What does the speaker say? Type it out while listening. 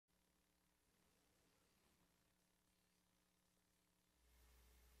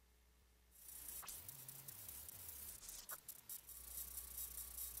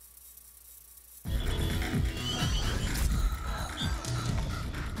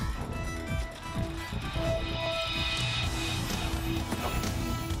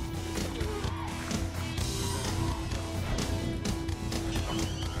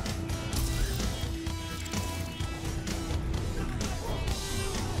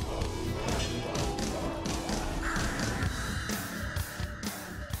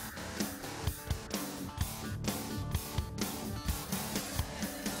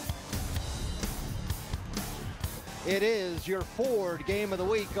It is your Ford game of the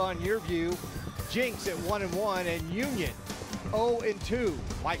week on YurView. Jenks at 1-1 and Union 0-2.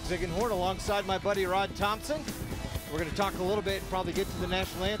 Mike Ziegenhorn alongside my buddy Rod Thompson. We're going to talk a little bit, probably get to the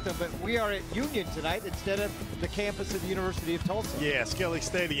national anthem, but we are at Union tonight instead of the campus of the University of Tulsa. Yeah, Skelly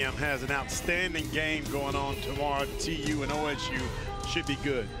Stadium has an outstanding game going on tomorrow. TU and OSU should be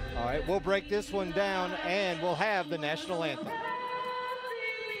good. All right, we'll break this one down and we'll have the national anthem.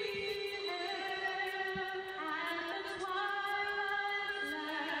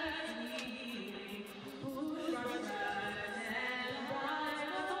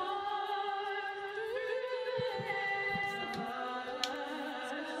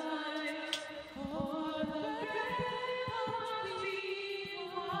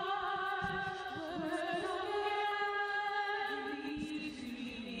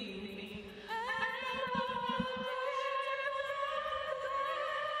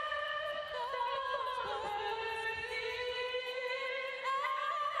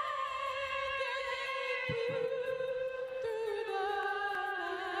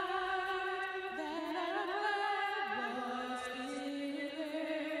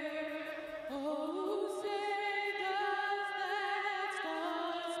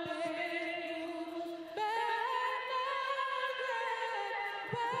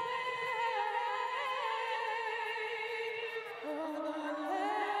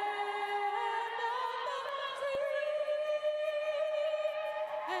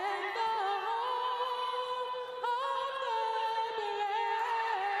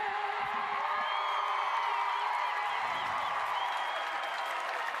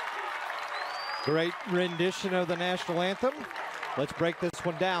 Great rendition of the national anthem. Let's break this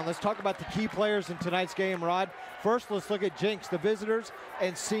one down. Let's talk about the key players in tonight's game, Rod. First, let's look at Jenks, the visitors,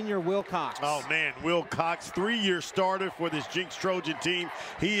 and senior Will Cox. Oh, man, Will Cox, 3-year starter for this Jenks Trojan team.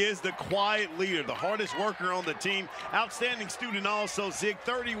 He is the quiet leader, the hardest worker on the team. Outstanding student also, Zig,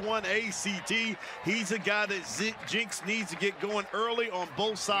 31 ACT. He's a guy that Jenks needs to get going early on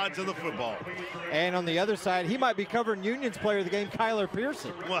both sides of the football. And on the other side, he might be covering Union's player of the game, Kyler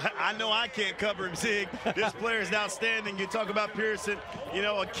Pearson. Well, I know I can't cover him, Zig. This player is outstanding. You talk about Pearson, you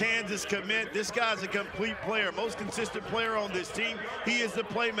know, a Kansas commit. This guy's a complete player, most consistent player on this team. He is the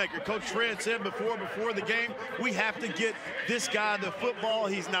playmaker. Coach Fred said before the game, we have to get this guy the football.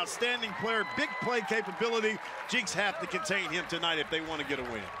 He's an outstanding player, big play capability. Jenks have to contain him tonight if they want to get a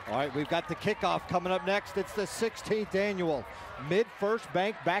win. All right, we've got the kickoff coming up next. It's the 16th annual MidFirst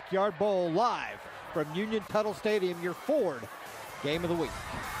Bank Backyard Bowl live from Union Tuttle Stadium, your Ford game of the week.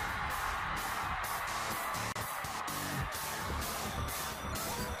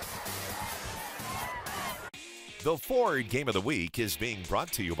 The Ford Game of the Week is being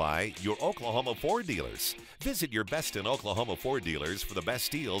brought to you by your Oklahoma Ford dealers. Visit your best in Oklahoma Ford dealers for the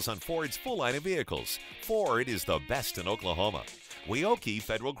best deals on Ford's full line of vehicles. Ford is the best in Oklahoma. Weoki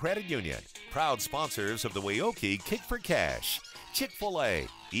Federal Credit Union, proud sponsors of the Weoki Kick for Cash. Chick-fil-A,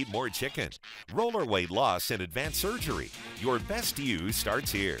 eat more chicken. Roller weight loss and advanced surgery. Your best you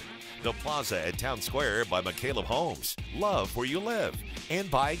starts here. The Plaza at Town Square by McCaleb Homes. Love where you live.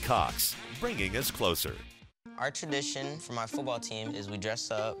 And by Cox, bringing us closer. Our tradition for my football team is we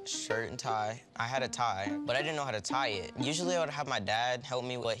dress up, shirt and tie. I had a tie, but I didn't know how to tie it. Usually I would have my dad help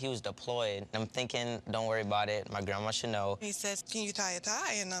me, but he was deployed. I'm thinking, don't worry about it. My grandma should know. He says, can you tie a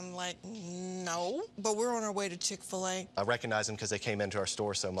tie? And I'm like, no. But we're on our way to Chick-fil-A. I recognize them because they came into our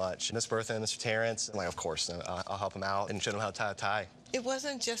store so much. Miss Bertha and Mr. Terrence, I'm like, of course, I'll help them out and show them how to tie a tie. It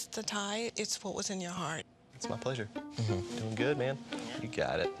wasn't just the tie, it's what was in your heart. It's my pleasure. Doing good, man. You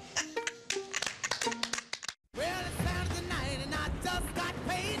got it. Well, it's Saturday night and I just got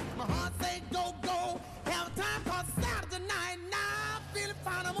paid. My heart say go, go. Have time cause it's Saturday night. Now I'm feeling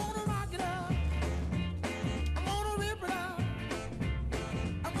fine. I'm gonna rock it up. I'm gonna rip it up.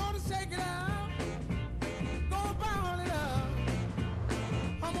 I'm gonna shake it up. Gonna ball it up.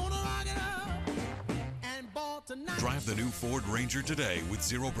 I'm gonna rock it up and ball tonight. Drive the new Ford Ranger today with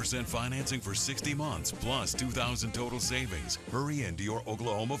 0% financing for 60 months plus $2,000 total savings. Hurry into your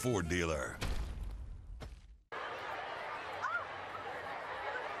Oklahoma Ford dealer.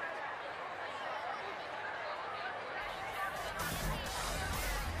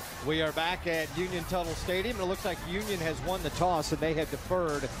 We are back at Union Tuttle Stadium, and it looks like Union has won the toss, and they have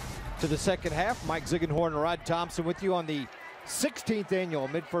deferred to the second half. Mike Ziegenhorn and Rod Thompson with you on the 16th annual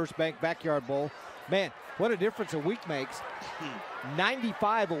MidFirst Bank Backyard Bowl. Man, what a difference a week makes.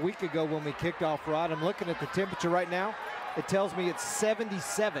 95 a week ago when we kicked off, Rod. I'm looking at the temperature right now. It tells me it's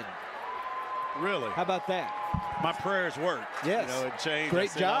 77. Really? How about that? My prayers worked. Yes. You know, it changed.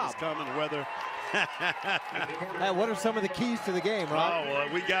 Great job. It's coming. The weather What are some of the keys to the game, Rob? Oh,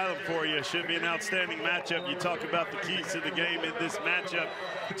 well, we got them for you. Should be an outstanding matchup. You talk about the keys to the game in this matchup,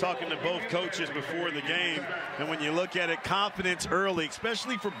 talking to both coaches before the game. And when you look at it, confidence early,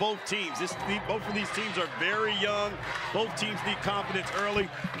 especially for both teams. Both of these teams are very young. Both teams need confidence early.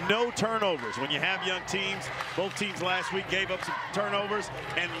 No turnovers. When you have young teams, both teams last week gave up some turnovers,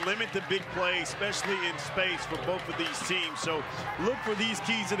 and limit the big play, especially in space for both of these teams. So look for these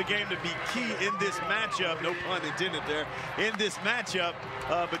keys to the game to be key in this matchup, no pun intended there, in this matchup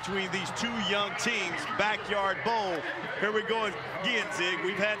between these two young teams. Backyard Bowl. Here we go again, Zig.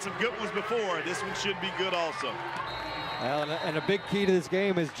 We've had some good ones before. This one should be good also. Well, and a big key to this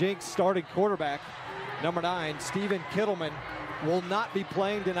game is Jenks starting quarterback, number 9, Stephen Kittleman, will not be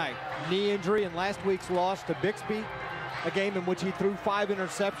playing tonight. Knee injury in last week's loss to Bixby, a game in which he threw 5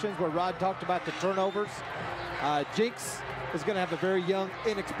 interceptions, where Rod talked about the turnovers. Jenks is going to have a very young,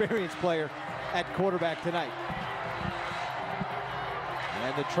 inexperienced player at quarterback tonight.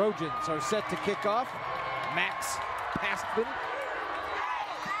 And the Trojans are set to kick off. Max Pastman.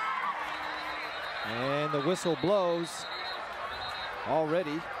 And the whistle blows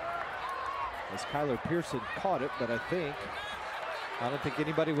already as Kyler Pearson caught it, but I don't think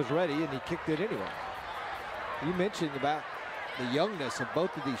anybody was ready, and he kicked it anyway. You mentioned about the youngness of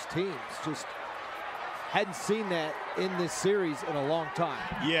both of these teams. Just hadn't seen that in this series in a long time.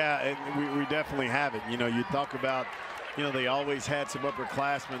 Yeah, and we definitely haven't. You know, you talk about, you know, they always had some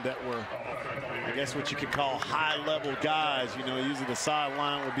upperclassmen that were, I guess, what you could call high-level guys. You know, usually the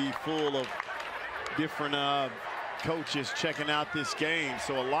sideline would be full of different coaches checking out this game.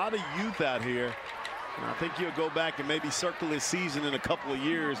 So a lot of youth out here. And I think you'll go back and maybe circle this season in a couple of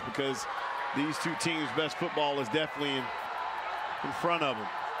years, because these two teams' best football is definitely in front of them.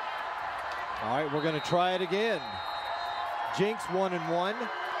 All right, we're going to try it again. Jenks 1-1,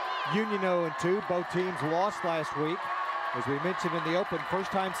 Union 0-2. Both teams lost last week. As we mentioned in the open,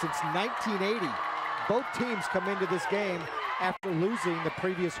 first time since 1980. Both teams come into this game after losing the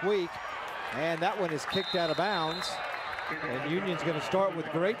previous week. And that one is kicked out of bounds. And Union's going to start with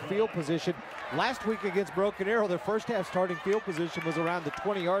great field position. Last week against Broken Arrow, their first half starting field position was around the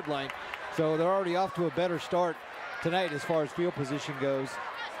 20-yard line. So they're already off to a better start tonight as far as field position goes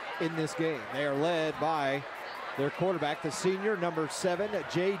in this game. They are led by their quarterback, the senior, number 7,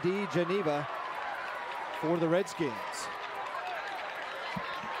 J.D. Geneva, for the Redskins.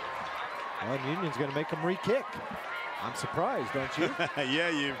 And Union's going to make them re-kick. I'm surprised, don't you? Yeah,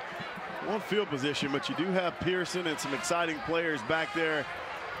 you want field position, but you do have Pearson and some exciting players back there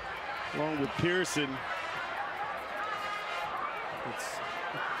along with Pearson. It's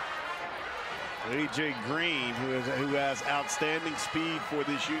A.J. Green, who has outstanding speed for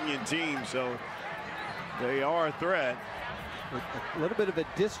this Union team, so they are a threat. A little bit of a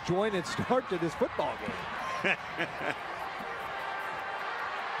disjointed start to this football game.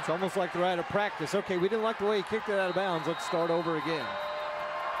 It's almost like they're out of practice. Okay, we didn't like the way he kicked it out of bounds. Let's start over again.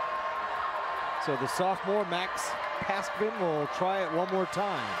 So the sophomore, Max Pastman, will try it one more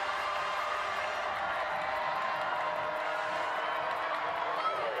time.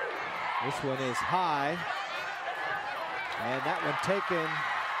 This one is high. And that one taken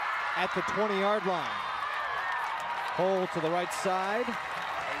at the 20-yard line. Hole to the right side.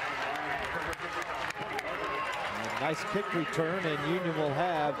 And nice kick return, and Union will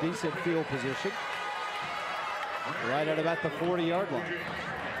have decent field position. Right at about the 40-yard line.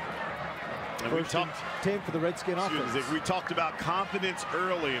 And we talked 10 for the Redskin offense. We talked about confidence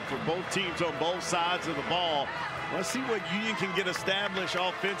early, and for both teams on both sides of the ball. Let's see what Union can get established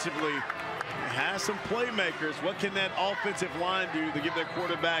offensively. It has some playmakers. What can that offensive line do to give their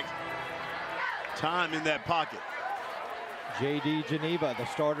quarterback time in that pocket? J.D. Geneva, the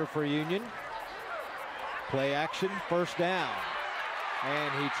starter for Union. Play action, first down.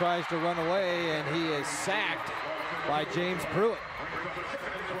 And he tries to run away, and he is sacked by James Pruitt.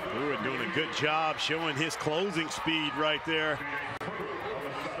 Pruitt doing a good job showing his closing speed right there.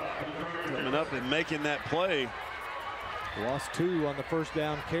 Coming up and making that play. Lost 2 on the first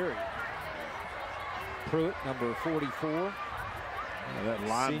down carry. Pruitt, number 44. That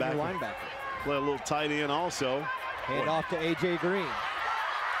linebacker. Play a little tight end also. Hand off to A.J. Green.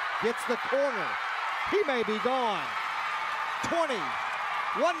 Gets the corner. He may be gone. 20.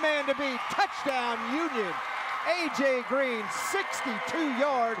 One man to beat. Touchdown, Union. A.J. Green,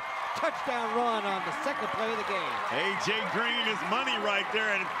 62-yard touchdown run on the second play of the game. A.J. Green is money right there,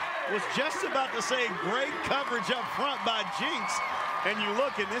 and was just about to say great coverage up front by Jenks. And you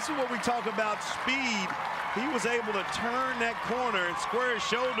look, and this is what we talk about, speed. He was able to turn that corner and square his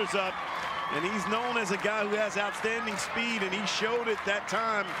shoulders up, and he's known as a guy who has outstanding speed, and he showed it that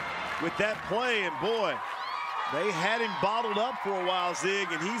time with that play, and boy, they had him bottled up for a while, Zig,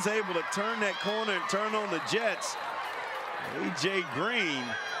 and he's able to turn that corner and turn on the Jets. A.J. Green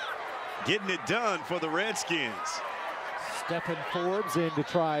getting it done for the Redskins. Stephen Forbes in to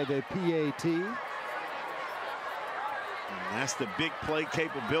try the PAT. And that's the big play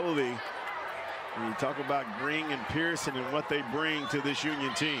capability when you talk about Green and Pearson and what they bring to this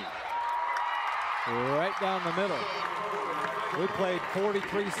Union team. Right down the middle. We played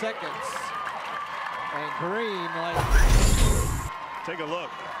 43 seconds. And Green, take a look.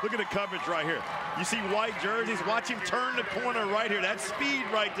 Look at the coverage right here. You see white jerseys. Watch him turn the corner right here. That's speed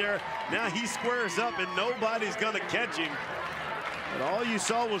right there. Now he squares up and nobody's going to catch him. But all you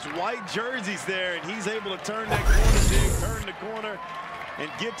saw was white jerseys there, and he's able to turn that corner, Zig, turn the corner,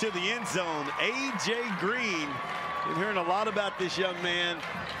 and get to the end zone. A.J. Green. Been hearing a lot about this young man.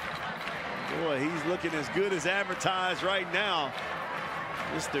 Boy, he's looking as good as advertised right now.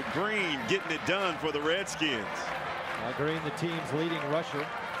 Mr. Green getting it done for the Redskins. Green, the team's leading rusher.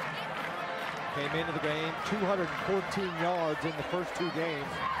 Came into the game 214 yards in the first 2 games.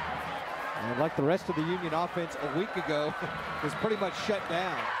 And like the rest of the Union offense a week ago, was pretty much shut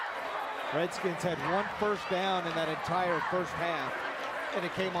down. Redskins had 1 first down in that entire first half. And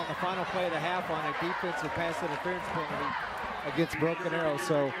it came on the final play of the half on a defensive pass interference penalty against Broken Arrow.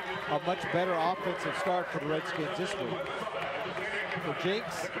 So a much better offensive start for the Redskins this week. For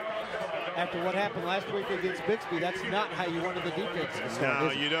Jenks, after what happened last week against Bixby, that's not how you wanted the defense to start.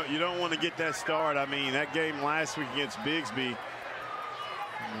 No, you don't want to get that start. I mean, that game last week against Bixby,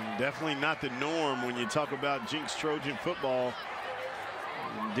 definitely not the norm when you talk about Jenks Trojan football.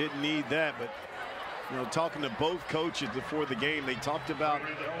 Didn't need that, but you know, talking to both coaches before the game, they talked about,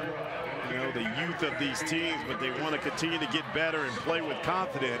 you know, the youth of these teams, but they want to continue to get better and play with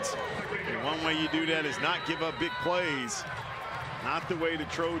confidence. And one way you do that is not give up big plays. Not the way the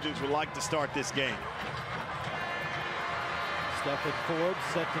Trojans would like to start this game. Stephen Forbes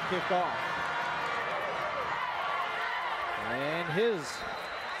set to kick off. And his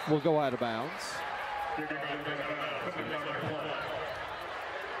will go out of bounds.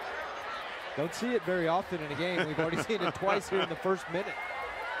 Don't see it very often in a game. We've already seen it twice here in the first minute.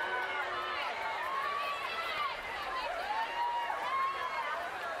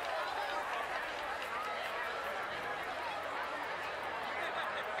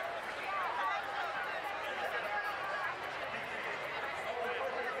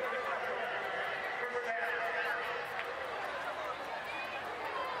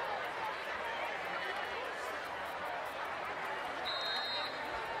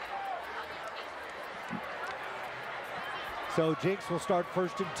 So Jenks will start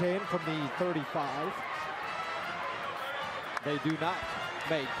 1st and 10 from the 35. They do not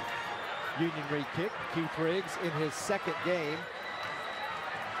make Union re-kick. Keith Riggs in his 2nd game,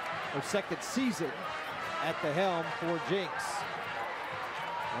 or 2nd season at the helm for Jenks.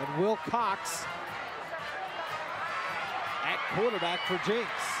 And Will Cox at quarterback for Jenks.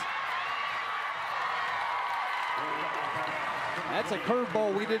 That's a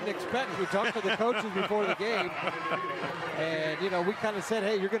curveball we didn't expect. We talked to the coaches before the game, and you know, we kind of said,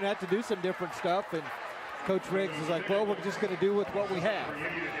 hey, you're going to have to do some different stuff, and Coach Riggs was like, well, we're just going to do with what we have.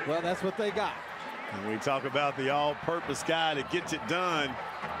 Well, that's what they got. And we talk about the all-purpose guy that gets it done.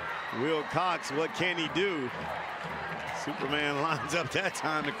 Will Cox, what can he do? Superman lines up that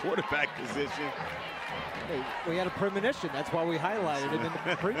time the quarterback position. Hey, we had a premonition. That's why we highlighted him in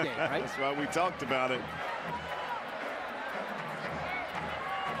the pregame, right? That's why we talked about it.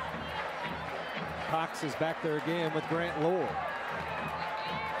 Cox is back there again with Grant Lowell.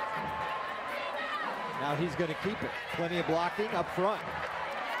 Now he's going to keep it. Plenty of blocking up front.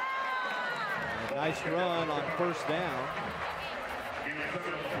 A nice run on 1st down,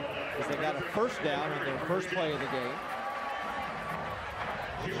 because they got a 1st down on their first play of the game.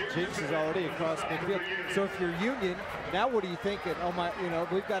 Jenks is already across midfield. So if you're Union, now what are you thinking? Oh my, you know,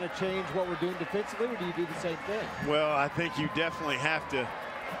 we've got to change what we're doing defensively, or do you do the same thing? Well, I think you definitely have to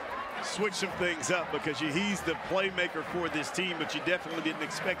switch some things up, because he's the playmaker for this team, but you definitely didn't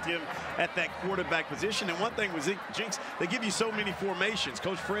expect him at that quarterback position. And one thing was Jenks, they give you so many formations.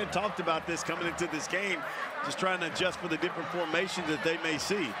 Coach Fred talked about this coming into this game, just trying to adjust for the different formations that they may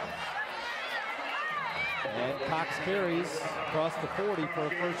see. And Cox carries across the 40 for a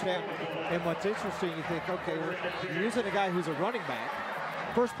 1st down. And what's interesting, you think, okay, you're using a guy who's a running back.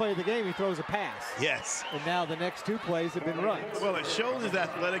 First play of the game, he throws a pass. Yes. And now the next 2 plays have been runs. Well, it shows his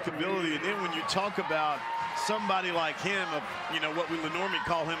athletic ability. And then when you talk about somebody like him, of, you know, what we would normally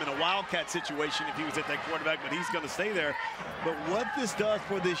call him in a wildcat situation if he was at that quarterback, but he's going to stay there. But what this does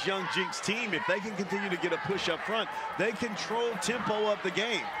for this young Jenks team, if they can continue to get a push up front, they control tempo of the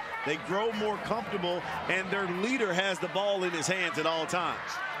game. They grow more comfortable, and their leader has the ball in his hands at all times.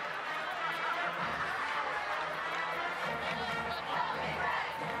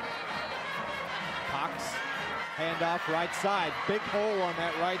 Cox, handoff right side. Big hole on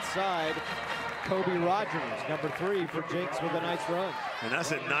that right side. Kobe Rogers, number 3 for Jenks with a nice run. And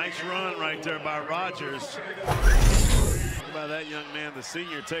that's a nice run right there by Rogers. Think about that young man, the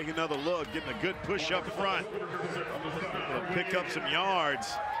senior, take another look, getting a good push up front. It'll pick up some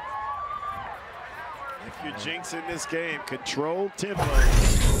yards. If you're Jenks in this game, control tempo.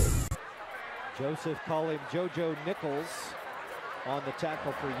 Joseph calling JoJo Nichols on the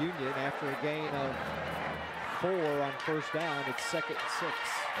tackle for Union after a gain of 4 on first down. It's 2nd and 6.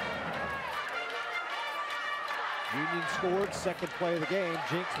 Union scored, second play of the game.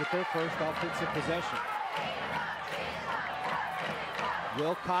 Jenks with their first offensive possession.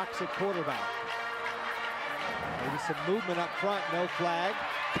 Will Cox at quarterback. Maybe some movement up front, no flag.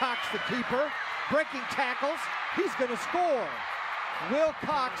 Cox the keeper, breaking tackles. He's gonna score. Will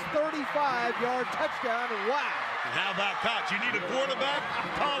Cox, 35-yard touchdown, and wow. And how about Cox? You need a quarterback?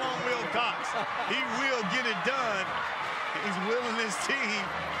 Call on Will Cox. He will get it done. He's willing his team.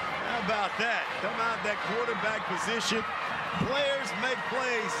 How about that? Come out that quarterback position. Players make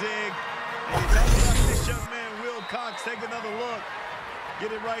plays, Zig. And you talk about this young man, Will Cox. Take another look.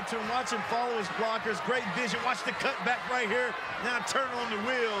 Get it right to him. Watch him follow his blockers. Great vision. Watch the cutback right here. Now turn on the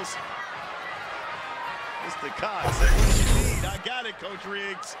wheels. Mr. Cox, say what you need. I got it, Coach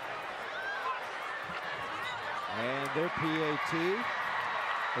Riggs. And their PAT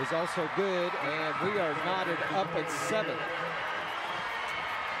is also good, and we are knotted up at 7.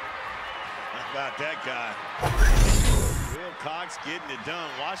 How about that guy? Will Cox getting it done.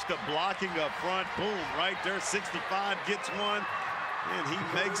 Watch the blocking up front. Boom, right there. 65 gets one, and he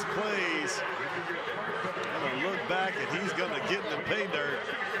makes plays. Gonna look back, and he's gonna get in the pay dirt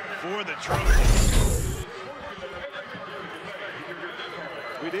for the Trojans.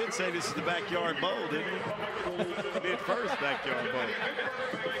 We did say this is the Backyard Bowl, didn't we? MidFirst Backyard Bowl.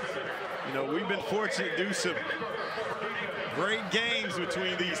 You know, we've been fortunate to do some great games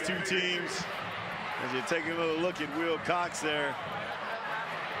between these two teams. As you take a little look at Will Cox there.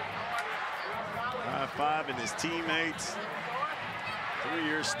 High-fiving his teammates.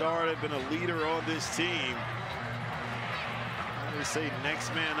 3-year starter, been a leader on this team. They say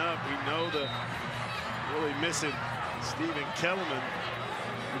next man up. We know the really missing Stephen Kellerman,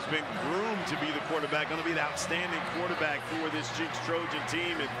 who's been groomed to be the quarterback, going to be the outstanding quarterback for this Jenks Trojan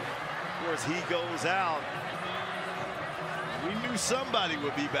team. And of course, he goes out. We knew somebody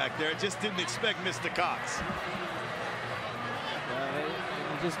would be back there. Just didn't expect Mr. Cox.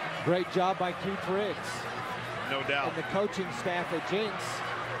 Just great job by Keith Riggs. No doubt. And the coaching staff at Jenks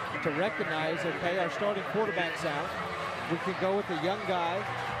to recognize, okay, our starting quarterback's out. We can go with a young guy,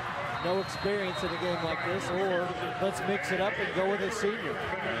 no experience in a game like this, or let's mix it up and go with a senior.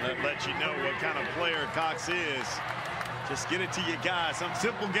 And that lets you know what kind of player Cox is. Just get it to your guys. Some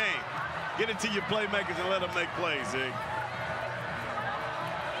simple game. Get it to your playmakers and let them make plays, Zig.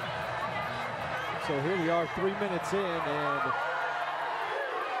 So here we are 3 minutes in, and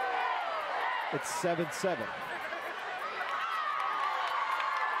it's 7-7.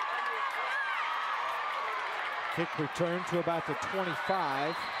 Kick return to about the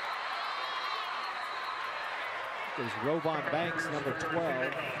 25. There's Rovon Banks, number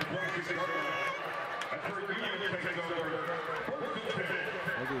 12.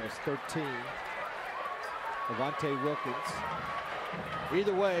 Maybe it was 13. Levante Wilkins.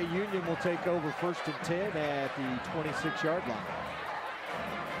 Either way, Union will take over 1st and 10 at the 26-yard line.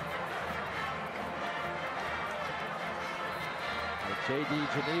 J.D.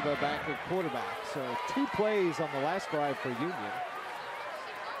 Geneva back at quarterback. So 2 plays on the last drive for Union.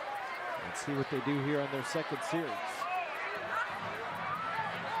 Let's see what they do here on their second series.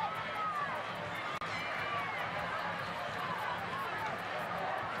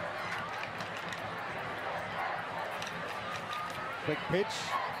 Quick pitch,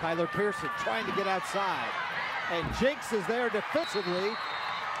 Tyler Pearson trying to get outside. And Jenks is there defensively.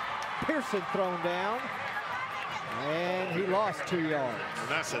 Pearson thrown down. And he lost 2 yards. And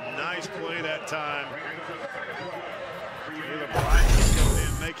that's a nice play that time. Bryant coming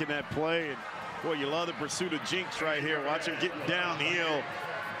in, making that play. And boy, you love the pursuit of Jenks right here. Watch him getting downhill.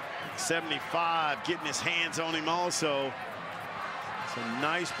 75, getting his hands on him also. It's a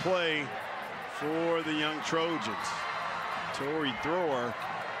nice play for the young Trojans. Torrey Thrower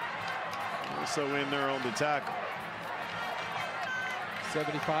also in there on the tackle.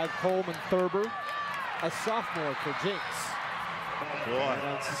 75, Coleman Thurber, a sophomore for Jenks. Boy. And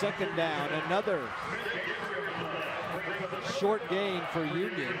on second down, another short gain for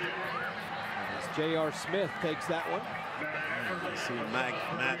Union. As J.R. Smith takes that one. You see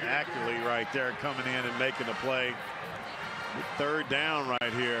Matt Ackerley right there coming in and making a play. Third down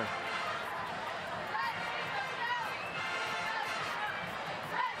right here.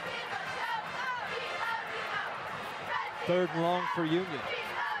 Third and long for Union.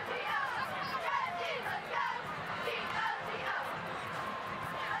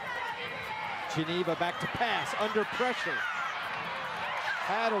 Geneva back to pass, under pressure.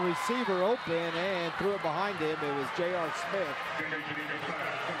 Had a receiver open and threw it behind him. It was J.R. Smith.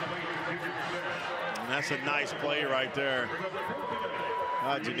 And that's a nice play right there.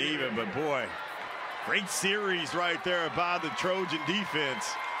 Not Geneva, but boy, great series right there by the Trojan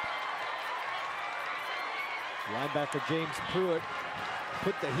defense. Linebacker James Pruitt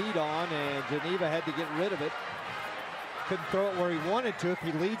put the heat on, and Geneva had to get rid of it. Couldn't throw it where he wanted to. If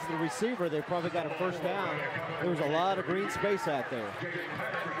he leads the receiver, they probably got a first down. There was a lot of green space out there.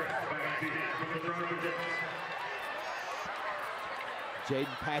 Jaden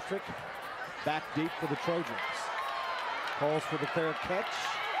Patrick back deep for the Trojans. Calls for the fair catch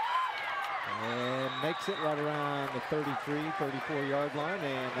and makes it right around the 33, 34-yard line,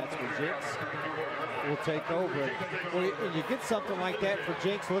 and that's where Jenks will take over. When you get something like that for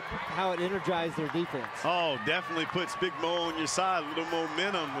Jenks, look how it energized their defense. Oh, definitely puts Big Mo on your side. A little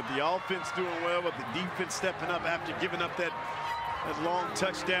momentum with the offense doing well, with the defense stepping up after giving up that long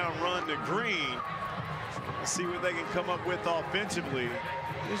touchdown run to Green. Let's see what they can come up with offensively.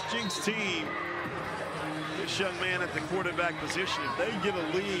 This Jenks team, this young man at the quarterback position, if they get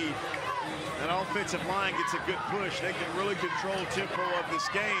a lead, that offensive line gets a good push, they can really control tempo of this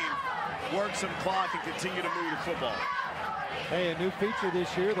game, work some clock, and continue to move the football. Hey, a new feature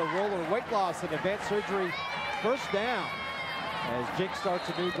this year, the roller weight loss and advanced surgery first down. As Jenks starts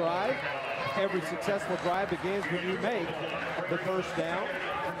a new drive, every successful drive begins when you make the first down.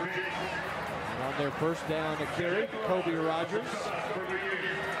 And on their first down to carry, Kobe Rogers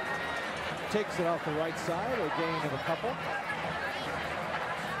takes it off the right side, a gain of a couple.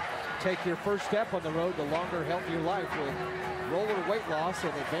 Take your first step on the road to longer, healthier life with roller weight loss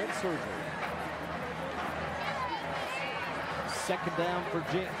and advanced surgery. Second down for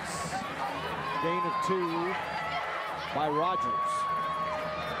Jenks. Gain of 2 by Rogers.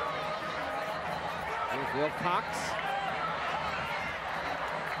 Here's Will Cox.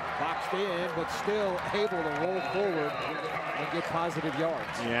 Boxed in, but still able to roll forward and get positive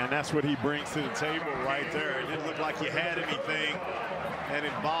yards. Yeah, and that's what he brings to the table right there. It didn't look like he had anything, and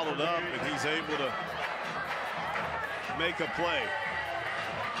it bottled up, and he's able to make a play.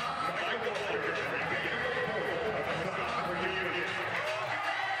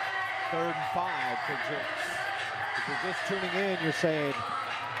 Third and 5 for Jenks. If you're just tuning in, you're saying,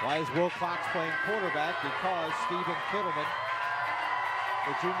 why is Will Cox playing quarterback? Because Stephen Kittleman,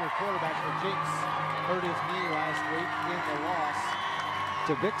 the junior quarterback for Jenks, hurt his knee last week in the loss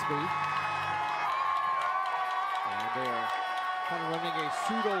to Bixby. And they're kind of running a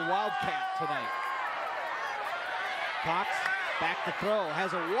pseudo wildcat tonight. Cox back to throw,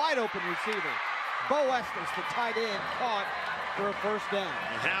 has a wide open receiver. Bo Estes, the tight end, caught for a first down.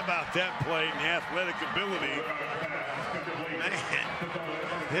 And how about that play and the athletic ability? Man,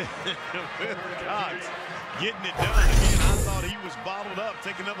 Will Cox getting it done. Again, I thought he was bottled up.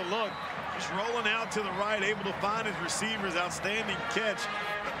 Take another look. Just rolling out to the right, able to find his receivers. Outstanding catch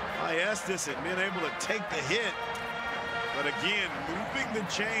by Estes and being able to take the hit. But again, moving the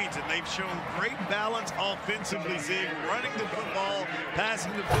chains, and they've shown great balance offensively, Zig, running the football,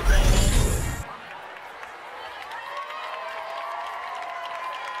 passing the football.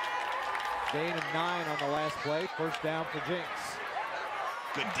 Gain of 9 on the last play. First down for Jenks.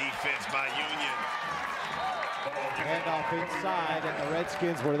 Good defense by Union. Handoff inside, and the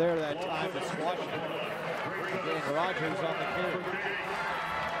Redskins were there that time to squash it. Again, Rogers on the carry.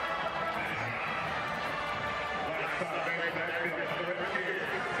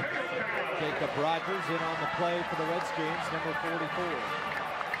 Jacob Rogers in on the play for the Redskins, number 44.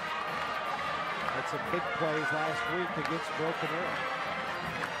 Had some big plays last week against Broken Arrow.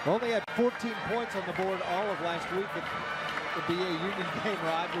 Only had 14 points on the board all of last week at the BA Union game,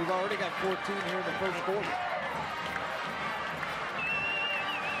 Rod. We've already got 14 here in the first quarter.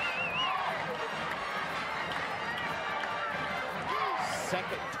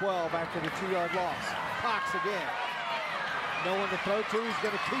 Second 12 after the 2-yard loss. Cox again. No one to throw to, he's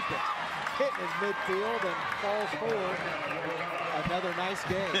going to keep it. Hitting his midfield and falls forward. Another nice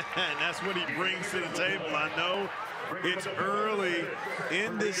game. And that's what he brings to the table. I know it's early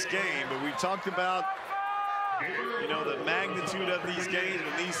in this game, but we talked about You know, the magnitude of these games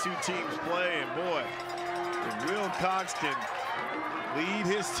when these two teams play, and boy, if Wilcox can lead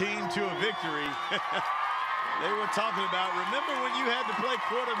his team to a victory, they were talking about, remember when you had to play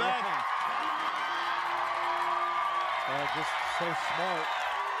quarterback? Just so smart.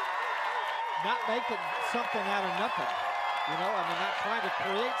 Not making something out of nothing. You know, I mean, not trying to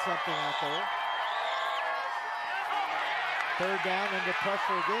create something out there. Third down under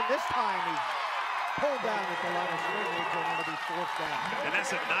pressure again. This time he's pulled down at the line of scrimmage and going to be fourth down. And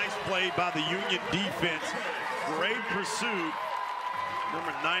that's a nice play by the Union defense. Great pursuit.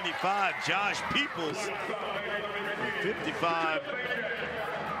 Number 95, Josh Peoples. 55.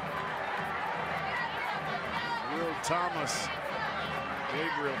 Will Thomas,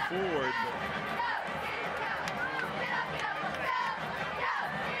 Gabriel Ford.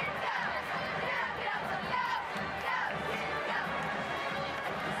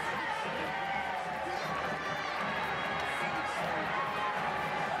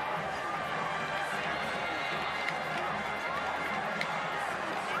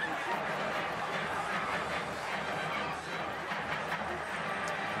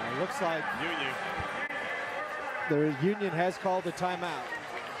 Looks like the Union has called a timeout.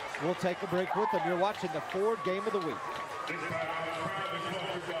 We'll take a break with them. You're watching the Ford Game of the Week.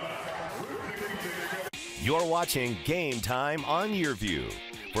 You're watching Game Time on YurView.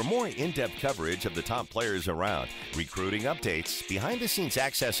 For more in-depth coverage of the top players around, recruiting updates, behind-the-scenes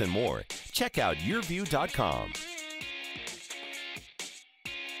access, and more, check out YurView.com.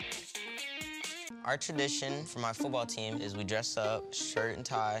 Our tradition for my football team is we dress up, shirt and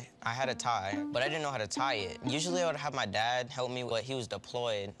tie. I had a tie, but I didn't know how to tie it. Usually I would have my dad help me, but he was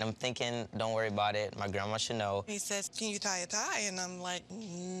deployed. I'm thinking, don't worry about it. My grandma should know. He says, can you tie a tie? And I'm like,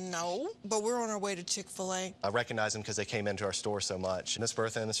 no. But we're on our way to Chick-fil-A. I recognize them because they came into our store so much. Miss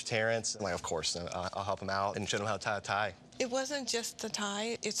Bertha and Mr. Terrence, I'm like, of course, I'll help them out and show them how to tie a tie. It wasn't just the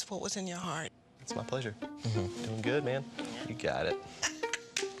tie, it's what was in your heart. It's my pleasure. Doing good, man. You got it.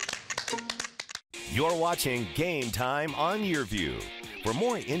 You're watching Game Time on YurView. For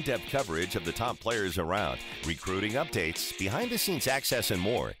more in-depth coverage of the top players around, recruiting updates, behind-the-scenes access, and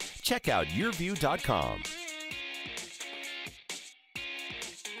more, check out YurView.com.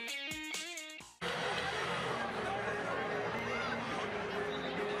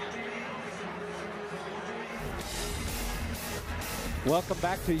 Welcome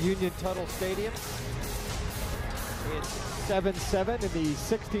back to Union Tuttle Stadium. It's 7-7 in the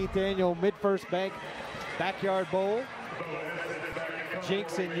 16th annual MidFirst Bank Backyard Bowl.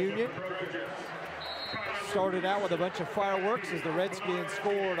 Jenks and Union started out with a bunch of fireworks as the Redskins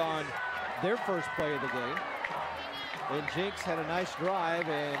scored on their first play of the game. And Jenks had a nice drive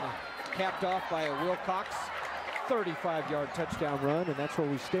and capped off by a Wilcox 35-yard touchdown run, and that's where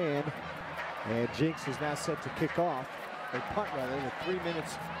we stand. And Jenks is now set to kick off, or punt rather, with 3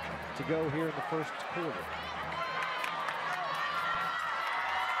 minutes to go here in the first quarter.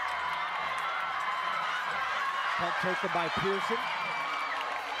 Punt taken by Pearson.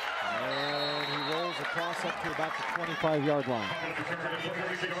 And he rolls across up to about the 25-yard line.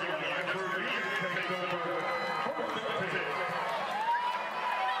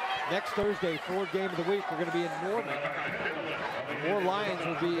 Next Thursday, Ford Game of the Week, we're going to be in Norman. More Lions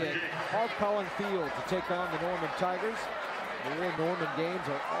will be at Hog Collin Field to take on the Norman Tigers. More Norman games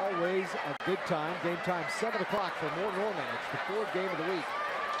are always a good time. Game time 7 o'clock for more Norman. It's the Ford Game of the Week.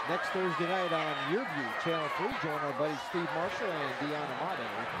 Next Thursday night on YurView, Channel 3, join our buddies Steve Marshall and Dion Amato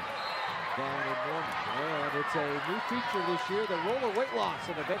down in Norman. And it's a new feature this year, the roller weight loss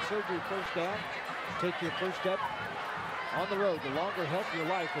and event surgery first down. Take your first step on the road to longer, healthier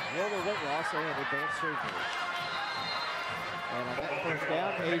life with roller weight loss and advanced surgery. And on that first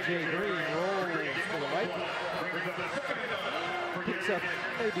down, A.J. Green rolls to the right. Picks up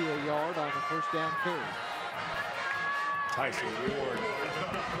maybe a yard on the first down carry. Tyson Ward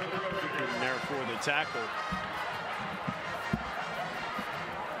in there for the tackle.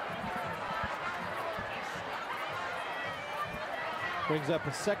 Brings up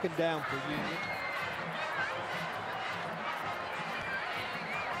a second down for Union.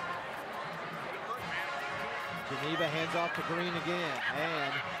 Geneva hands off to Green again,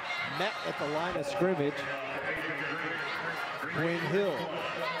 and met at the line of scrimmage. Quinn Hill.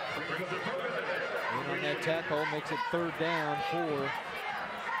 And on that tackle, makes it third down for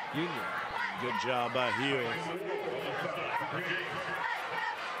Union. Good job by Hill.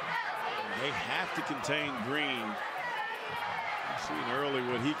 They have to contain Green. We've seen early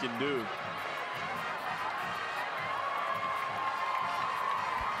what he can do.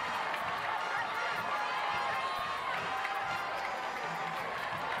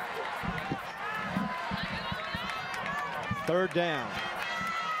 Third down.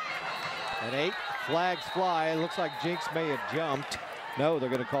 And 8. Flags fly. Looks like Jenks may have jumped. No, they're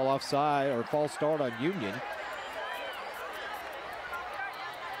going to call offside or false start on Union.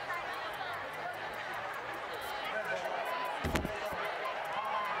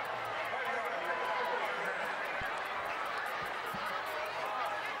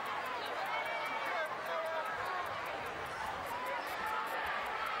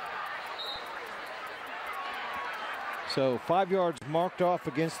 So 5 yards marked off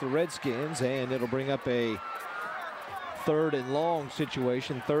against the Redskins, and it'll bring up a 3rd and long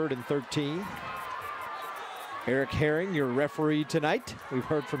situation, 3rd and 13. Eric Herring, your referee tonight. We've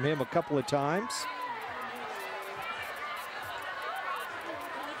heard from him a couple of times.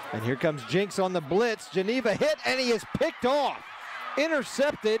 And here comes Jenks on the blitz. Geneva hit, and he is picked off.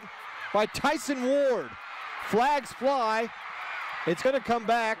 Intercepted by Tyson Ward. Flags fly. It's going to come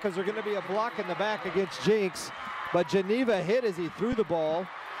back because there's going to be a block in the back against Jenks. But Geneva hit as he threw the ball,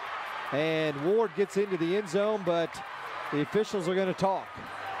 and Ward gets into the end zone, but the officials are going to talk.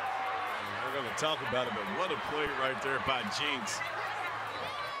 We're going to talk about it, but what a play right there by Jenks.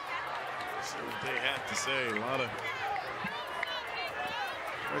 See what they have to say. A lot of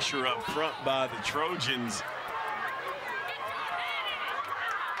pressure up front by the Trojans.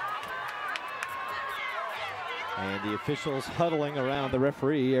 And the officials huddling around the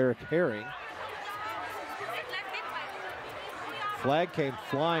referee, Eric Herring. Flag came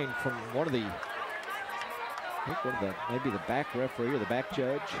flying from one of the, I think maybe the back referee or the back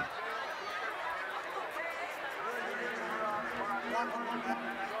judge.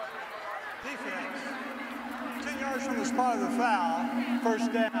 Defense, 10 yards from the spot of the foul,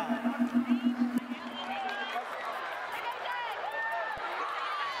 first down.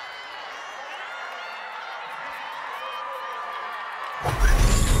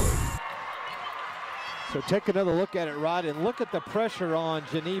 So take another look at it, Rod, and look at the pressure on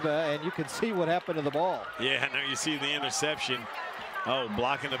Geneva, and you can see what happened to the ball. Yeah, now you see the interception. Oh,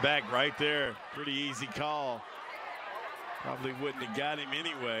 blocking the back right there. Pretty easy call. Probably wouldn't have got him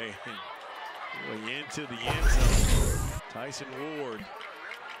anyway. Really into the end zone. Tyson Ward.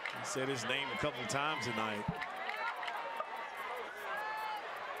 He said his name a couple times tonight.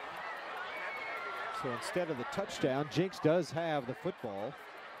 So instead of the touchdown, Jenks does have the football.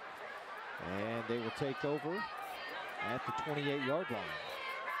 And they will take over at the 28-yard line.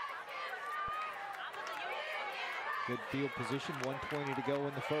 Good field position, 1:20 to go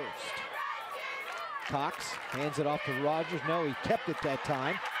in the first. Cox hands it off to Rogers. No, he kept it that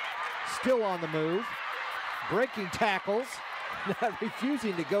time. Still on the move. Breaking tackles, not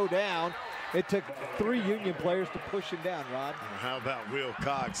refusing to go down. It took 3 Union players to push him down, Rod. How about Will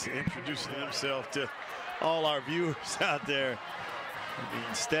Cox introducing himself to all our viewers out there? I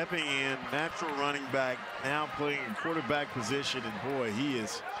mean, stepping in, natural running back, now playing in quarterback position, and boy, he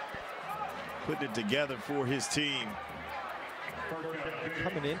is putting it together for his team.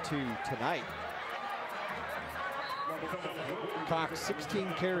 Coming into tonight, Cox,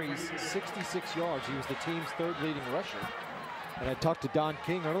 16 carries, 66 yards. He was the team's 3rd leading rusher. And I talked to Don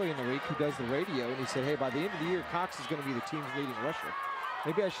King early in the week, who does the radio, and he said, hey, by the end of the year, Cox is going to be the team's leading rusher.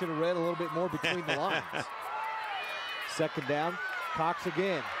 Maybe I should have read a little bit more between the lines. 2nd down. Cox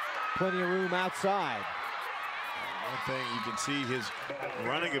again, plenty of room outside. One thing you can see his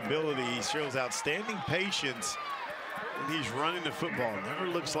running ability. He shows outstanding patience when he's running the football. Never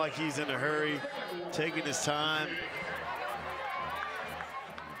looks like he's in a hurry, taking his time,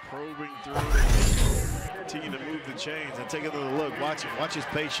 probing through, continuing to move the chains. And take another look. Watch him. Watch his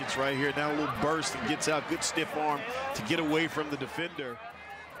patience right here. Now a little burst and gets out. Good stiff arm to get away from the defender.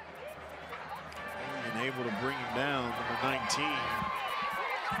 And able to bring him down, number 19,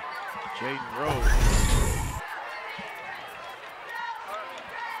 Jaden Rose.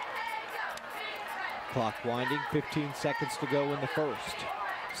 Clock winding, 15 seconds to go in the first.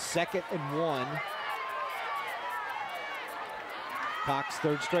 2nd and 1. Cox,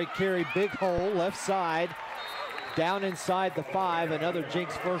 3rd straight carry, big hole, left side. Down inside the 5, another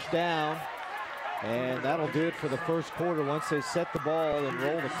Jenks first down. And that'll do it for the first quarter once they set the ball and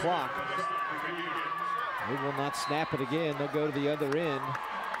roll the clock. They will not snap it again. They'll go to the other end.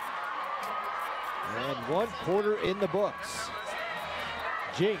 And 1 quarter in the books.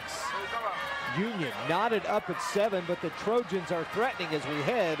 Jenks, Union knotted up at 7, but the Trojans are threatening as we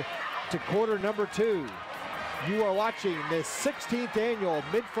head to quarter number 2. You are watching the 16th annual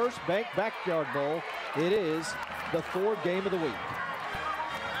MidFirst Bank Backyard Bowl. It is the 4th game of the week.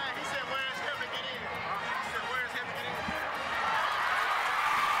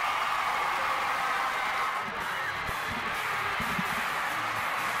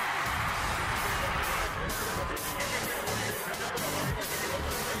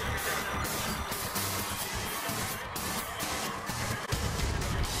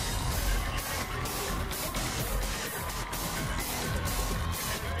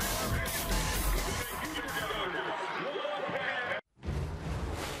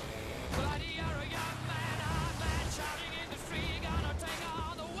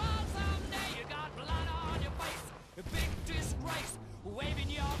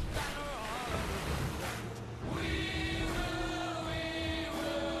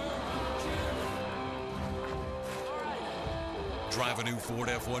 Drive a new Ford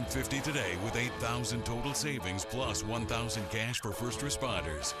F-150 today with $8,000 total savings plus $1,000 cash for first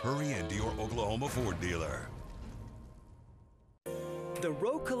responders. Hurry into your Oklahoma Ford dealer. The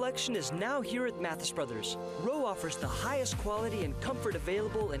Rowe collection is now here at Mathis Brothers. Rowe offers the highest quality and comfort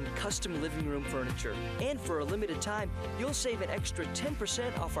available in custom living room furniture. And for a limited time, you'll save an extra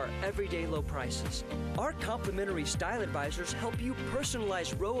 10% off our everyday low prices. Our complimentary style advisors help you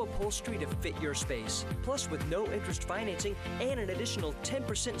personalize Rowe upholstery to fit your space. Plus, with no interest financing and an additional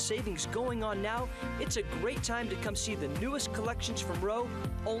 10% savings going on now, it's a great time to come see the newest collections from Rowe,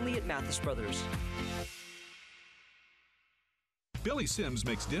 only at Mathis Brothers. Billy Sims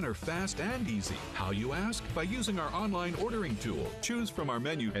makes dinner fast and easy. How, you ask? By using our online ordering tool. Choose from our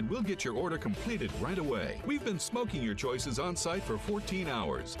menu and we'll get your order completed right away. We've been smoking your choices on site for 14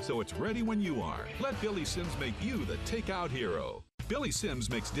 hours, so it's ready when you are. Let Billy Sims make you the takeout hero. Billy Sims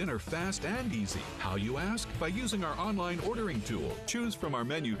makes dinner fast and easy. How, you ask? By using our online ordering tool. Choose from our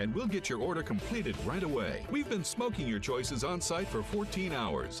menu and we'll get your order completed right away. We've been smoking your choices on site for 14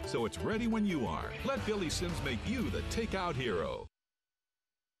 hours, so it's ready when you are. Let Billy Sims make you the takeout hero.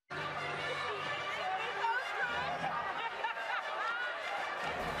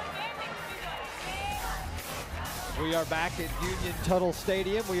 We are back at Union Tuttle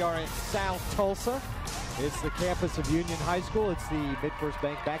Stadium. We are in South Tulsa. It's the campus of Union High School. It's the MidFirst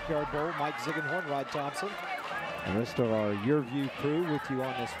Bank Backyard Bowl. Mike Ziegenhorn, Rod Thompson, the rest of our YurView crew with you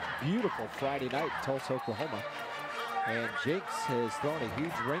on this beautiful Friday night in Tulsa, Oklahoma. And Jenks has thrown a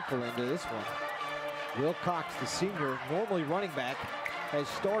huge wrinkle into this one. Will Cox, the senior, normally running back, has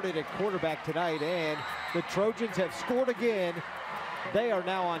started at quarterback tonight, and the Trojans have scored again. They are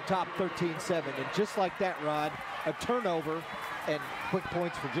now on top 13-7, and just like that, Rod, a turnover and quick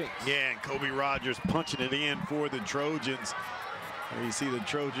points for Jenks. Yeah, and Kobe Rogers punching it in for the Trojans. There you see the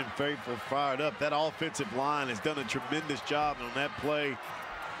Trojan faithful fired up. That offensive line has done a tremendous job on that play.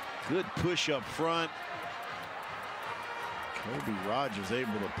 Good push up front. Kobe Rogers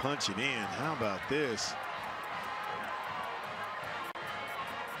able to punch it in. How about this?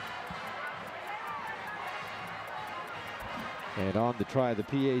 And on the try of the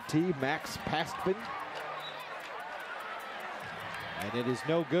PAT, Max Pastman. And it is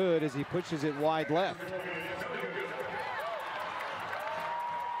no good as he pushes it wide left.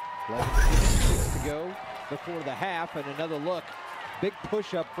 11:56 to go before the half, and another look. Big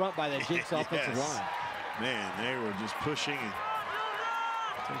push up front by the Jenks offensive line. Man, they were just pushing. And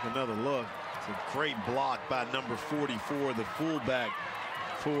take another look. It's a great block by number 44, the fullback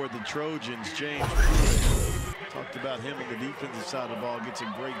for the Trojans, James Pruitt. Talked about him on the defensive side of the ball. Gets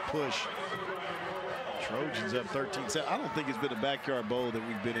a great push. Trojans up 13-7. I don't think it's been a backyard bowl that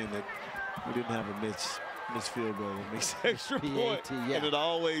we've been in that we didn't have a missed field goal and missed extra point. Yeah. And it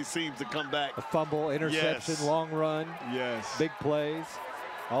always seems to come back. A fumble, interception, yes. Long run. Yes. Big plays.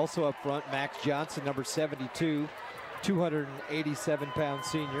 Also up front, Max Johnson, number 72, 287-pound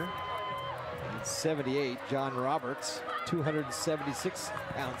senior. And 78, John Roberts,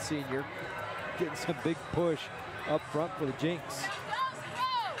 276-pound senior. Getting some big push up front for the Jenks.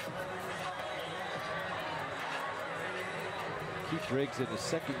 Keith Riggs in his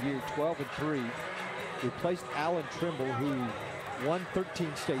second year, 12-3. Replaced Alan Trimble, who won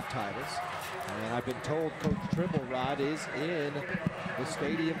 13 state titles. And I've been told Coach Trimble, Rod, is in the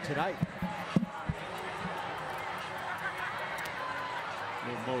stadium tonight. A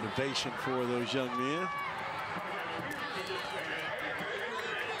little motivation for those young men.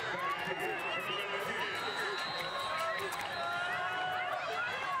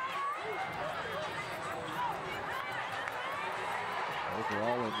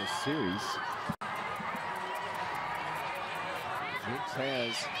 Overall in this series, Jenks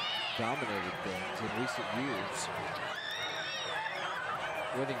has dominated things in recent years,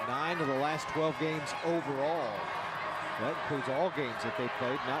 winning 9 of the last 12 games overall. That includes all games that they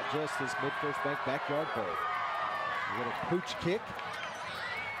played, not just this MidFirst Bank Backyard Bowl. A little pooch kick,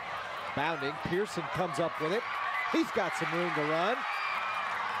 bounding. Pearson comes up with it. He's got some room to run.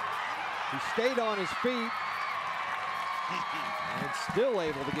 He stayed on his feet. And still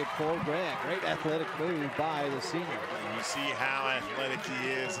able to get forward. Great athletic move by the senior. You see how athletic he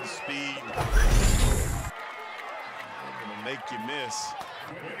is, his speed. Gonna make you miss.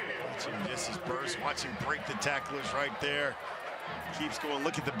 Watch him miss his burst. Watch him break the tacklers right there. Keeps going.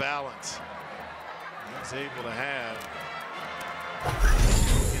 Look at the balance. He's able to have.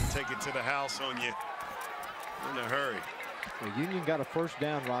 He can take it to the house on you in a hurry. Well, Union got a first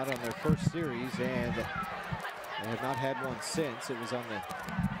down, Rod, on their first series, and they have not had one since. It was on the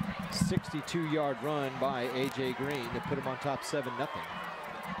 62-yard run by A.J. Green to put them on top 7-0.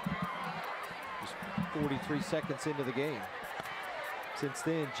 Just 43 seconds into the game. Since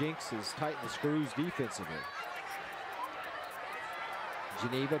then, Jenks has tightened the screws defensively.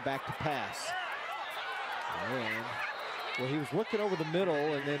 Geneva back to pass. And, well, he was looking over the middle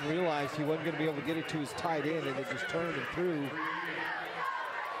and then realized he wasn't going to be able to get it to his tight end, and it just turned and threw.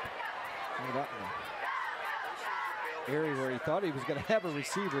 About in the area where he thought he was going to have a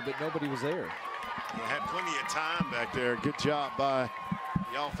receiver, but nobody was there. They had plenty of time back there. Good job by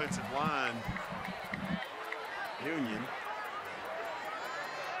the offensive line. Union.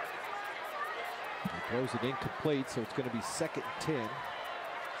 He throws it incomplete, so it's going to be 2nd and 10.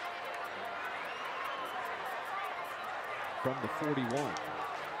 From the 41.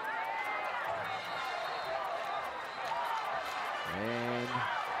 And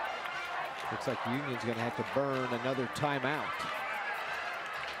looks like Union's going to have to burn another timeout.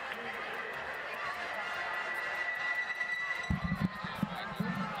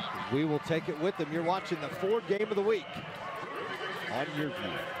 We will take it with them. You're watching the Ford game of the week on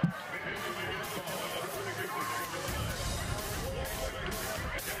YurView.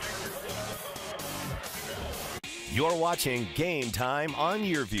 You're watching Game Time on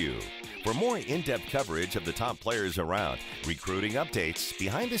YurView. For more in-depth coverage of the top players around, recruiting updates,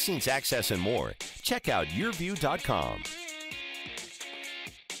 behind-the-scenes access, and more, check out YurView.com.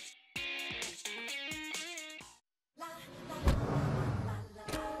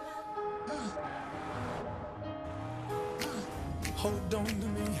 Hold on to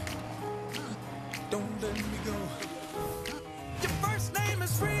me, don't let me go. Your first name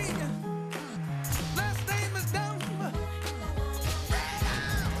is free, last name is dumb.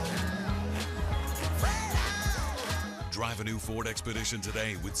 Drive a new Ford Expedition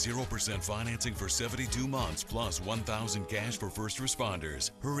today with 0% financing for 72 months plus $1,000 cash for first responders.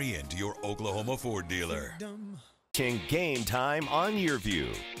 Hurry into your Oklahoma Ford dealer. Game Time on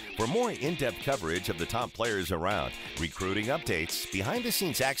YurView. For more in-depth coverage of the top players around, recruiting updates,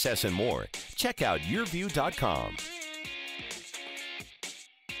 behind-the-scenes access, and more, check out YurView.com.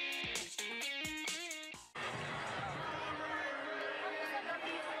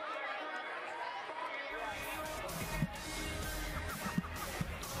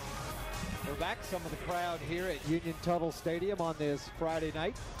 We're back. Some of the crowd here at Union Tuttle Stadium on this Friday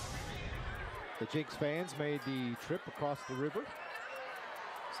night. The Jenks fans made the trip across the river.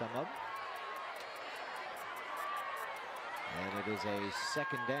 Some of them. And it is a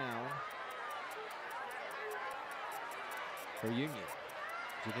 2nd down for Union.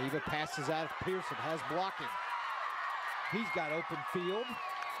 Geneva passes out. Pearson has blocking. He's got open field.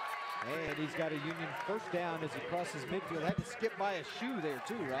 And he's got a Union 1st down as he crosses midfield. Had to skip by a shoe there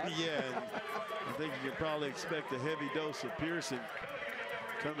too, right? Yeah, I think you can probably expect a heavy dose of Pearson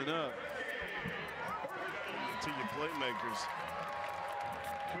coming up to your playmakers.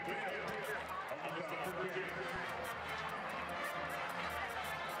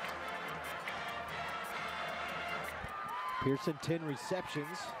 Pearson, 10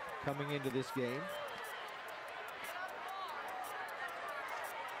 receptions coming into this game.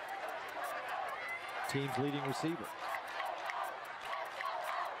 Team's leading receiver.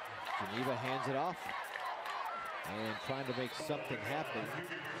 Geneva hands it off. And trying to make something happen.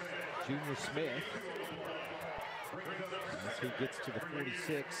 Junior Smith. As he gets to the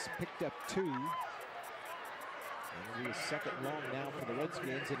 46, picked up 2. And it'll be a 2nd long now for the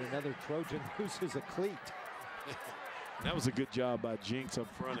Redskins, and another Trojan loses a cleat. That was a good job by Jenks up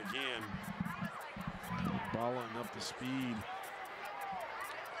front again. Following up the speed.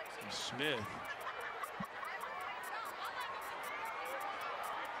 Smith.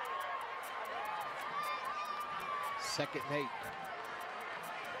 Second and 8.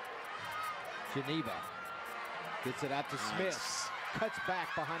 Geneva gets it out to Smith. Cuts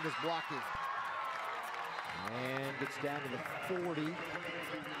back behind his blocking. And gets down to the 40,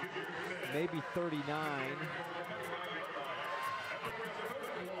 maybe 39.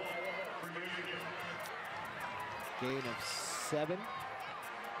 Gain of 7,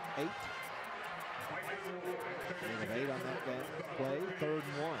 8. Gain of 8 on that play. 3rd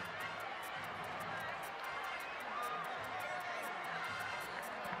and 1.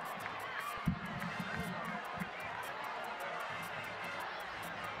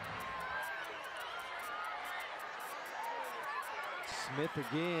 Smith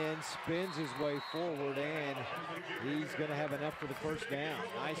again spins his way forward, and he's going to have enough for the 1st down.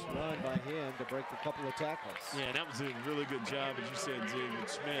 Nice run by him to break a couple of tackles. Yeah, that was a really good job, as you said, Zig,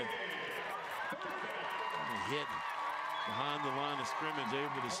 with Smith. Hit behind the line of scrimmage,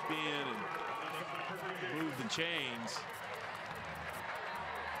 able to spin and move the chains.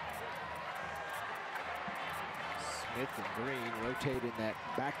 Smith and Green rotate in that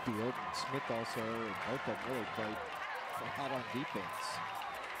backfield. Smith also, and both of them really played out on defense.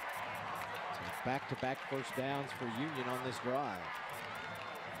 So back-to-back first downs for Union on this drive.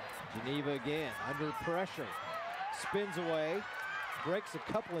 Geneva again under pressure. Spins away. Breaks a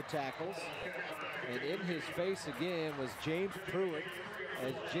couple of tackles. And in his face again was James Pruitt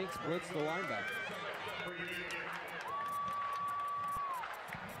as Jenks blitzed the linebacker.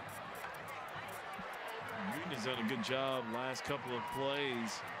 Union's done a good job last couple of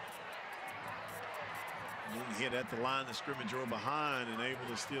plays. Being hit at the line of scrimmage or behind and able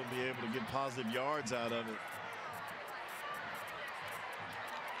to still be able to get positive yards out of it.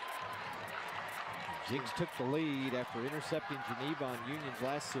 Jenks took the lead after intercepting Geneva on Union's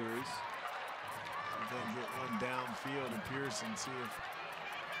last series. Then get one downfield to Pearson, see if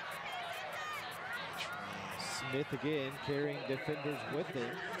Smith again carrying defenders with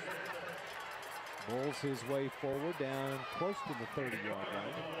him. Bowls his way forward down close to the 30-yard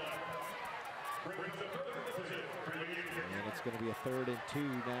line. And it's going to be a 3rd and 2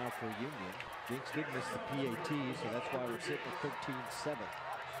 now for Union. Jenks did miss the PAT, so that's why we're sitting at 13-7.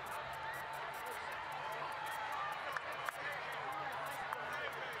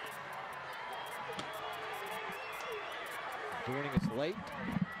 Joining us late,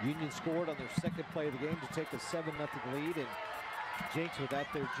 Union scored on their second play of the game to take a 7-0 lead, and Jenks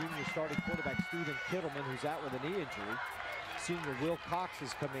without their junior starting quarterback Stephen Kittleman, who's out with a knee injury. Senior Will Cox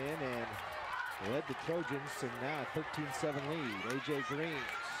has come in and led the Trojans to now a 13-7 lead. A.J. Green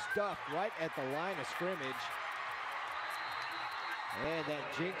stuffed right at the line of scrimmage. And that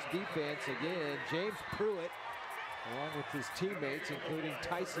Jenks defense again, James Pruitt, along with his teammates, including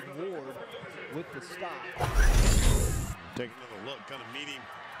Tyson Ward, with the stop. take another look, kind of meet him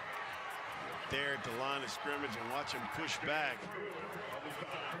there at the line of scrimmage and watch him push back.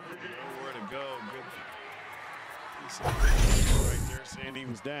 Nowhere to go. Good piece of right there saying he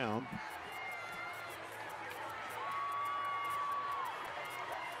was down.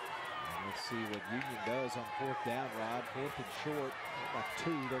 Let's see what Union does on 4th down, Rod. 4th and short. About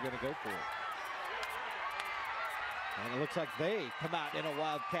 2, they're going to go for it. And it looks like they come out in a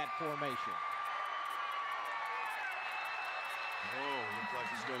Wildcat formation. Oh, looks like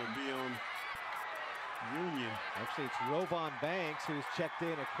he's going to be on Union. Actually, it's Rovon Banks who's checked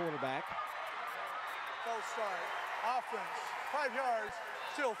in at quarterback. False start. Offense. 5 yards.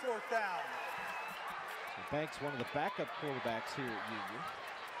 Still 4th down. So Banks, one of the backup quarterbacks here at Union.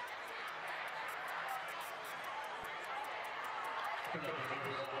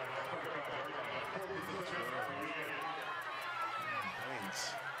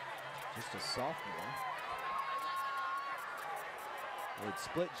 Banks. Just a sophomore. They'd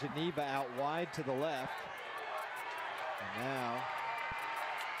split Geneva out wide to the left. And now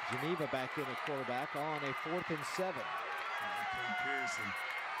Geneva back in at quarterback on a 4th and 7. Pearson.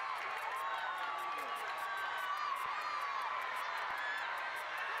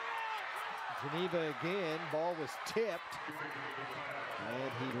 Geneva again, ball was tipped.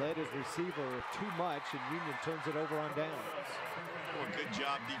 And he led his receiver too much, and Union turns it over on downs. Well, good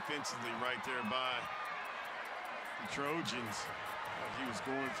job defensively right there by the Trojans. He was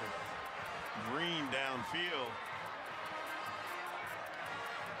going for Green downfield.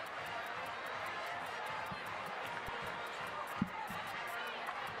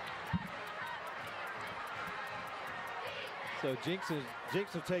 So Jenks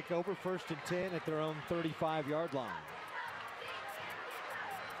will take over 1st and 10 at their own 35-yard line.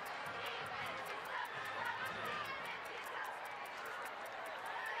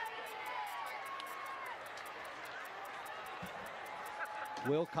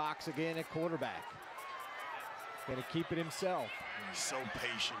 Will Cox again at quarterback. Going to keep it himself. He's so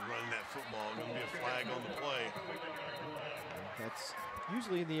patient running that football. Going to be a flag on the play. That's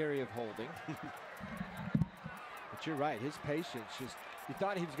usually in the area of holding. But you're right, his patience just, he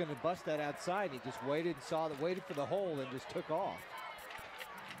thought he was going to bust that outside. He just waited and waited for the hole and just took off.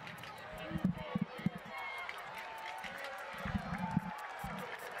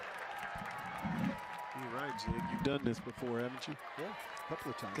 You're right, Jig. You've done this before, haven't you? Yeah, a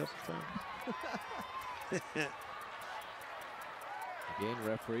couple of times. Again,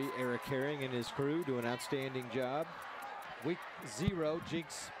 referee Eric Herring and his crew do an outstanding job. Week 0,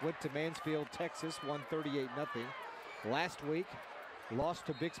 Jenks went to Mansfield, Texas, won 38-0. Last week, lost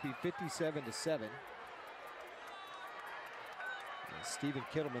to Bixby 57-7. Stephen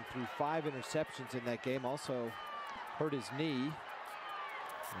Kittleman threw 5 interceptions in that game, also hurt his knee.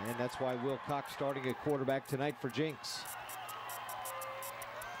 And that's why Will Cox starting at quarterback tonight for Jenks.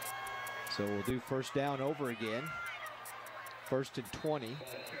 So we'll do 1st down over again. 1st and 20.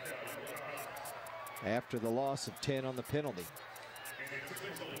 After the loss of 10 on the penalty.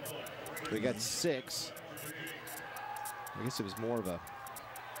 We got 6. I guess it was more of a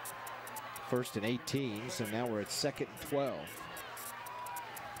 1st and 18, so now we're at 2nd and 12.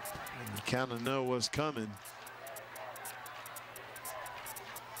 And you kind of know what's coming.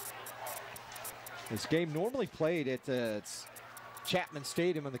 This game normally played at Chapman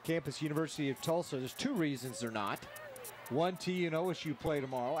Stadium on the campus University of Tulsa. There's 2 reasons they're not. One, TU and OSU play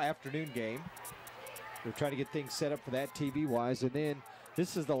tomorrow, afternoon game. They're trying to get things set up for that TV-wise. And then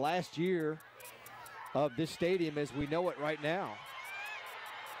this is the last year of this stadium as we know it right now.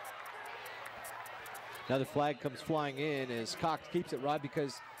 Another flag comes flying in as Cox keeps it, Rod,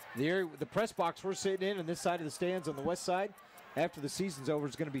 because the press box we're sitting in on this side of the stands on the west side, after the season's over,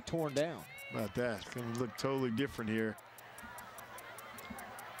 is going to be torn down. How about that? It's going to look totally different here.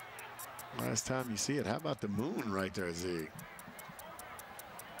 Last time you see it. How about the moon right there, Z?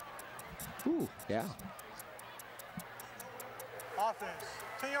 Ooh, yeah. Offense,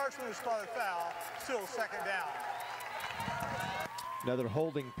 10 yards from the start of the foul, still 2nd down. Another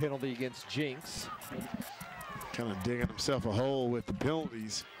holding penalty against Jenks. Kind of digging himself a hole with the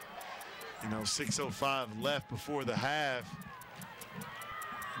penalties. You know, 6:05 left before the half.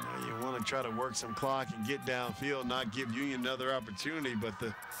 You know, you want to try to work some clock and get downfield, not give Union another opportunity, but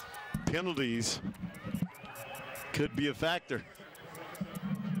the penalties could be a factor.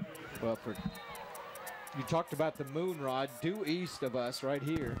 Well, you talked about the moon, Rod, due east of us right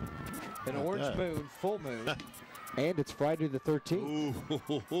here. An orange moon, full moon, and it's Friday the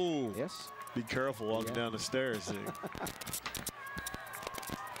 13th. Ooh. Yes. Be careful walking down the stairs, Zig.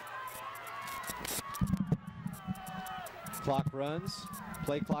 Clock runs,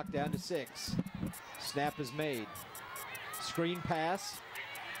 play clock down to 6. Snap is made. Screen pass,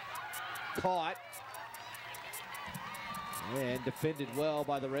 caught, and defended well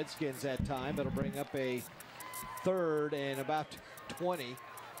by the Redskins that time. It'll bring up a 3rd and about 20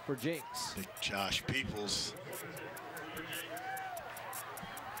 for Jenks. Big Josh Peoples.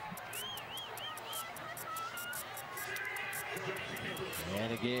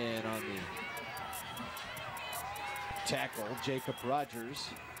 And again on the tackle, Jacob Rogers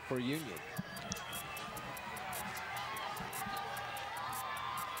for Union.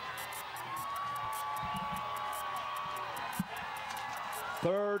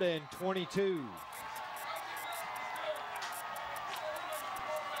 Third and 22.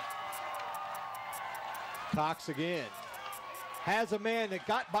 Cox again. Has a man that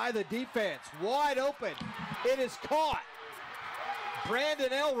got by the defense. Wide open. It is caught.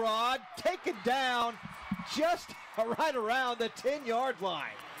 Brandon Elrod taken down just right around the 10-yard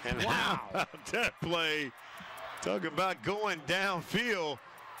line. And wow. How about that play? Talking about going downfield.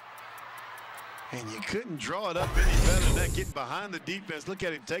 And you couldn't draw it up any better than that, getting behind the defense. Look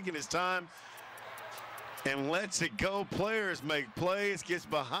at him taking his time and lets it go. Players make plays, gets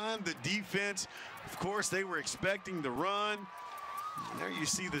behind the defense. Of course, they were expecting the run. And there you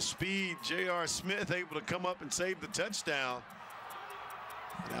see the speed. J.R. Smith able to come up and save the touchdown.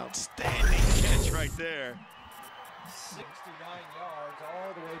 An outstanding catch right there. 69 yards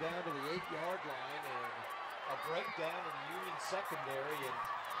all the way down to the 8-yard line, and a breakdown in the Union secondary, and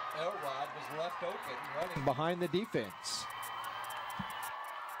Elrod was left open running behind the defense.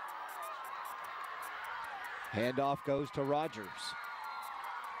 Handoff goes to Rogers.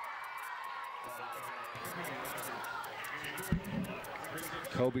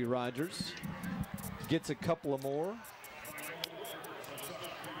 Kobe Rogers gets a couple of more.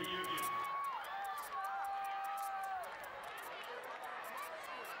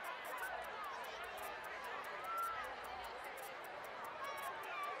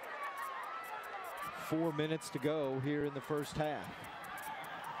 Four minutes to go here in the first half.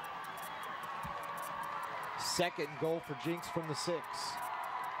 Second goal for Jenks from the 6.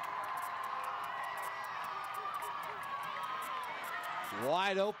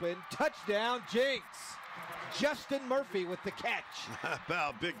 Wide open, touchdown Jenks. Justin Murphy with the catch. How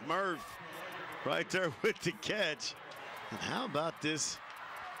about Big Murph right there with the catch? And how about this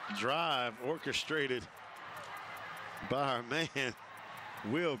drive orchestrated by our man,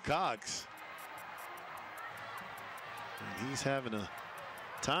 Will Cox? And he's having a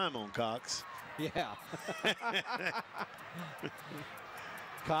time on Cox. Yeah.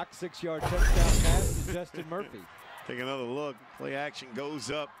 Cox 6-yard touchdown pass to Justin Murphy. Take another look. Play action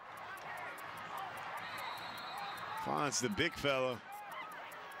goes up. Finds the big fella.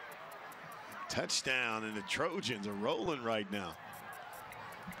 Touchdown, and the Trojans are rolling right now.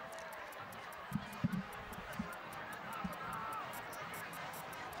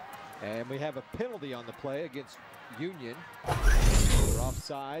 And we have a penalty on the play against Union. We're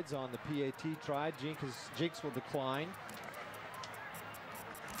offsides on the PAT try. Jenks will decline.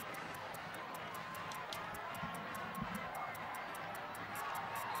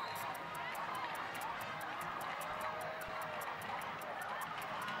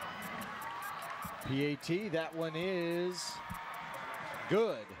 PAT, that one is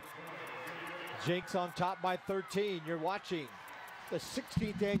good. Jenks on top by 13. You're watching the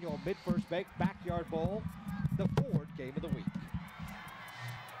 16th annual MidFirst Bank Backyard Bowl, the Ford Game of the Week.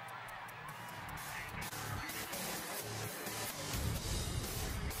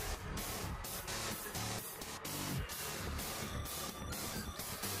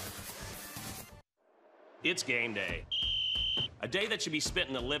 It's game day. A day that should be spent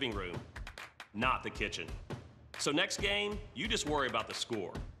in the living room, not the kitchen. So next game, you just worry about the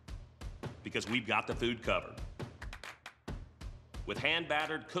score, because we've got the food covered. With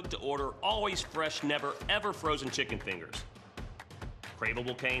hand-battered, cooked-to-order, always fresh, never, ever frozen chicken fingers,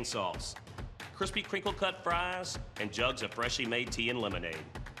 craveable cane sauce, crispy crinkle-cut fries, and jugs of freshly made tea and lemonade.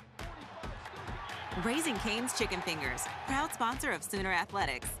 Raising Cane's Chicken Fingers, proud sponsor of Sooner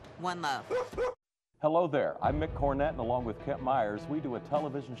Athletics. One love. Hello there, I'm Mick Cornett, and along with Kent Myers, we do a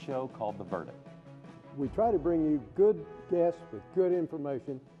television show called The Verdict. We try to bring you good guests with good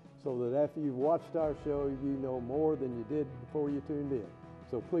information so that after you've watched our show, you know more than you did before you tuned in.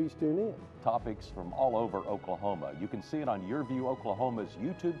 So please tune in. Topics from all over Oklahoma. You can see it on YurView Oklahoma's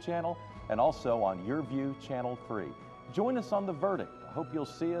YouTube channel and also on YurView Channel 3. Join us on The Verdict. I hope you'll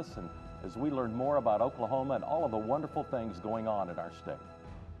see us and as we learn more about Oklahoma and all of the wonderful things going on in our state.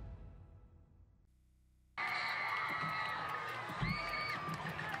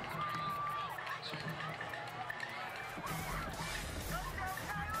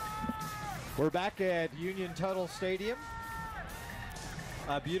 We're back at Union Tuttle Stadium.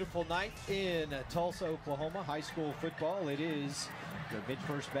 A beautiful night in Tulsa, Oklahoma. High school football. It is the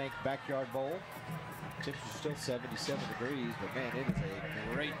MidFirst Bank Backyard Bowl. Temperature's still 77 degrees, but man, it is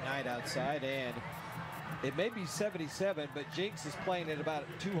a great night outside. And it may be 77, but Jenks is playing at about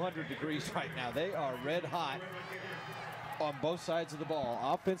 200 degrees right now. They are red hot on both sides of the ball,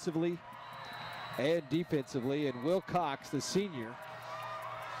 offensively and defensively. And Will Cox, the senior,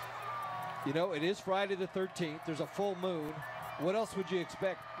 you know, it is Friday the 13th. There's a full moon. What else would you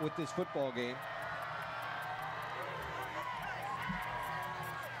expect with this football game?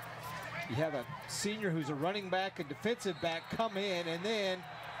 You have a senior who's a running back and defensive back come in, and then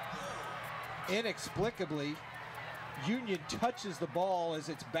inexplicably, Union touches the ball as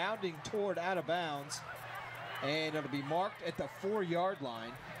it's bounding toward out of bounds, and it'll be marked at the 4-yard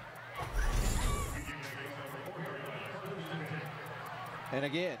line. And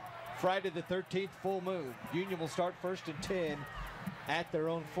again, Friday the 13th, full moon. Union will start 1st and 10 at their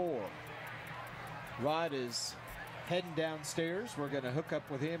own 4. Rod is heading downstairs. We're going to hook up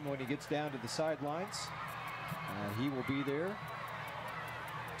with him when he gets down to the sidelines. He will be there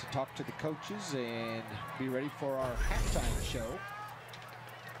to talk to the coaches and be ready for our halftime show.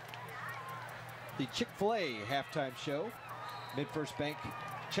 The Chick-fil-A halftime show. MidFirst Bank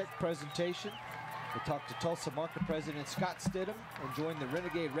check presentation. We'll talk to Tulsa Market President Scott Stidham and join the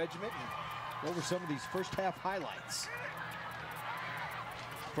Renegade Regiment and go over some of these first half highlights.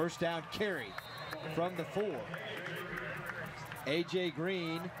 First down carry from the 4. A.J.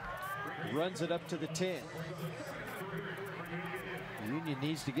 Green runs it up to the 10. Union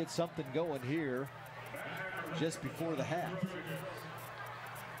needs to get something going here just before the half,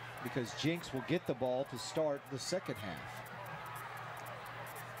 because Jenks will get the ball to start the second half.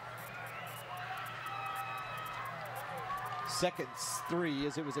 Second 3,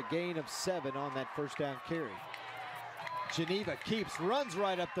 as it was a gain of 7 on that first down carry. Geneva keeps, runs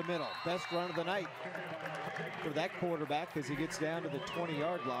right up the middle. Best run of the night for that quarterback as he gets down to the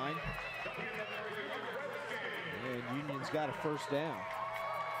 20-yard line. And Union's got a first down.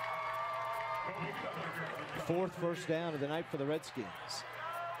 4th first down of the night for the Redskins.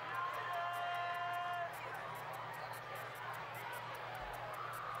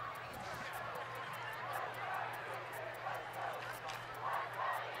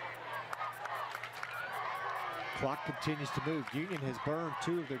 Clock continues to move. Union has burned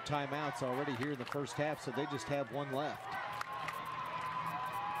 2 of their timeouts already here in the first half, so they just have 1 left.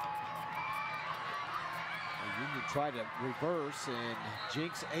 Union tried to reverse, and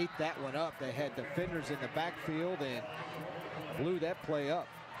Jenks ate that one up. They had defenders in the backfield and blew that play up.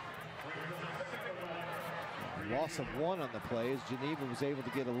 Loss of 1 on the play as Geneva was able to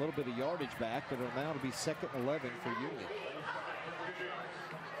get a little bit of yardage back, but it'll now be 2nd and 11 for Union.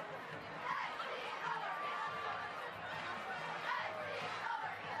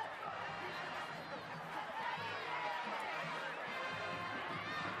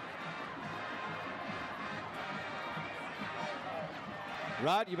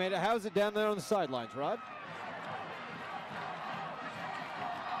 Rod, you made it. How's it down there on the sidelines, Rod?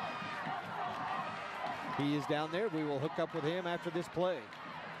 He is down there. We will hook up with him after this play.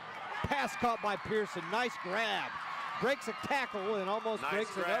 Pass caught by Pearson. Nice grab. Breaks a tackle and almost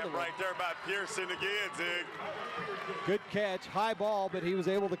breaks another one. Right there by Pearson again, Zig. Good catch. High ball, but he was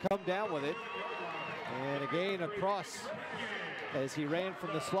able to come down with it. And again across as he ran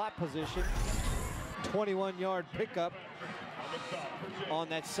from the slot position. 21-yard pickup on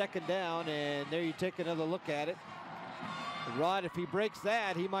that second down, and there you take another look at it. Rod, if he breaks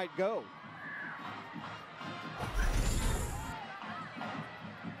that, he might go.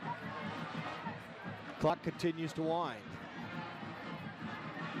 Clock continues to wind.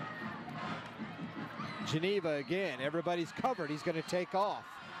 Geneva again, everybody's covered. He's going to take off.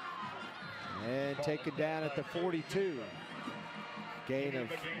 And taken down at the 42. Gain of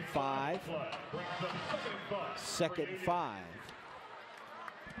 5. Second and 5.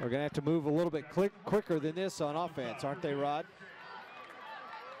 We're going to have to move a little bit quicker than this on offense, aren't they, Rod?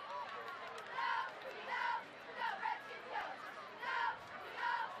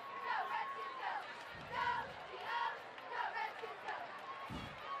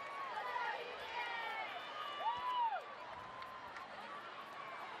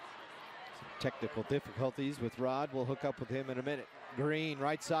 Technical difficulties with Rod. We'll hook up with him in a minute. Green,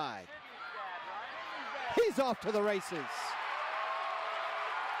 right side. He's off to the races.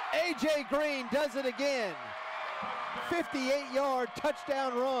 A.J. Green does it again. 58-yard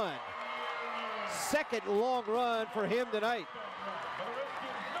touchdown run. Second long run for him tonight.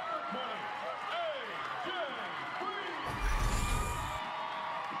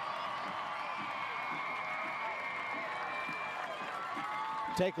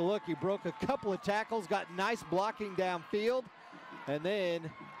 Take a look, he broke a couple of tackles, got nice blocking downfield, and then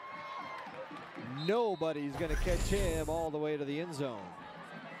nobody's going to catch him all the way to the end zone.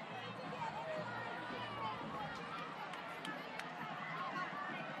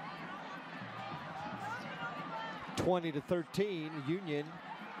 (20-13), Union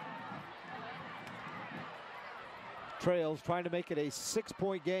trails, trying to make it a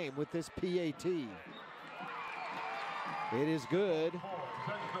 6-point game with this PAT. It is good,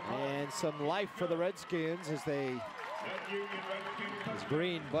 and some life for the Redskins as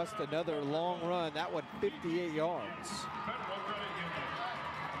Green busts another long run. That one 58 yards.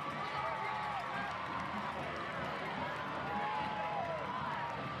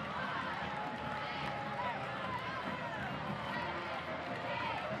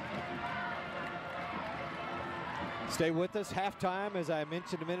 Stay with us. Halftime, as I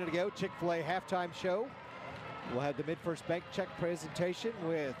mentioned a minute ago, Chick-fil-A halftime show. We'll have the MidFirst Bank check presentation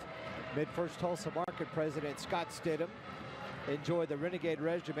with MidFirst Tulsa Market President Scott Stidham. Enjoy the Renegade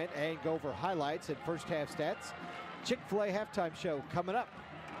Regiment and go over highlights and first half stats. Chick-fil-A halftime show coming up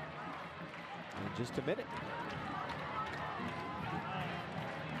in just a minute.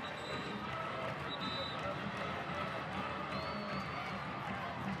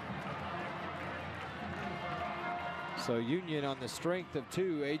 So Union on the strength of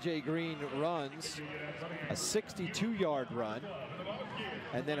 2. A.J. Green runs a 62-yard run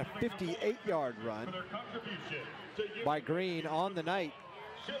and then a 58-yard run by Green on the night.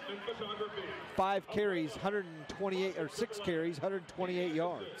 5 carries, 128, or 6 carries, 128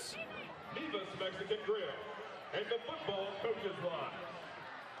 yards. Neva's Mexican Grill and the football coaches line.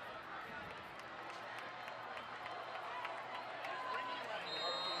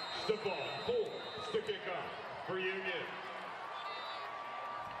 The ball, Forbes to kick off for Union.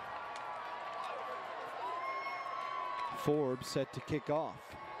 Forbes set to kick off.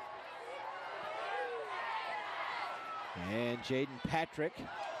 And Jaden Patrick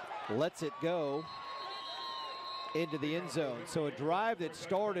lets it go into the end zone. So a drive that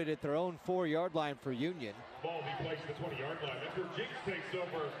started at their own 4-yard line for Union. Ball be placed at the 20-yard line after Jenks takes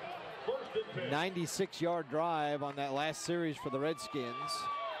over. First and 10. 96-yard drive on that last series for the Redskins.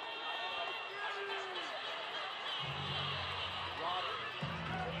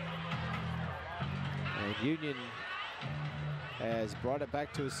 And Union has brought it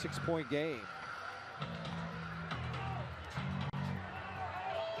back to a 6-point game.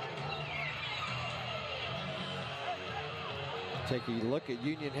 Take a look at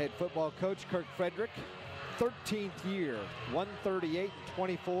Union head football coach Kirk Frederick. 13th year,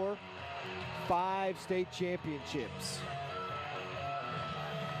 138-24, 5 state championships.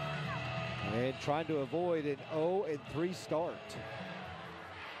 And trying to avoid an 0-3 start.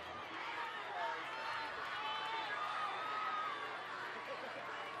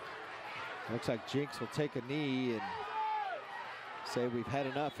 Looks like Jenks will take a knee and say we've had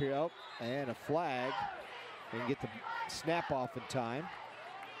enough here. Oh, and a flag. And get the snap off in time.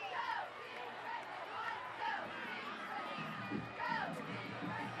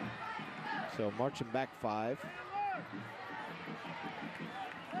 So marching back 5.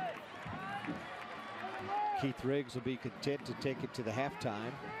 Keith Riggs will be content to take it to the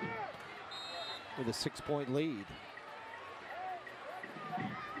halftime with a 6-point lead.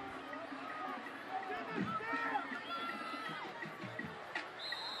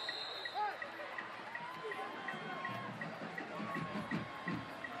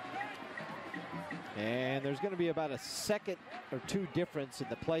 And there's going to be about a second or two difference in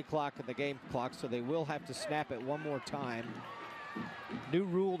the play clock and the game clock, so they will have to snap it one more time. New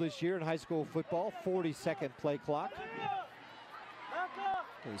rule this year in high school football, 40-second play clock.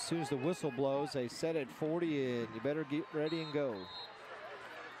 As soon as the whistle blows, they set it 40, and you better get ready and go.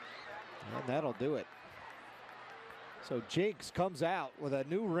 And that'll do it. So Jenks comes out with a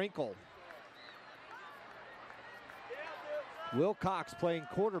new wrinkle. Will Cox playing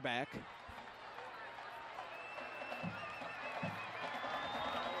quarterback.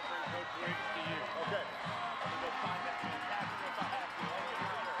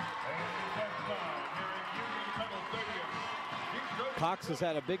 Cox has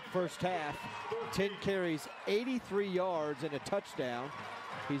had a big first half, 10 carries, 83 yards and a touchdown.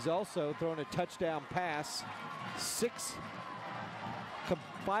 He's also thrown a touchdown pass, 5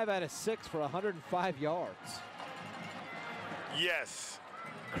 out of 6 for 105 yards. Yes.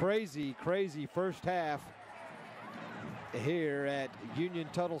 Crazy, crazy first half here at Union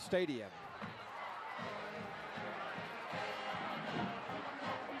Tuttle Stadium.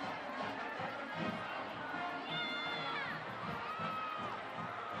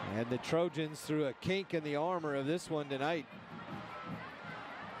 And the Trojans threw a kink in the armor of this one tonight,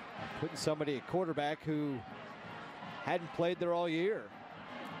 putting somebody at quarterback who hadn't played there all year.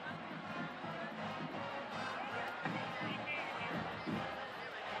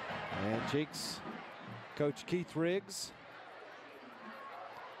 And Jenks coach Keith Riggs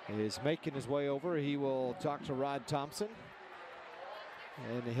is making his way over. He will talk to Rod Thompson,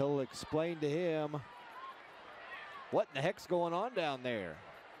 and he'll explain to him what in the heck's going on down there.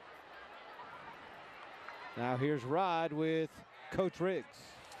 Now here's Rod with Coach Riggs.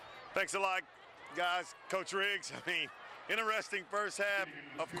 Thanks a lot, guys. Coach Riggs, I mean, interesting first half.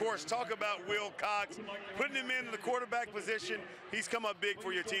 Of course, talk about Will Cox, putting him in the quarterback position. He's come up big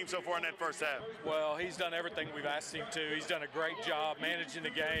for your team so far in that first half. Well, he's done everything we've asked him to. He's done a great job managing the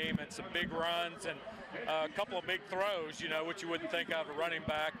game and some big runs and a couple of big throws, you know, which you wouldn't think of a running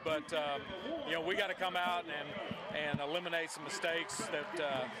back. But, you know, we got to come out and eliminate some mistakes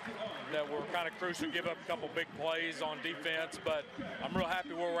that were kind of crucial, give up a couple big plays on defense. But I'm real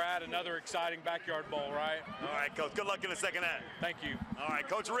happy where we're at. Another exciting Backyard Bowl, right? All right, Coach. Good luck in the second half. Thank you. All right,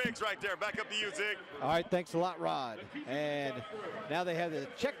 Coach Riggs right there. Back up to you, Zig. All right, thanks a lot, Rod. And now they have the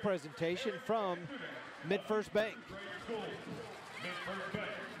check presentation from MidFirst Bank.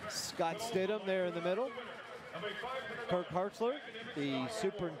 Scott Stidham there in the middle. Kirk Hartzler, the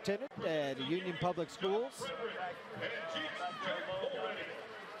superintendent at Union Public Schools.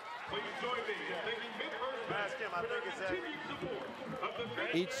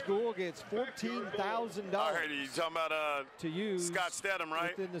 Each school gets $14,000. I heard you talking about to use Scott Stedham,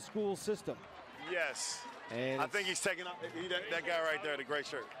 right? Within the school system. Yes. And I think he's taking up that guy right there, the gray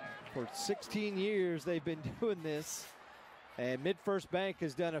shirt. For 16 years they've been doing this, and MidFirst Bank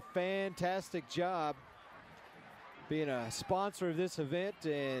has done a fantastic job being a sponsor of this event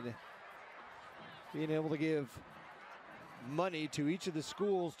and being able to give money to each of the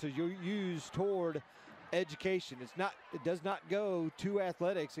schools to use toward education. It does not go to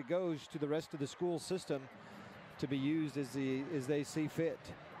athletics. It goes to the rest of the school system to be used as they see fit.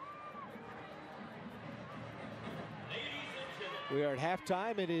 We are at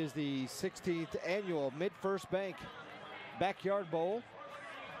halftime. It is the 16th annual MidFirst Bank Backyard Bowl,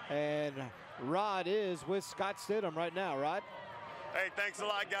 and Rod is with Scott Stidham right now. Rod? Hey, thanks a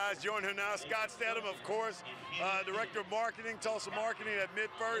lot, guys. Joining him now, Scott Stedham, of course, Director of Marketing, Tulsa Marketing at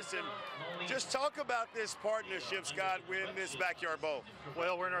MidFirst. And just talk about this partnership, Scott, with this Backyard Bowl.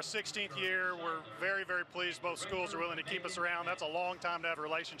 Well, we're in our 16th year. We're very, very pleased both schools are willing to keep us around. That's a long time to have a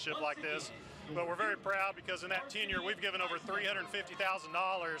relationship like this. But we're very proud because in that tenure, we've given over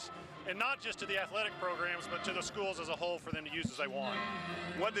 $350,000, and not just to the athletic programs, but to the schools as a whole for them to use as they want.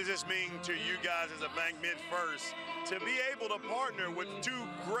 What does this mean to you guys as a bank MidFirst to be able to partner with two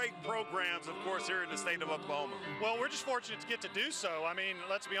great programs, of course, here in the state of Oklahoma? Well, we're just fortunate to get to do so. I mean,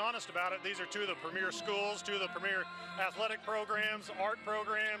 let's be honest about it. These are two of the premier schools, two of the premier athletic programs, art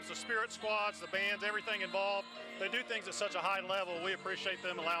programs, the spirit squads, the bands, everything involved. They do things at such a high level. We appreciate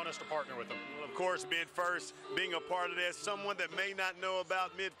them allowing us to partner with them. Well, of course, MidFirst being a part of this. Someone that may not know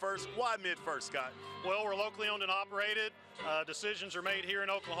about MidFirst, why MidFirst, Scott? Well, we're locally owned and operated. Decisions are made here in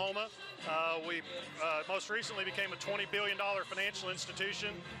Oklahoma. We most recently became a $20 billion financial institution,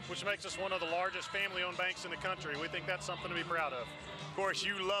 which makes us one of the largest family-owned banks in the country. We think that's something to be proud of. Of course,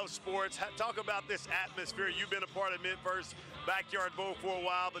 you love sports. Talk about this atmosphere. You've been a part of MidFirst Backyard Bowl for a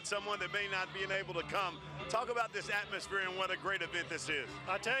while, but someone that may not be able to come. Talk about this atmosphere and what a great event this is.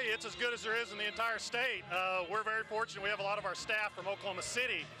 I tell you, it's as good as there is in the entire state. We're very fortunate. We have a lot of our staff from Oklahoma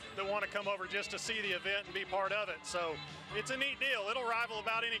City that want to come over just to see the event and be part of it. So it's a neat deal. It'll rival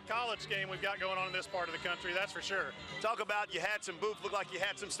about any college game we've got going on in this part of the country, that's for sure. Talk about, you had some booths, looked like you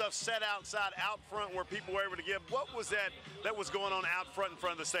had some stuff set outside, out front, where people were able to give. What was that was going on out front in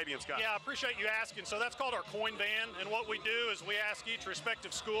front of the stadium, Scott? Yeah, I appreciate you asking. So that's called our coin van, and what we do is we ask each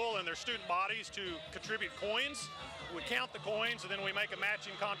respective school and their student bodies to contribute coins. We count the coins, and then we make a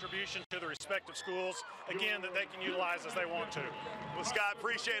matching contribution to the respective schools, again, that they can utilize as they want to. Well, Scott,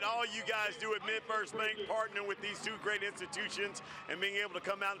 appreciate all you guys do at MidFirst Bank, partnering with these two great institutions and being able to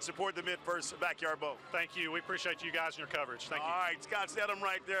come out and support the MidFirst Backyard Bowl. Thank you. We appreciate you guys and your coverage. Thank you. All right, Scott Stedham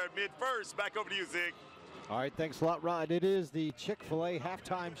right there at MidFirst. Back over to you, Zig. All right, thanks a lot, Rod. It is the Chick-fil-A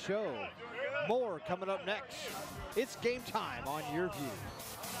halftime show. More coming up next. It's game time on YurView.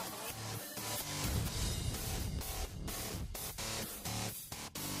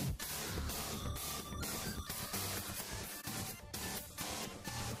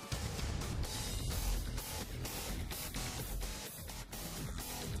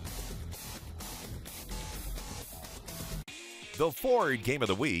 The Ford Game of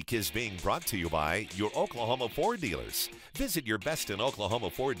the Week is being brought to you by your Oklahoma Ford dealers. Visit your best in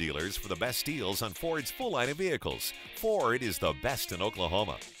Oklahoma Ford dealers for the best deals on Ford's full line of vehicles. Ford is the best in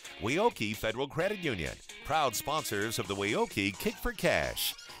Oklahoma. Weoki Federal Credit Union, proud sponsors of the Weoki Kick for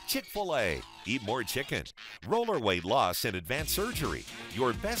Cash. Chick-fil-A, eat more chicken. Roller weight loss and advanced surgery.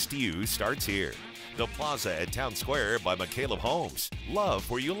 Your best you starts here. The Plaza at Town Square by McCaleb Homes. Love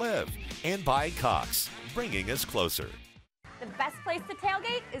where you live. And by Cox, bringing us closer. The best place to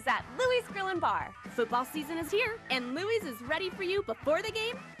tailgate is at Louie's Grill and Bar. Football season is here, and Louie's is ready for you before the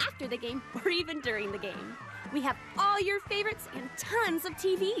game, after the game, or even during the game. We have all your favorites and tons of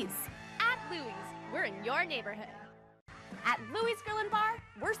TVs. At Louie's, we're in your neighborhood. At Louie's Grill and Bar,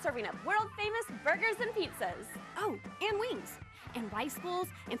 we're serving up world-famous burgers and pizzas. Oh, and wings, and rice bowls,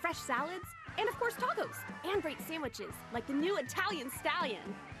 and fresh salads, and of course tacos, and great sandwiches like the new Italian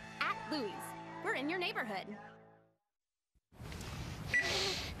Stallion. At Louie's, we're in your neighborhood.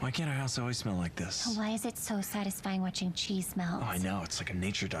 Why can't our house always smell like this? Why is it so satisfying watching cheese melt? Oh, I know. It's like a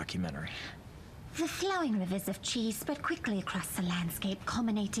nature documentary. The flowing rivers of cheese spread quickly across the landscape,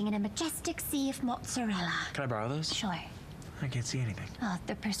 culminating in a majestic sea of mozzarella. Can I borrow those? Sure. I can't see anything. Oh,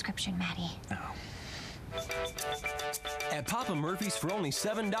 the prescription, Maddie. Oh. At Papa Murphy's, for only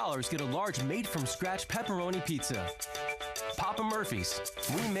 $7, get a large made-from-scratch pepperoni pizza. Papa Murphy's.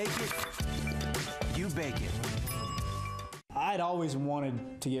 We make it, you bake it. I'd always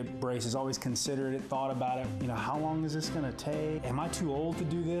wanted to get braces, always considered it, thought about it. You know, how long is this gonna take? Am I too old to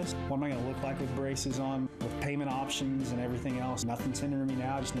do this? What am I gonna look like with braces on? With payment options and everything else, nothing's hindering me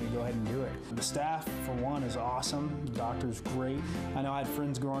now, I just need to go ahead and do it. The staff, for one, is awesome. The doctor's great. I know I had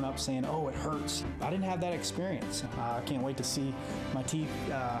friends growing up saying, oh, it hurts. I didn't have that experience. I can't wait to see my teeth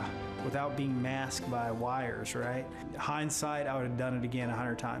without being masked by wires, right? Hindsight, I would have done it again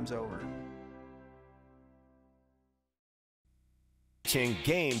 100 times over.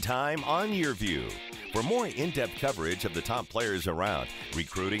 Game time on YurView. For more in-depth coverage of the top players around,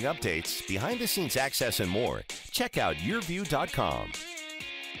 recruiting updates, behind-the-scenes access, and more, check out YurView.com.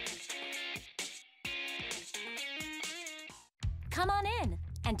 Come on in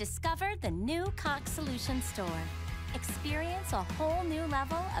and discover the new Cox Solutions store. Experience a whole new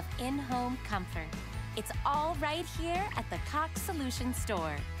level of in-home comfort. It's all right here at the Cox Solutions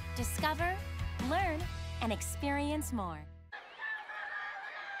store. Discover, learn, and experience more.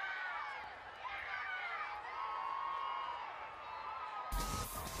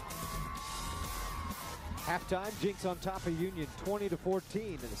 Halftime, Jenks on top of Union 20-14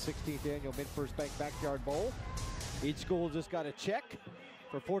 in the 16th annual MidFirst Bank Backyard Bowl. Each school just got a check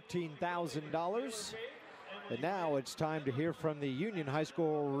for $14,000. And now it's time to hear from the Union High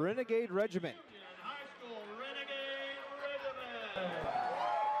School Renegade Regiment.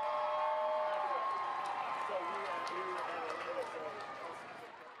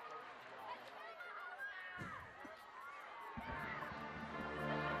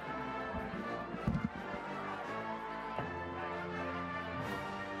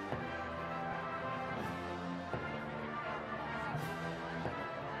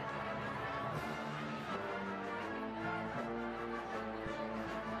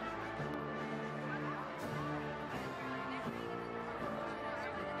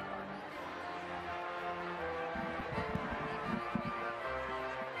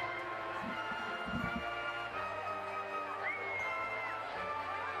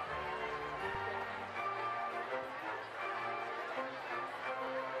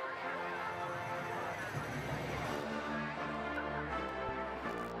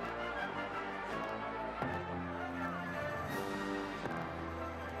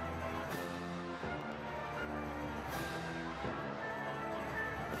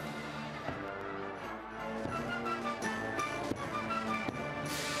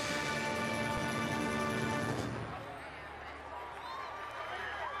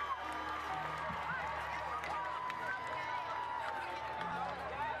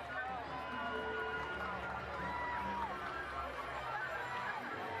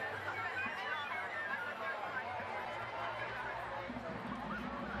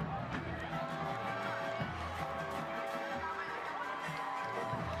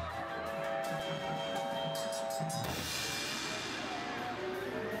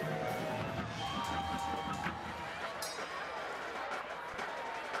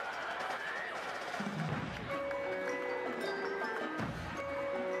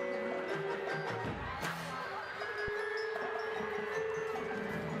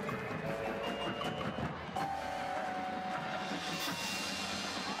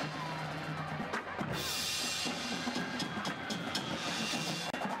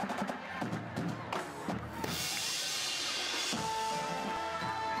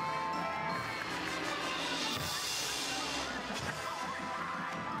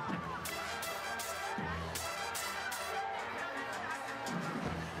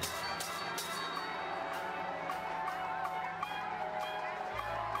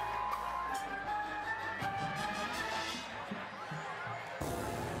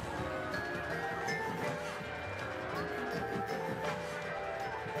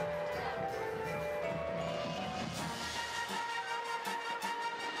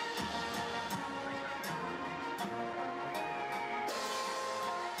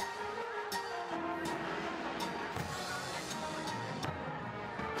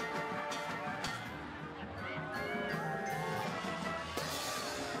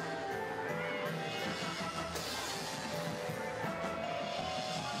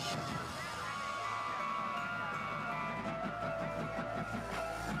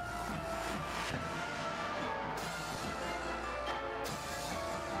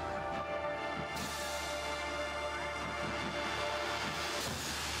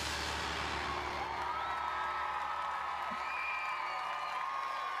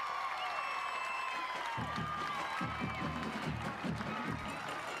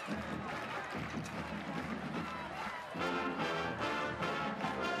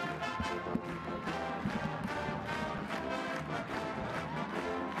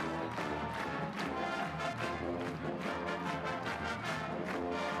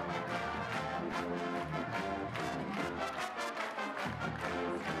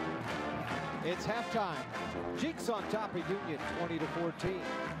 It's halftime. Jenks on top of Union, 20-14.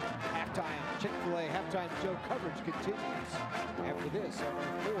 Halftime Chick-fil-A halftime show coverage continues after this on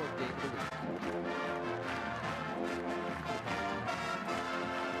our Ford Game of the Week.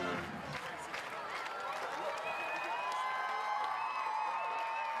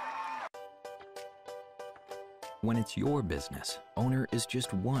 When it's your business, owner is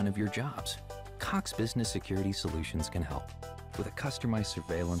just one of your jobs. Cox Business Security Solutions can help with a customized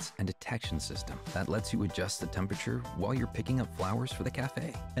surveillance and detection system that lets you adjust the temperature while you're picking up flowers for the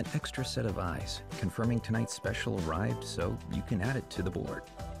cafe. An extra set of eyes confirming tonight's special arrived so you can add it to the board.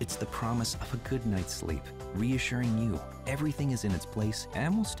 It's the promise of a good night's sleep, reassuring you everything is in its place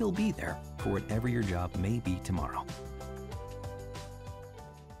and will still be there for whatever your job may be tomorrow.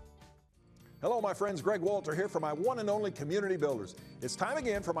 Hello, my friends. Greg Walter here for my one and only Community Builders. It's time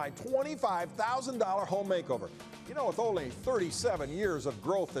again for my $25,000 home makeover. You know, with only 37 years of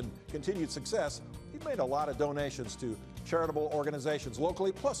growth and continued success, we've made a lot of donations to charitable organizations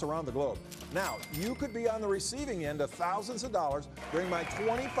locally, plus around the globe. Now, you could be on the receiving end of thousands of dollars during my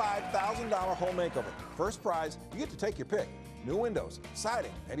 $25,000 home makeover. First prize, you get to take your pick. New windows,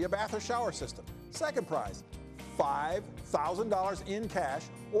 siding, maybe a bath or shower system. Second prize, $5,000 in cash,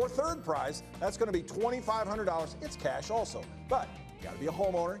 or third prize, that's going to be $2,500. It's cash also. But you got to be a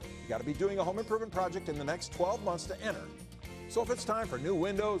homeowner. You got to be doing a home improvement project in the next 12 months to enter. So if it's time for new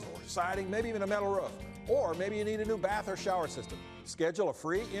windows or siding, maybe even a metal roof, or maybe you need a new bath or shower system, schedule a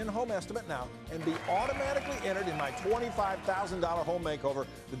free in-home estimate now and be automatically entered in my $25,000 home makeover.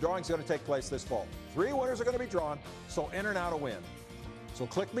 The drawing's going to take place this fall. 3 winners are going to be drawn, so enter now to win. So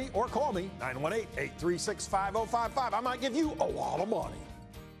click me or call me, 918-836-5055. I might give you a lot of money.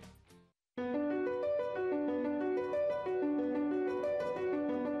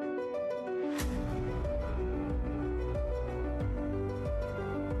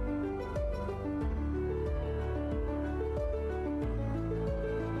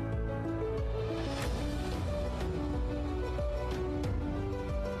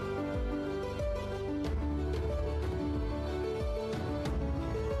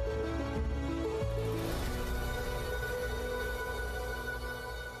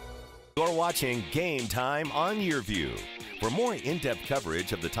 You're watching Game Time on YurView. For more in-depth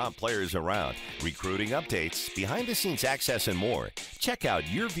coverage of the top players around, recruiting updates, behind-the-scenes access, and more, check out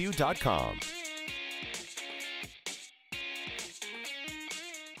YurView.com.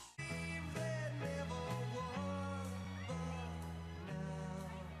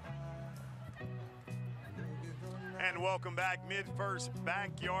 And welcome back, MidFirst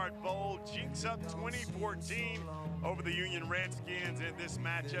Backyard Bowl. Jenks up 2014 over the Union Redskins in this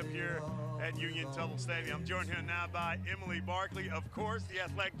matchup here at Union Tuttle Stadium. I'm joined here now by Emily Barkley, of course, the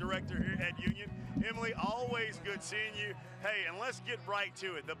athletic director here at Union. Emily, always good seeing you. Hey, and let's get right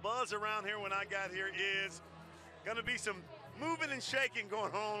to it. The buzz around here when I got here is going to be some moving and shaking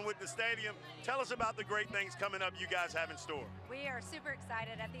going on with the stadium. Tell us about the great things coming up you guys have in store. We are super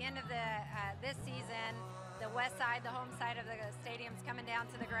excited. At the end of this season, the west side, the home side of the stadium's coming down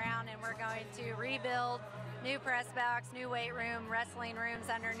to the ground, and we're going to rebuild new press box, new weight room, wrestling rooms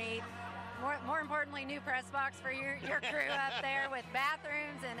underneath. More importantly, new press box for your crew up there with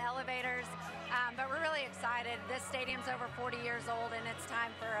bathrooms and elevators. But we're really excited. This stadium's over 40 years old, and it's time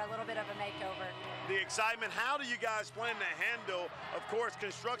for a little bit of a makeover. The excitement, how do you guys plan to handle, of course,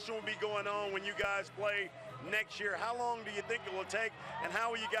 construction will be going on when you guys play next year. How long do you think it will take, and how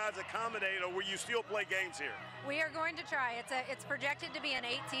will you guys accommodate, or will you still play games here? We are going to try. It's projected to be an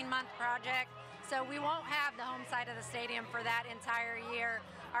 18-month project, so we won't have the home side of the stadium for that entire year.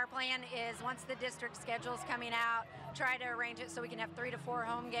 Our plan is, once the district schedule's coming out, try to arrange it so we can have 3 to 4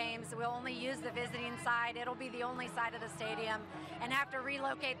 home games. We'll only use the visiting side. It'll be the only side of the stadium, and have to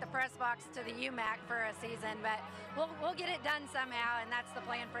relocate the press box to the UMAC for a season. But we'll get it done somehow, and that's the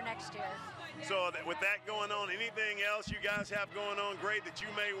plan for next year. So with that going on, anything else you guys have going on great that you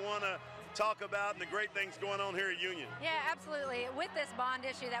may want to talk about, and the great things going on here at Union? Yeah, absolutely. With this bond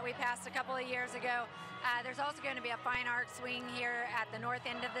issue that we passed a couple of years ago, there's also going to be a fine art swing here at the north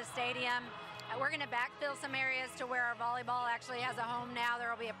end of the stadium. We're going to backfill some areas to where our volleyball actually has a home now.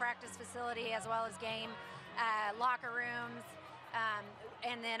 There will be a practice facility as well as game locker rooms.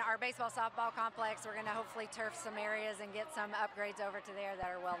 And then our baseball softball complex, we're going to hopefully turf some areas and get some upgrades over to there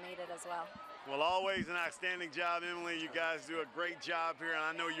that are well needed as well. Well, always an outstanding job, Emily. You guys do a great job here, and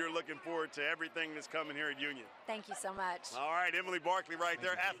I know you're looking forward to everything that's coming here at Union. Thank you so much. All right, Emily Barkley right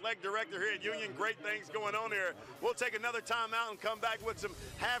there, athletic director here at Union. Great things going on here. We'll take another timeout and come back with some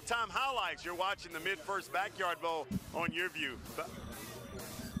halftime highlights. You're watching the MidFirst Backyard Bowl on YurView.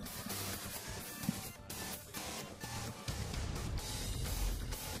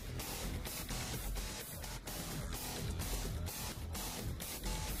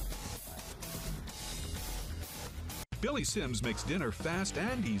 Billy Sims makes dinner fast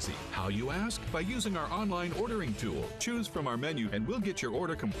and easy. How, you ask? By using our online ordering tool. Choose from our menu and we'll get your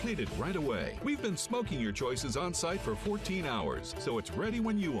order completed right away. We've been smoking your choices on site for 14 hours, so it's ready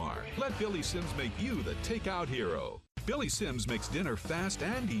when you are. Let Billy Sims make you the takeout hero. Billy Sims makes dinner fast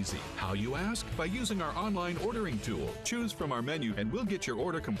and easy. How, you ask? By using our online ordering tool. Choose from our menu and we'll get your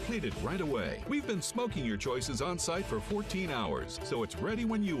order completed right away. We've been smoking your choices on site for 14 hours, so it's ready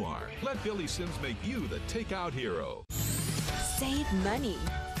when you are. Let Billy Sims make you the takeout hero. Save money.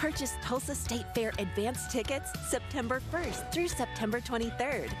 Purchase Tulsa State Fair advance tickets September 1st through September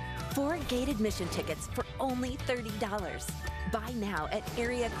 23rd. 4 gate admission tickets for only $30. Buy now at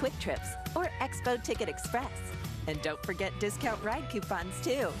Area Quick Trips or Expo Ticket Express. And don't forget discount ride coupons,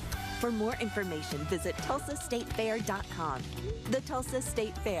 too. For more information, visit TulsaStateFair.com. The Tulsa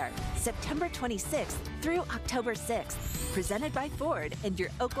State Fair, September 26th through October 6th. Presented by Ford and your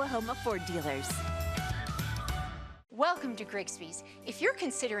Oklahoma Ford dealers. Welcome to Grigsby's. If you're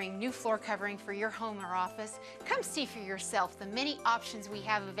considering new floor covering for your home or office, come see for yourself the many options we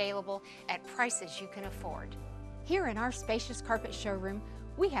have available at prices you can afford. Here in our spacious carpet showroom,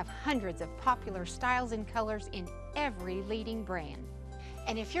 we have hundreds of popular styles and colors in every leading brand.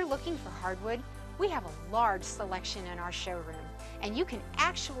 And if you're looking for hardwood, we have a large selection in our showroom, and you can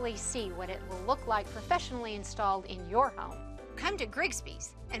actually see what it will look like professionally installed in your home. Come to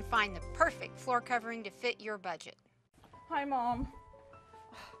Grigsby's and find the perfect floor covering to fit your budget. Hi, Mom.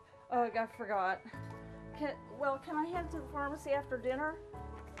 Ugh, I forgot. Can I head to the pharmacy after dinner?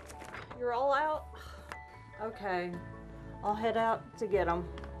 You're all out? Okay, I'll head out to get them.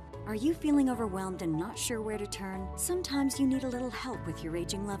 Are you feeling overwhelmed and not sure where to turn? Sometimes you need a little help with your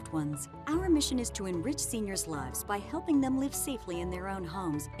aging loved ones. Our mission is to enrich seniors' lives by helping them live safely in their own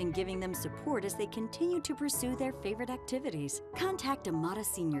homes and giving them support as they continue to pursue their favorite activities. Contact Amada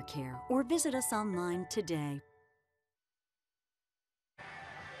Senior Care or visit us online today.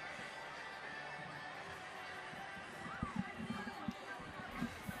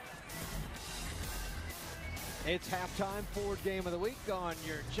 It's halftime, Ford Game of the Week on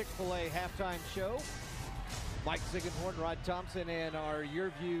your Chick-fil-A halftime show. Mike Ziegenhorn, Rod Thompson, and our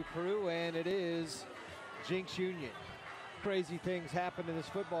YurView crew, and it is Jenks Union. Crazy things happen in this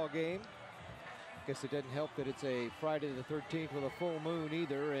football game. Guess it doesn't help that it's a Friday the 13th with a full moon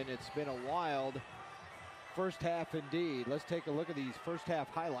either, and it's been a wild first half indeed. Let's take a look at these first half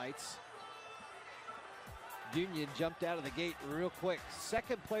highlights. Union jumped out of the gate real quick.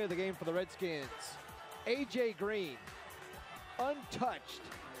 Second play of the game for the Redskins. A.J. Green, untouched,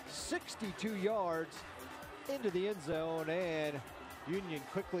 62 yards into the end zone, and Union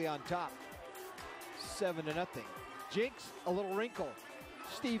quickly on top, 7-0. Jenks, a little wrinkle.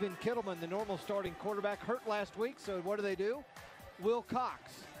 Stephen Kittleman, the normal starting quarterback, hurt last week, so what do? Will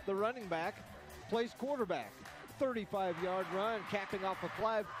Cox, the running back, plays quarterback. 35-yard run, capping off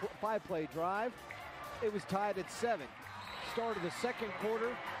a five-play drive. It was tied at 7. Start of the second quarter,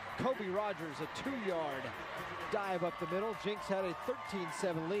 Kobe Rogers, a 2-yard dive up the middle. Jenks had a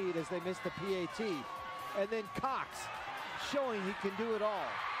 13-7 lead as they missed the PAT. And then Cox showing he can do it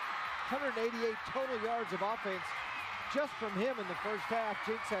all. 188 total yards of offense just from him in the first half.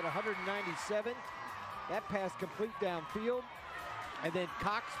 Jenks had 197. That pass complete downfield. And then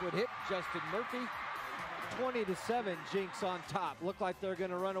Cox would hit Justin Murphy. 20-7, Jenks on top. Look like they're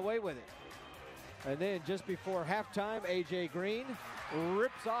going to run away with it. And then just before halftime, A.J. Green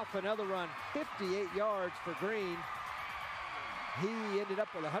rips off another run, 58 yards for Green. He ended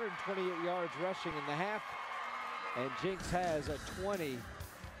up with 128 yards rushing in the half. And Jenks has a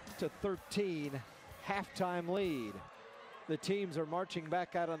 20-13 halftime lead. The teams are marching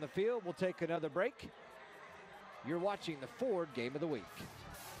back out on the field. We'll take another break. You're watching the Ford Game of the Week.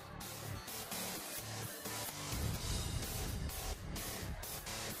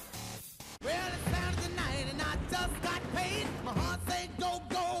 Well, it's Saturday night and I just got paid. My heart say go,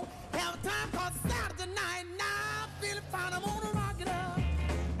 go. Have time cause it's Saturday night. Now I'm feeling fine. I'm gonna rock it up.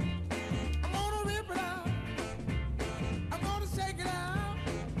 I'm gonna rip it up. I'm gonna shake it out.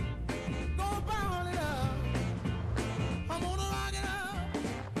 Gonna ball it up. I'm gonna rock it up.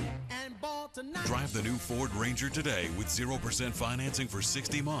 And ball tonight. Drive the new Ford Ranger today with 0% financing for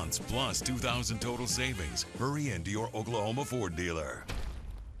 60 months plus $2,000 total savings. Hurry into your Oklahoma Ford dealer.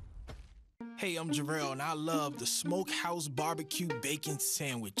 Hey, I'm Jarrell, and I love the Smokehouse Barbecue Bacon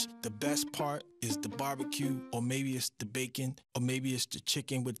Sandwich. The best part is the barbecue, or maybe it's the bacon, or maybe it's the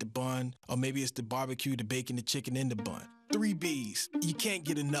chicken with the bun, or maybe it's the barbecue, the bacon, the chicken, and the bun. 3 B's. You can't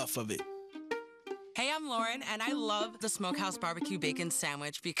get enough of it. Hey, I'm Lauren, and I love the Smokehouse Barbecue Bacon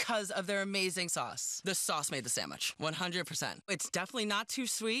Sandwich because of their amazing sauce. The sauce made the sandwich, 100%. It's definitely not too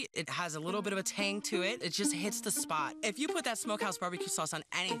sweet. It has a little bit of a tang to it. It just hits the spot. If you put that Smokehouse Barbecue sauce on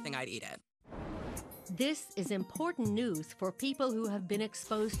anything, I'd eat it. This is important news for people who have been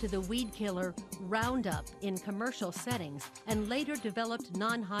exposed to the weed killer Roundup in commercial settings and later developed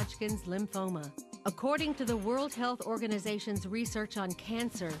non-Hodgkin's lymphoma. According to the World Health Organization's research on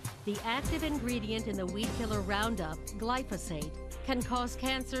cancer, the active ingredient in the weed killer Roundup, glyphosate, can cause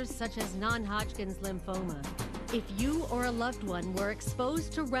cancers such as non-Hodgkin's lymphoma. If you or a loved one were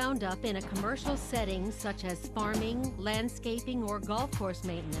exposed to Roundup in a commercial setting such as farming, landscaping, or golf course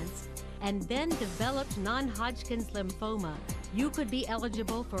maintenance, and then developed non-Hodgkin's lymphoma, you could be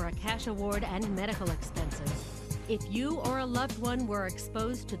eligible for a cash award and medical expenses. If you or a loved one were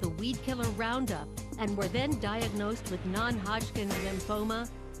exposed to the weed killer Roundup and were then diagnosed with non-Hodgkin's lymphoma,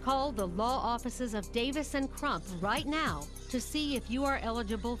 call the law offices of Davis and Crump right now to see if you are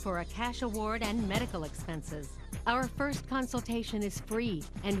eligible for a cash award and medical expenses. Our first consultation is free,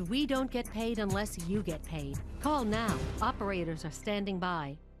 and we don't get paid unless you get paid. Call now. Operators are standing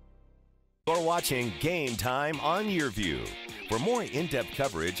by. You're watching Game Time on YurView. For more in-depth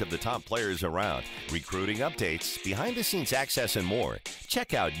coverage of the top players around, recruiting updates, behind-the-scenes access, and more,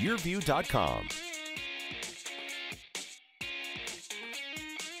 check out YurView.com.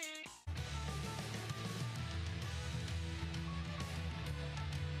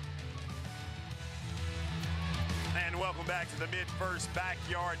 And welcome back to the MidFirst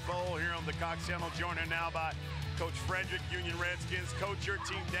Backyard Bowl here on the Cox Channel. Joined now by Coach Frederick, Union Redskins. Coach, your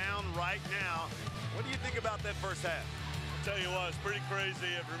team down right now. What do you think about that first half? I'll tell you what, it's pretty crazy.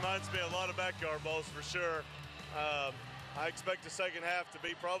 It reminds me of a lot of backyard bowls for sure. I expect the second half to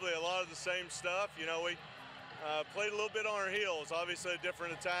be probably a lot of the same stuff. You know, we played a little bit on our heels. Obviously a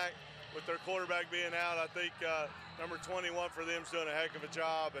different attack with their quarterback being out. I think number 21 for them is doing a heck of a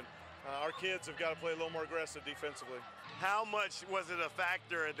job, and our kids have got to play a little more aggressive defensively. How much was it a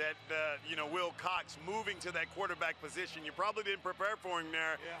factor that, you know, Will Cox moving to that quarterback position? You probably didn't prepare for him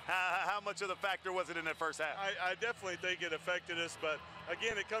there. Yeah. How much of the factor was it in that first half? I definitely think it affected us, but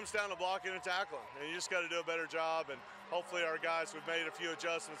again, it comes down to blocking and tackling, and you just got to do a better job, and hopefully our guys who've made a few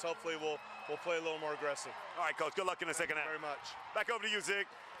adjustments, hopefully we'll play a little more aggressive. All right, Coach, good luck in the second half. Very much. Back over to you, Zig.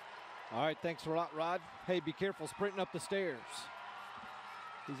 All right, thanks a lot, Rod. Hey, be careful sprinting up the stairs.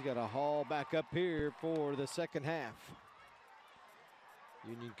 He's got a haul back up here for the second half.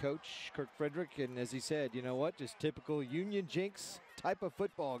 Union coach Kirk Frederick, and as he said, you know what, just typical Union Jenks type of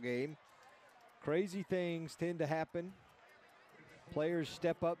football game. Crazy things tend to happen. Players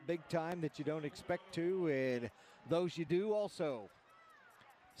step up big time that you don't expect to, and those you do also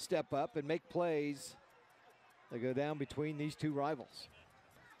step up and make plays that go down between these two rivals.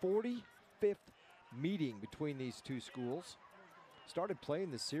 45th meeting between these two schools. Started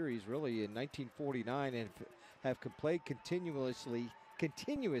playing the series really in 1949 and have played continuously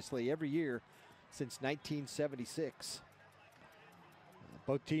every year since 1976.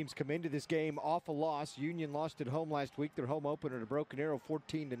 Both teams come into this game off a loss. Union lost at home last week, their home opener to Broken Arrow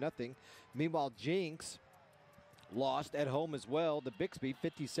 14-0. Meanwhile, Jenks lost at home as well to Bixby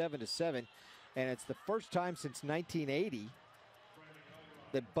 57-7. And it's the first time since 1980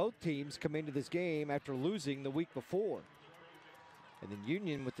 that both teams come into this game after losing the week before. And then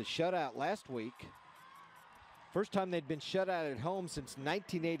Union with the shutout last week. First time they'd been shut out at home since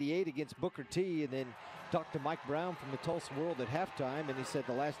 1988 against Booker T. And then talked to Mike Brown from the Tulsa World at halftime, and he said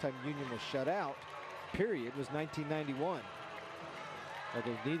the last time Union was shut out, period, was 1991.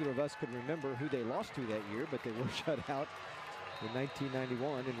 Although neither of us could remember who they lost to that year, but they were shut out in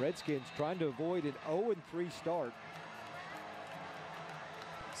 1991. And Redskins trying to avoid an 0-3 start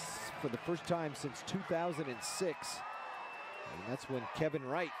for the first time since 2006. And that's when Kevin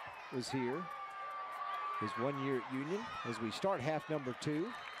Wright was here. His 1 year at Union as we start half number 2.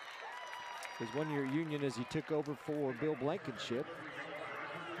 His 1 year at Union as he took over for Bill Blankenship,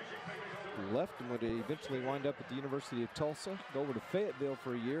 who left and would eventually wind up at the University of Tulsa, go over to Fayetteville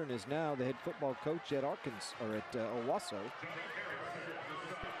for a year, and is now the head football coach at Owasso.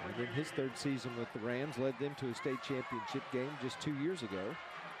 And in his third season with the Rams, led them to a state championship game just 2 years ago.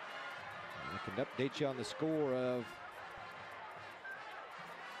 And I can update you on the score of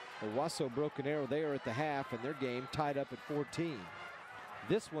Owasso Broken Arrow there at the half, and their game tied up at 14.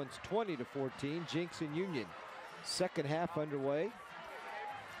 This one's 20-14, Jenks and Union. Second half underway.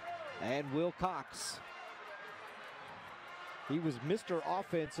 And Will Cox. He was Mr.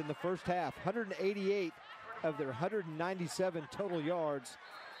 Offense in the first half. 188 of their 197 total yards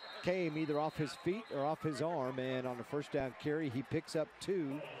came either off his feet or off his arm, and on the first down carry, he picks up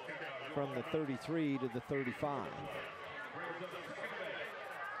 2 from the 33 to the 35.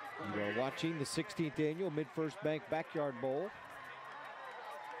 You are watching the 16th annual MidFirst Bank Backyard Bowl.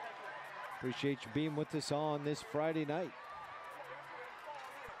 Appreciate you being with us on this Friday night.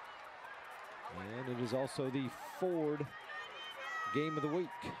 And it is also the Ford game of the week.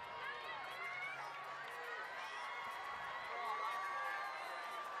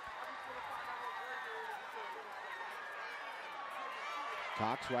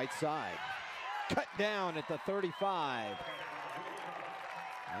 Cox right side. Cut down at the 35.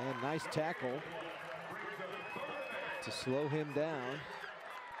 And nice tackle to slow him down.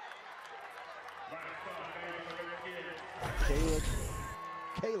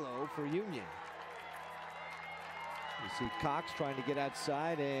 Kalo for Union. You see Cox trying to get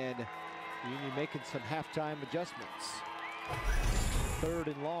outside, and Union making some halftime adjustments. Third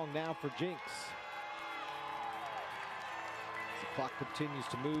and long now for Jenks. The clock continues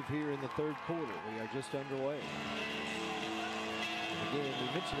to move here in the third quarter. We are just underway. And again, we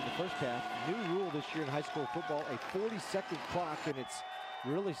mentioned in the first half, new rule this year in high school football, a 40-second clock, and it's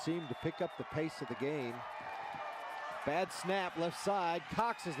really seemed to pick up the pace of the game. Bad snap left side.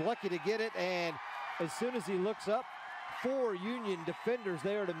 Cox is lucky to get it, and as soon as he looks up, 4 Union defenders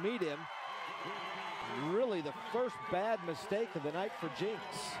there to meet him. Really the first bad mistake of the night for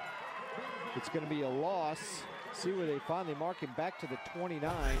Jenks. It's going to be a loss. See where they finally mark him back to the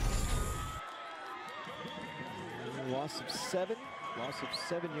 29. Loss of 7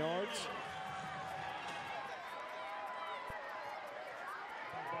 yards.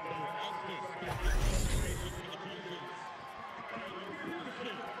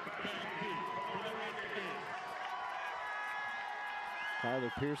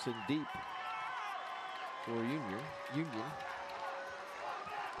 Tyler Pearson deep for Union.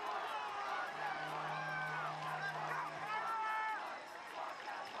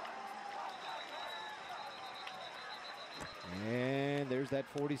 And there's that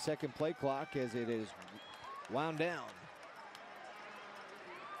 40-second play clock as it is wound down.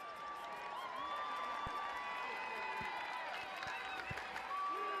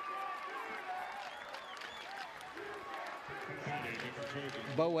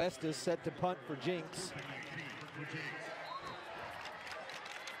 Bo Estes set to punt for Jenks.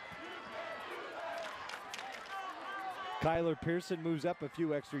 Kyler Pearson moves up a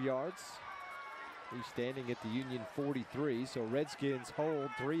few extra yards. He's standing at the Union 43, so Redskins hold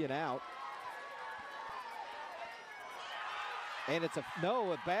 3 and out. And it's a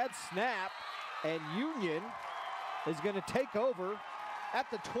bad snap, and Union is going to take over at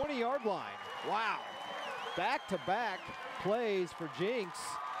the 20-yard line. Wow. Back-to-back plays for Jenks.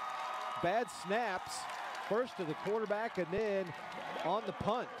 Bad snaps, first to the quarterback and then on the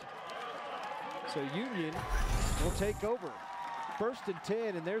punt. So Union will take over. 1st and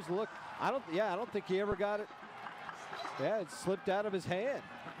 10, and there's a look. I don't think he ever got it. Yeah, it slipped out of his hand.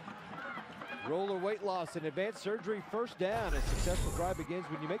 Roller weight loss and advanced surgery, first down. A successful drive begins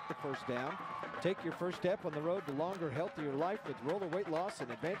when you make the first down. Take your first step on the road to longer, healthier life with roller weight loss and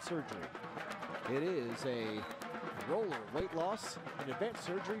advanced surgery. It is a roller weight loss and advanced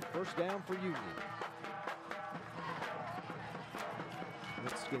surgery, first down for Union.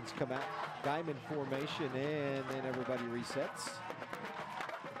 Redskins come out, diamond formation, and then everybody resets.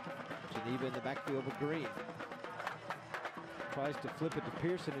 Geneva in the backfield with Green. Tries to flip it to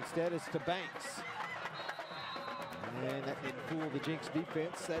Pearson. Instead, it's to Banks. And that didn't fool the Jenks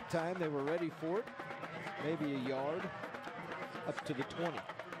defense. That time they were ready for it. Maybe a yard up to the 20.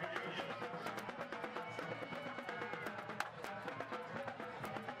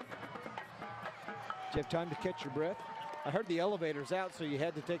 Did you have time to catch your breath? I heard the elevator's out, so you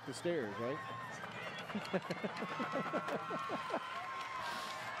had to take the stairs, right?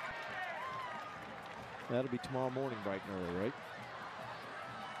 That'll be tomorrow morning bright and early, right?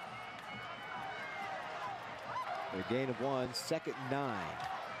 A gain of 1, 2nd and 9.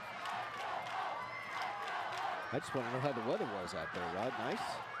 I just want to know how the weather was out there, Rod. Nice.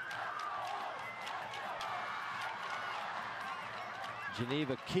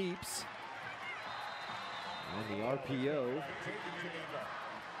 Geneva keeps. And the RPO.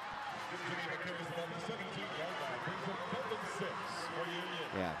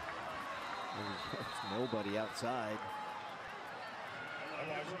 Yeah. There's nobody outside.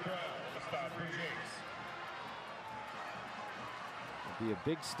 It'll be a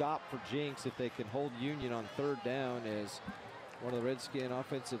big stop for Jenks if they can hold Union on third down, as one of the Redskin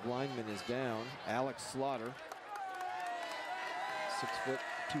offensive linemen is down. Alex Slaughter, 6 foot,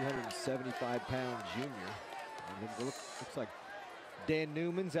 275-pound junior. And it looks like Dan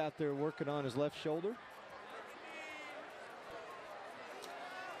Newman's out there working on his left shoulder.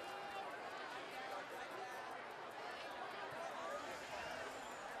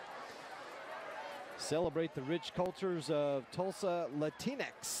 Celebrate the rich cultures of Tulsa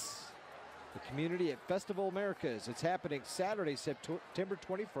Latinx, the community at Festival Americas. It's happening Saturday, September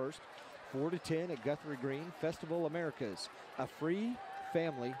 21st, 4 to 10 at Guthrie Green. Festival Americas, a free,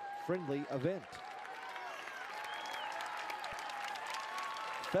 family-friendly event.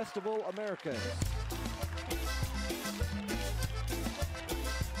 Festival Americas.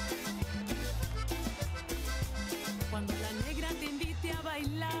 Cuando la negra te invite a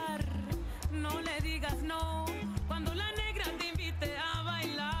bailar, no le digas no. Cuando la negra te invite a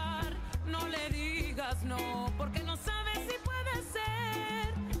bailar, no le digas no, porque no sabes si puede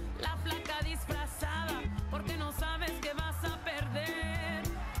ser la flaca disfrazada, porque no sabes que vas a perder.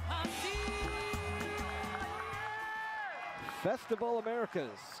 Así. Festival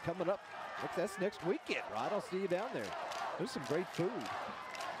Americas coming up. That's next weekend, Rod. I'll see you down there. There's some great food.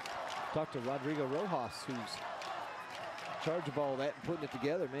 Talked to Rodrigo Rojas, who's in charge of all that and putting it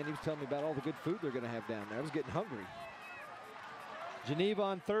together. Man, he was telling me about all the good food they're going to have down there. I was getting hungry. Geneva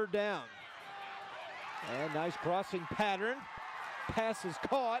on third down. And nice crossing pattern. Pass is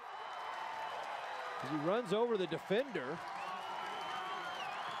caught as he runs over the defender,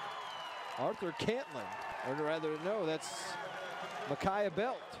 Arthur Cantlin. Or rather, no, that's Micaiah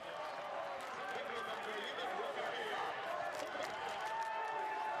Belt.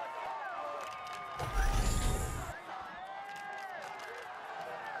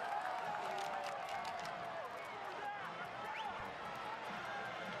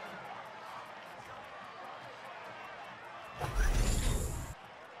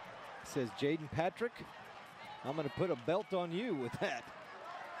 Says Jaden Patrick, I'm going to put a belt on you with that.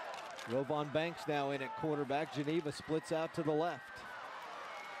 Rovon Banks now in at quarterback. Geneva splits out to the left.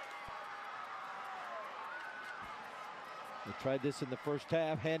 They tried this in the first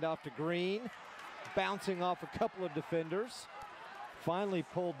half. Handoff to Green. Bouncing off a couple of defenders. Finally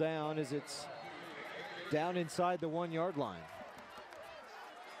pulled down as it's down inside the 1 yard line.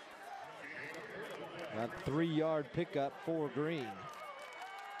 About 3 yard pickup for Green.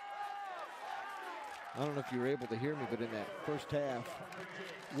 I don't know if you were able to hear me, but in that first half,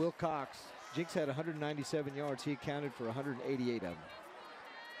 Will Cox, Jenks had 197 yards. He accounted for 188 of them.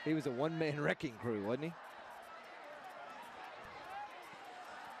 He was a one-man wrecking crew, wasn't he?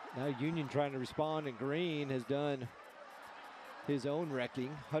 Now Union trying to respond, and Green has done his own wrecking.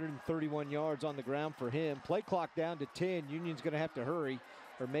 131 yards on the ground for him. Play clock down to 10. Union's going to have to hurry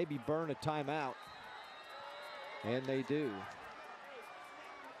or maybe burn a timeout. And they do.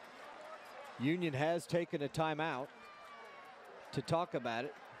 Union has taken a timeout to talk about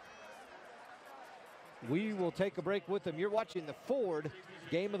it. We will take a break with them. You're watching the Ford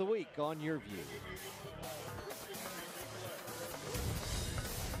Game of the Week on YurView.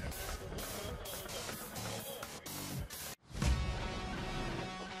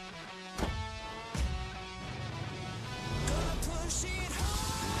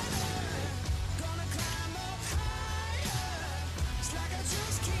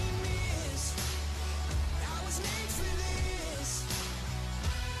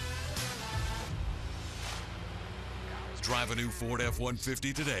 Drive a new Ford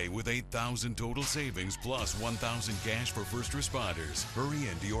F-150 today with $8,000 total savings plus $1,000 cash for first responders. Hurry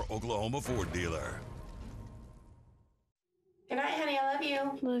into your Oklahoma Ford dealer. Good night, honey. I love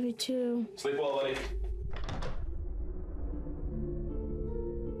you. Love you too. Sleep well, buddy.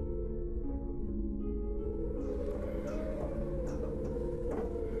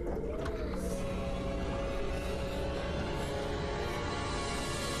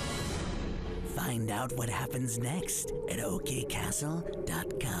 Find out what happens next at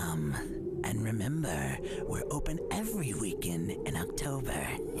okcastle.com. And remember, we're open every weekend in October.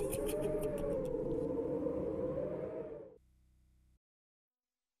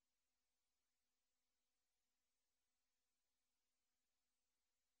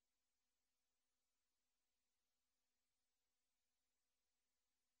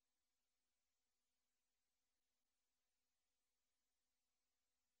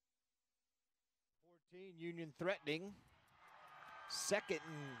 Union threatening. Second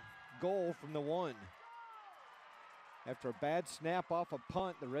and goal from the 1. After a bad snap off a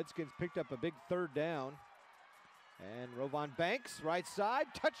punt, the Redskins picked up a big third down And Rovon Banks, right side,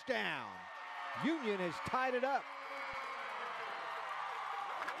 touchdown. Union has tied it up.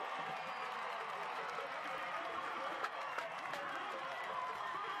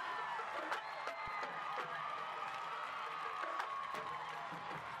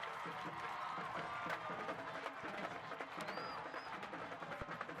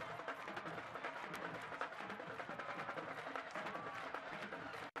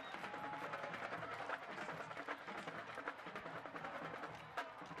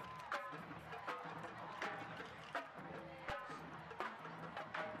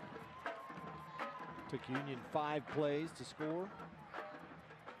 Took Union 5 plays to score.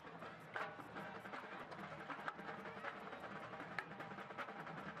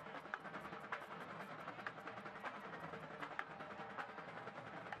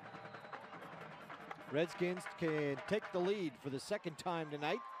 Redskins can take the lead for the second time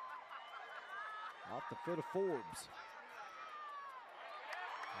tonight. Off the foot of Forbes.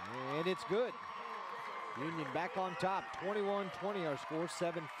 And it's good. Union back on top, 21-20 our score,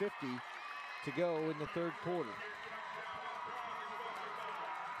 7:50 to go in the third quarter.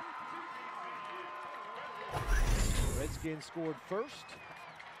 Redskins scored first.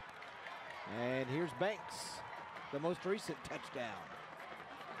 And here's Banks, the most recent touchdown.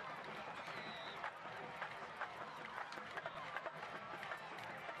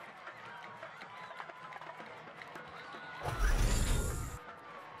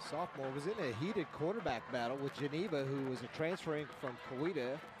 Sophomore was in a heated quarterback battle with Geneva, who was transferring from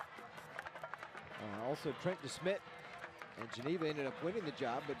Coweta. Also Trent DeSmit, and Geneva ended up winning the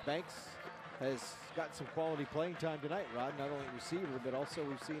job, but Banks has got some quality playing time tonight, Rod. Not only receiver, but also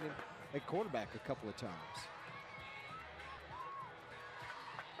we've seen him at quarterback a couple of times.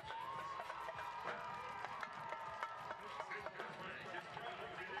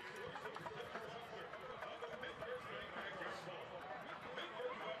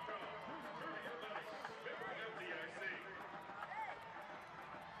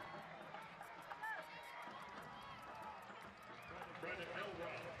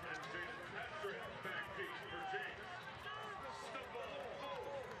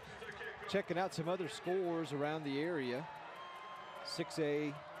 Checking out some other scores around the area.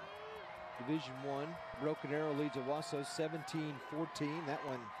 6A Division I, Broken Arrow leads Owasso 17-14. That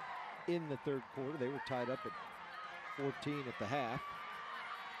one in the third quarter. They were tied up at 14 at the half.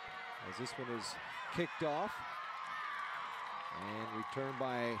 As this one is kicked off and returned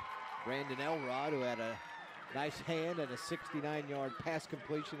by Brandon Elrod, who had a nice hand and a 69-yard pass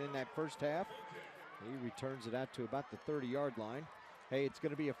completion in that first half. He returns it out to about the 30-yard line. Hey, it's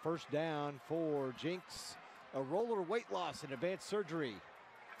going to be a first down for Jenks. A roller weight loss and advanced surgery.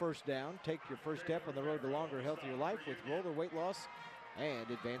 First down. Take your first step on the road to longer, healthier life with roller weight loss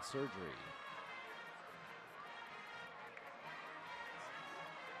and advanced surgery.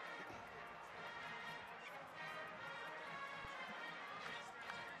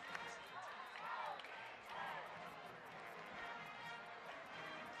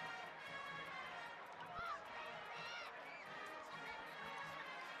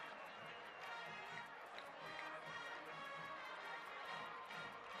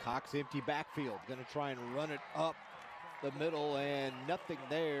 Cox empty backfield, gonna try and run it up the middle, and nothing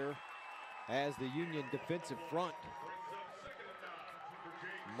there as the Union defensive front.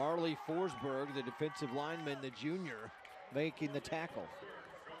 Marley Forsberg, the defensive lineman, the junior, making the tackle.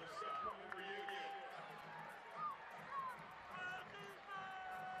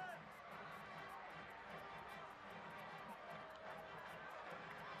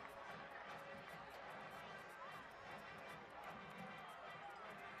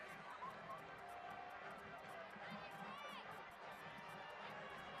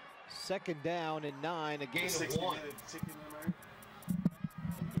 Second down and 9, a gain of 1.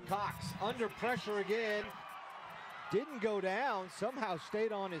 Cox under pressure again. Didn't go down, somehow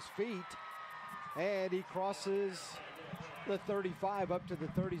stayed on his feet. And he crosses the 35 up to the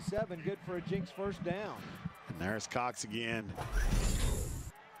 37. Good for a Jenks first down. And there's Cox again.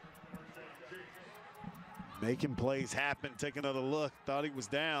 Making plays happen, take another look. Thought he was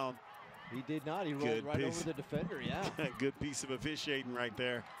down. He did not, he rolled right over the defender, yeah. Good piece of officiating right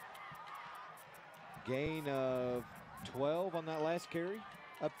there. Gain of 12 on that last carry,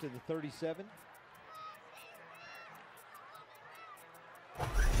 up to the 37.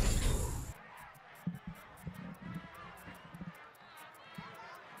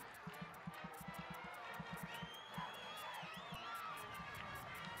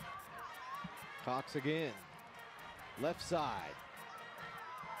 Cox again, left side,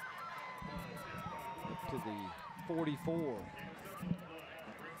 up to the 44.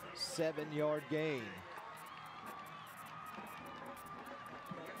 7-yard gain.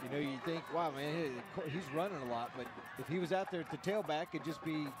 You know, you think, wow, man, he's running a lot, but if he was out there at the tailback, it'd just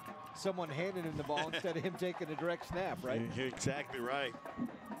be someone handing him the ball instead of him taking a direct snap, right? You're exactly right.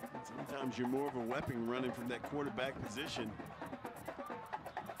 Sometimes you're more of a weapon running from that quarterback position.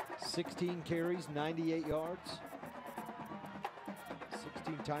 16 carries, 98 yards.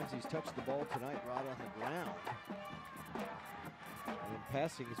 16 times he's touched the ball tonight right on the ground. And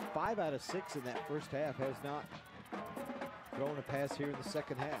passing is 5 out of 6 in that first half. Has not thrown a pass here in the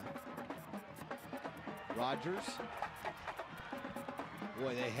second half. Rogers.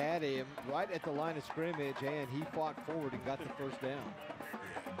 Boy, they had him right at the line of scrimmage, and he fought forward and got the first down.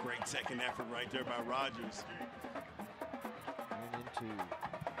 Yeah, great second effort right there by Rogers. And into.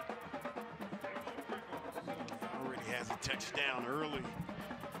 Already has a touchdown early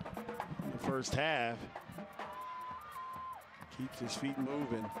in the first half. Keeps his feet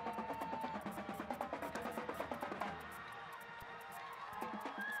moving.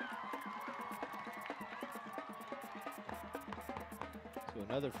 So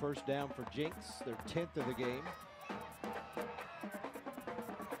another first down for Jenks, their 10th of the game.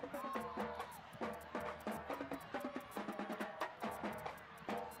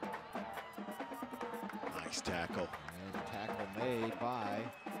 Nice tackle. And tackle made by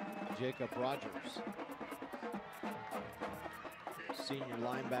Jacob Rogers. Senior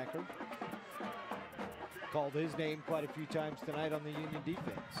linebacker. Called his name quite a few times tonight on the Union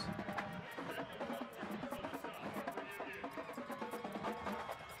defense.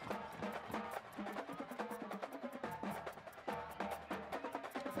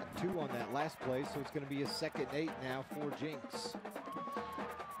 Got 2 on that last play, so it's going to be a 2nd and 8 now for Jenks.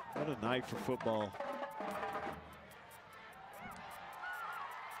 What a night for football.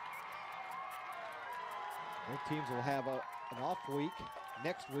 Both teams will have an off week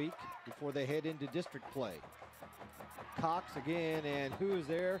next week before they head into district play. Cox again, and who is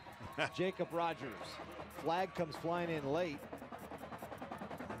there? Jacob Rogers. Flag comes flying in late.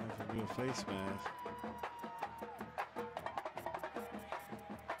 That's a real face mask.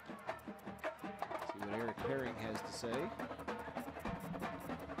 See what Eric Herring has to say.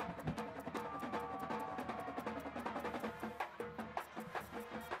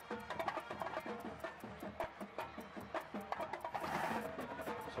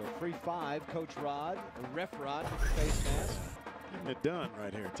 Free 5, Coach Rod, or Ref Rod with the face mask. Getting it done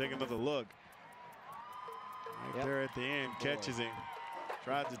right here. Take another look. Right there at the end, catches him.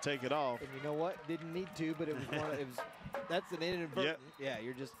 Tried to take it off. And you know what? Didn't need to, but it was one. That's an inadvertent. Yeah,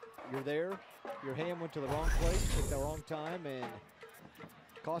 you're there. Your hand went to the wrong place at the wrong time, and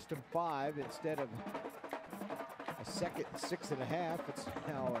cost him 5 instead of a 2nd and 6.5. It's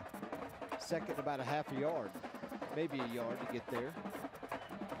now a 2nd about a half a yard, maybe a yard to get there.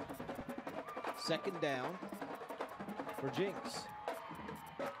 2nd down for Jenks.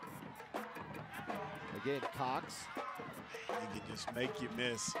 Again, Cox. He can just make you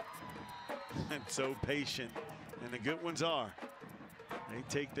miss. And so patient. And the good ones are. They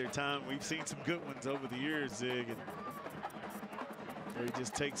take their time. We've seen some good ones over the years, Zig. And where he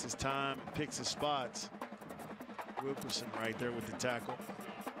just takes his time and picks his spots. Wilkerson right there with the tackle.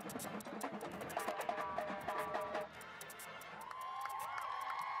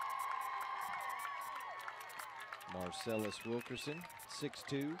 Marcellus Wilkerson,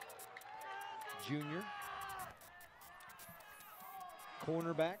 6'2", junior.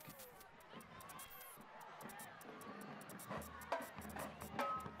 Cornerback.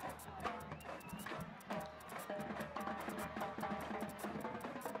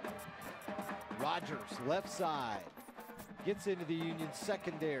 Rogers, left side. Gets into the Union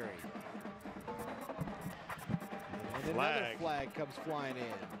secondary. And another flag comes flying in.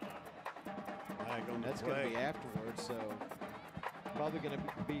 That's going to be afterwards, so probably going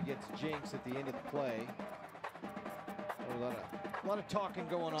to be against Jenks at the end of the play. A lot of talking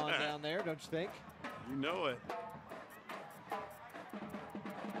going on down there, don't you think? You know it.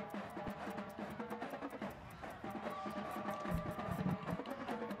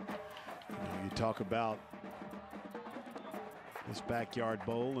 You talk about this Backyard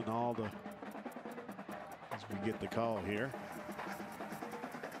Bowl and all the, as we get the call here.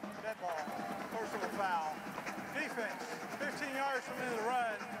 Personal foul. Defense, 15 yards from the end of the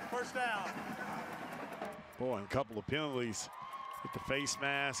run, first down. Boy, and a couple of penalties. Get the face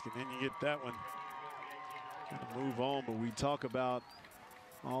mask, and then you get that one. Gonna move on, but we talk about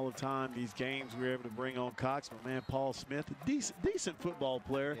all the time these games we were able to bring on Cox. My man Paul Smith, a decent football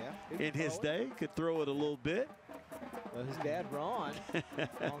player in his day, could throw it a little bit. Well, his dad, Ron,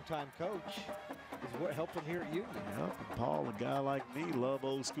 longtime coach, is helping here at Union. Yep, and Paul, a guy like me, love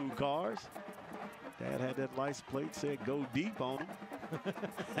old school cars. Dad had that license plate, said go deep on him.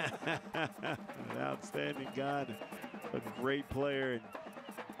 An outstanding guy, a great player. And,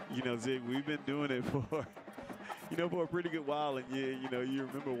 you know, Zig, we've been doing it for, you know, for a pretty good while. And, you know, you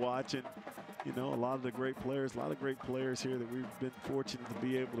remember watching, you know, a lot of the great players, here that we've been fortunate to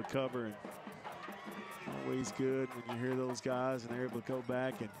be able to cover. And always good when you hear those guys and they're able to go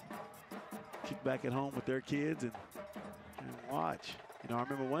back and kick back at home with their kids and watch. You know, I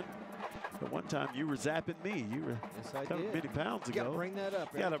remember one time you were zapping me. You were many pounds ago. You gotta bring that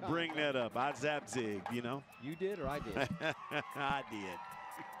up. You gotta bring that up. I zapped Zig, you know. You did or I did? I did.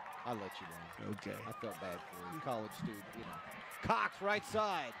 I'll let you know. Okay. I felt bad for you. College student, you know. Cox, right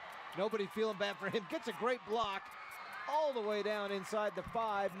side. Nobody feeling bad for him. Gets a great block all the way down inside the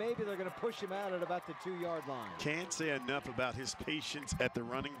 5. Maybe they're going to push him out at about the 2-yard line. Can't say enough about his patience at the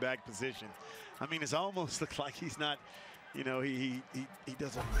running back position. I mean, it's almost looked like he's not, you know, he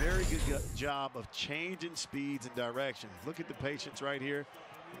does a very good job of changing speeds and directions. Look at the patience right here.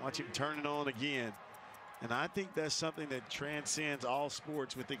 Watch him turn it on again. And I think that's something that transcends all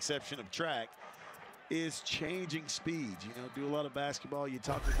sports with the exception of track, is changing speeds. You know, do a lot of basketball. You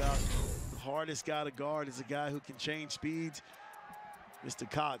talked about the hardest guy to guard is a guy who can change speeds. Mr.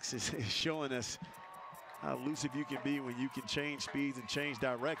 Cox is showing us how elusive you can be when you can change speeds and change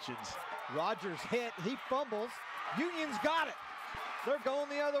directions. Rogers hit, he fumbles. Union's got it. They're going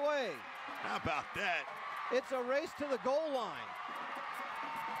the other way. How about that? It's a race to the goal line.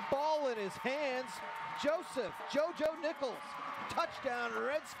 Ball in his hands. Joseph, JoJo Nichols, touchdown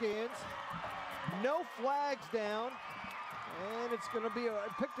Redskins. No flags down, and it's going to be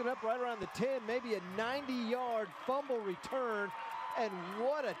picked it up right around the 10, maybe a 90-yard fumble return, and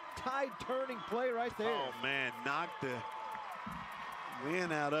what a tide-turning play right there. Oh, man, knocked the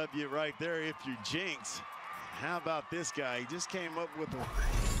wind out of you right there if you're Jenks. How about this guy? He just came up with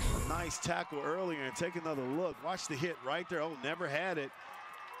a nice tackle earlier and take another look. Watch the hit right there. Oh, never had it.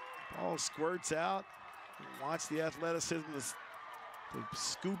 Ball squirts out. Watch the athleticism to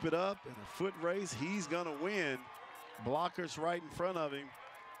scoop it up in a foot race. He's going to win. Blockers right in front of him.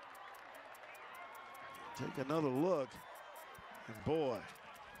 Take another look. And boy,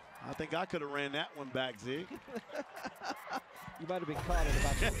 I think I could have ran that one back, Zig. You might have been caught at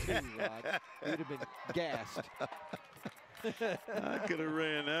about the 2, Rod. You'd have been gassed. I could have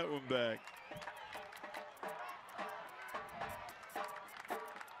ran that one back.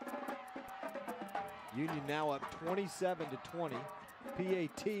 Union now up 27-20.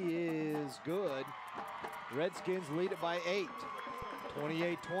 PAT is good. Redskins lead it by 8.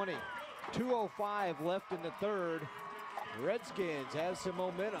 28-20. 2:05 left in the third. Redskins has some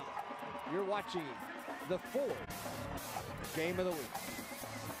momentum. You're watching the 4th game of the week.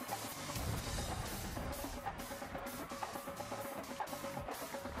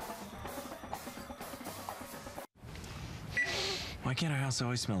 Why can't our house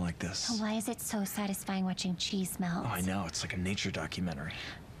always smell like this? Why is it so satisfying watching cheese melt? Oh, I know. It's like a nature documentary.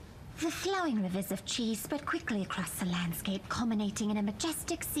 The flowing rivers of cheese spread quickly across the landscape, culminating in a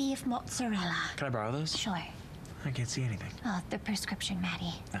majestic sea of mozzarella. Can I borrow those? Sure. I can't see anything. Oh, the prescription,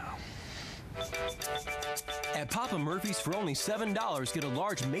 Maddie. No. At Papa Murphy's, for only $7, get a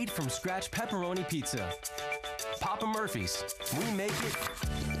large made-from-scratch pepperoni pizza. Papa Murphy's. We make it,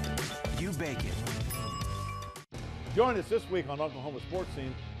 you bake it. Join us this week on Oklahoma Sports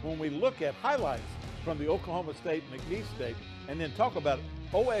Scene when we look at highlights from the Oklahoma State McNeese State and then talk about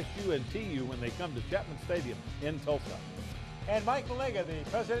OSU and TU when they come to Chapman Stadium in Tulsa. And Mike Malega, the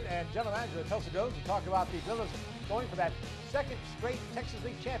president and general manager of Tulsa Dogs, will talk about the Villas going for that 2nd straight Texas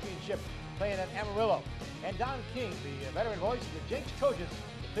League championship playing at Amarillo. And Don King, the veteran voice of the Jenks Trojans,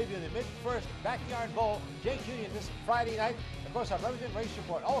 will preview the MidFirst Backyard Bowl, Jenks Union this Friday night. Of course, our Represent Race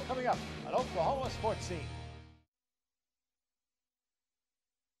Report, all coming up on Oklahoma Sports Scene.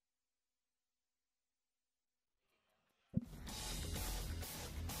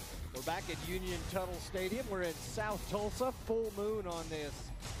 We're back at Union Tunnel Stadium. We're in South Tulsa. Full moon on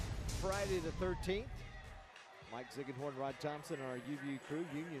this Friday the 13th. Mike Ziegenhorn, Rod Thompson, our UView crew.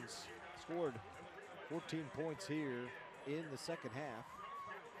 Union's scored 14 points here in the second half.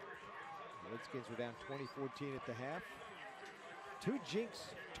 The Redskins were down 20-14 at the half. 2 Jenks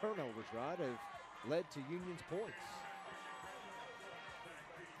turnovers, Rod, have led to Union's points.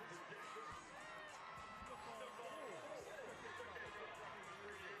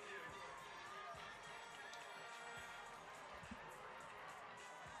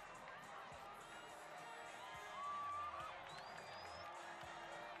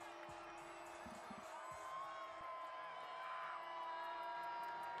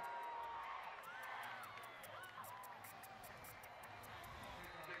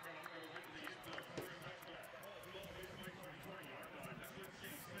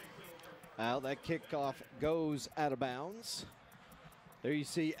 Well, that kickoff goes out of bounds. There you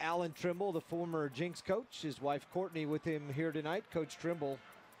see Alan Trimble, the former Jenks coach. His wife Courtney with him here tonight. Coach Trimble,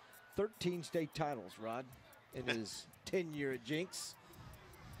 13 state titles, Rod, in his tenure at Jenks.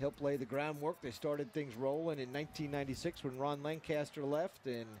 Helped lay the groundwork. They started things rolling in 1996 when Ron Lancaster left,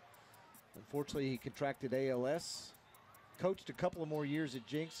 and unfortunately he contracted ALS. Coached a couple of more years at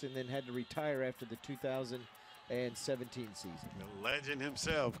Jenks and then had to retire after the 2017 season. The legend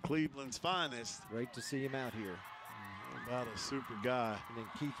himself, Cleveland's finest. Great to see him out here. About a super guy. And then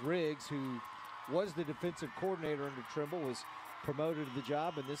Keith Riggs, who was the defensive coordinator under Trimble, was promoted to the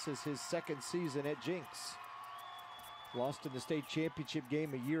job, and this is his second season at Jenks. Lost in the state championship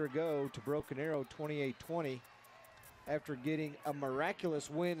game a year ago to Broken Arrow 28-20 after getting a miraculous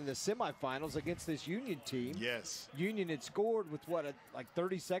win in the semifinals against this Union team. Yes. Union had scored with, like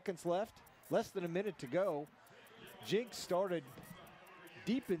 30 seconds left? Less than a minute to go. Jenks started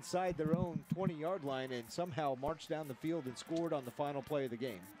deep inside their own 20-yard line and somehow marched down the field and scored on the final play of the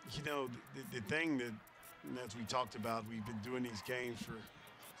game. You know, the thing that, as we talked about, we've been doing these games for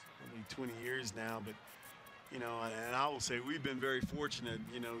only 20 years now, but, you know, and I will say we've been very fortunate.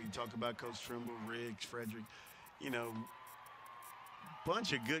 You know, you talk about Coach Trimble, Riggs, Frederick, you know,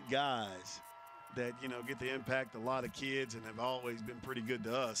 bunch of good guys that, you know, get to impact a lot of kids and have always been pretty good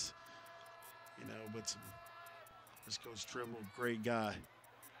to us. You know, but this Coach Trimble, great guy.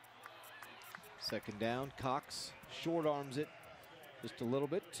 Second down, Cox short arms it just a little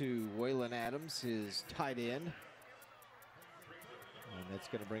bit to Waylon Adams, his tight end. And that's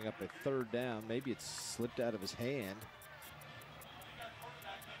going to bring up a third down. Maybe it's slipped out of his hand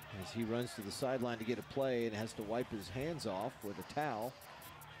as he runs to the sideline to get a play and has to wipe his hands off with a towel.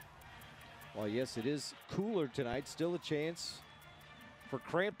 Well, yes, it is cooler tonight. Still a chance for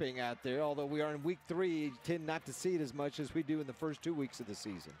cramping out there, although we are in week 3, you tend not to see it as much as we do in the first 2 weeks of the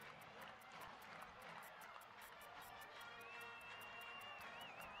season.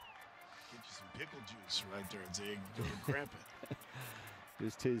 Get you some pickle juice right there, Zig. Go cramping.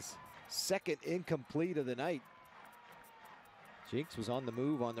 Just his second incomplete of the night. Jenks was on the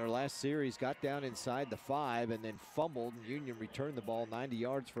move on their last series, got down inside the 5 and then fumbled, and Union returned the ball 90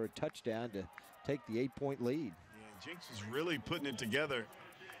 yards for a touchdown to take the 8-point lead. Jenks is really putting it together,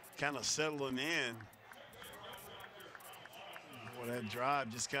 kind of settling in. Boy, that drive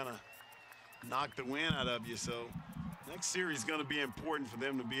just kind of knocked the wind out of you. So next series is going to be important for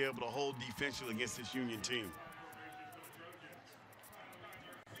them to be able to hold defensively against this Union team.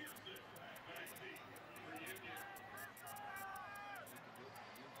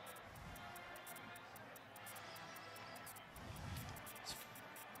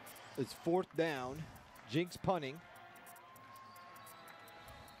 It's fourth down. Jenks punting.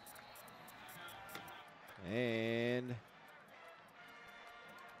 And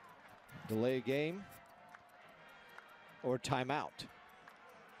delay game or timeout.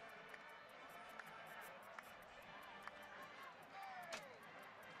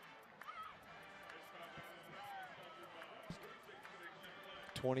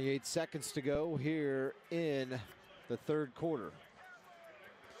 .28 seconds to go here in the third quarter.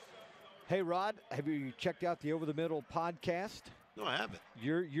 Hey, Rod, have you checked out the Over the Middle podcast? No, I haven't.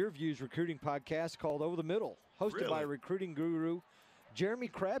 YurView's recruiting podcast called Over the Middle, hosted by recruiting guru Jeremy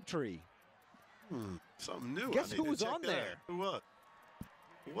Crabtree. Something new. Guess who was on there? Who was?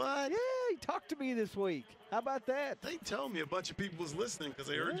 What? Yeah, he talked to me this week. How about that? They told me a bunch of people was listening because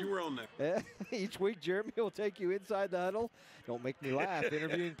they heard you were on there. Each week, Jeremy will take you inside the huddle. Don't make me laugh.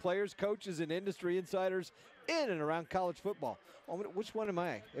 Interviewing players, coaches, and industry insiders in and around college football. Which one am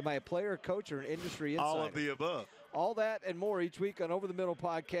I? Am I a player, a coach, or an industry insider? All of the above. All that and more each week on Over the Middle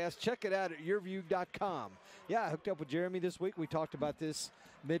podcast. Check it out at YurView.com. Yeah, I hooked up with Jeremy this week. We talked about this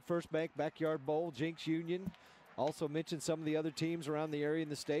MidFirst Bank Backyard Bowl, Jenks Union. Also mentioned some of the other teams around the area in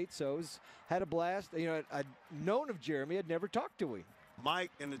the state. So had a blast. You know, I'd known of Jeremy. I'd never talked to him.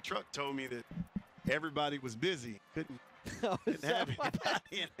 Mike in the truck told me that everybody was busy. Couldn't have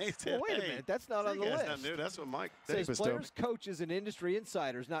anybody. And they said, well, wait a minute. That's not on the list. Not new. That's what Mike says. Davis Players, coaches, and industry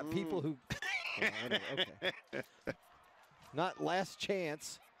insiders, not people who. Okay. Not last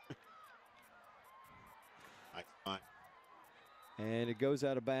chance. And it goes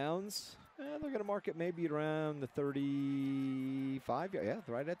out of bounds. They're going to mark it maybe around the 35. Yeah,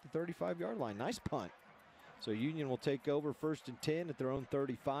 right at the 35-yard line. Nice punt. So Union will take over 1st and 10 at their own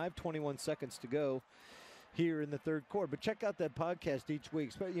 35. 21 seconds to go here in the third quarter. But check out that podcast each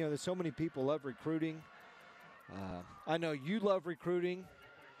week. You know, there's so many people love recruiting. I know you love recruiting.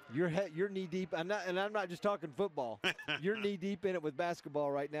 You're knee deep. I'm not just talking football. You're knee deep in it with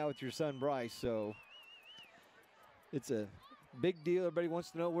basketball right now with your son Bryce. So it's a big deal. Everybody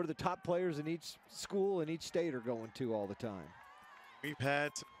wants to know where the top players in each school and each state are going to all the time. We've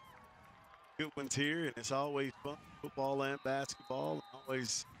had some good ones here, and it's always fun, football and basketball.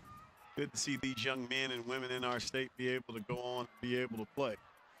 Always good to see these young men and women in our state be able to go on and be able to play.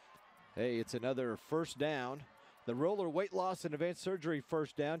 Hey, it's another first down. The roller weight loss and advanced surgery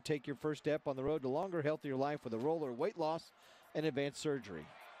first down. Take your first step on the road to longer, healthier life with a roller weight loss and advanced surgery.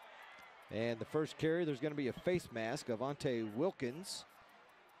 And the first carry, there's going to be a face mask. Avante Wilkins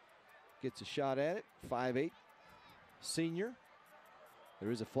gets a shot at it. 5'8" senior. There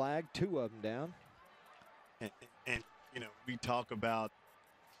is a flag, 2 of them down. And you know, we talk about,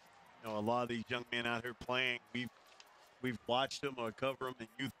 you know, a lot of these young men out here playing. We've watched them or cover them in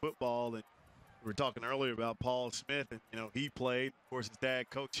youth football, and we were talking earlier about Paul Smith, and you know, he played. Of course, his dad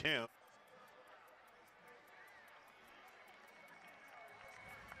coached him.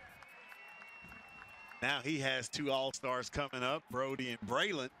 Now he has 2 All-Stars coming up, Brody and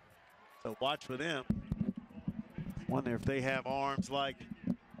Braylon. So watch for them. Wonder if they have arms like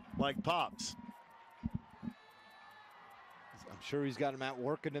Pops. I'm sure he's got him out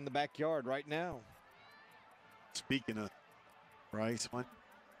working in the backyard right now. Speaking of Bryce, when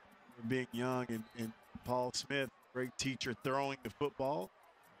we're being young, and Paul Smith, great teacher throwing the football.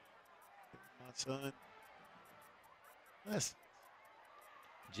 My son. Yes.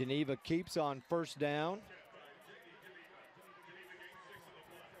 Geneva keeps on first down.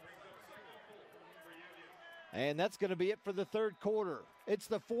 And that's going to be it for the third quarter. It's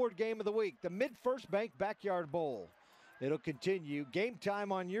the Ford game of the week, the MidFirst Bank Backyard Bowl. It'll continue. Game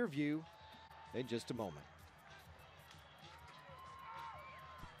time on YurView in just a moment.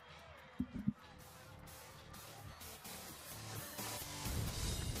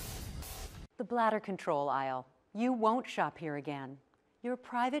 The bladder control aisle. You won't shop here again. Your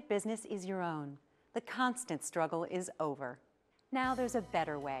private business is your own. The constant struggle is over. Now there's a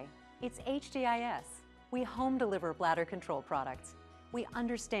better way. It's HDIS. We home deliver bladder control products. We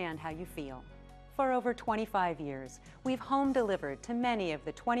understand how you feel. For over 25 years, we've home delivered to many of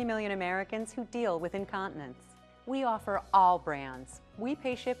the 20 million Americans who deal with incontinence. We offer all brands. We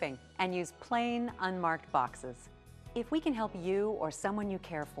pay shipping and use plain, unmarked boxes. If we can help you or someone you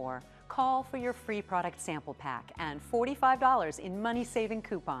care for, call for your free product sample pack and $45 in money-saving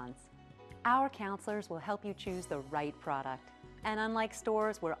coupons. Our counselors will help you choose the right product. And unlike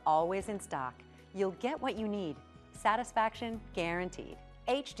stores, we're always in stock. You'll get what you need. Satisfaction guaranteed.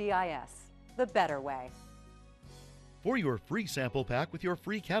 HDIS, the better way. For your free sample pack with your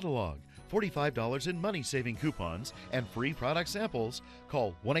free catalog, $45 in money-saving coupons, and free product samples,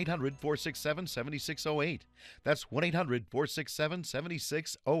 call 1-800-467-7608. That's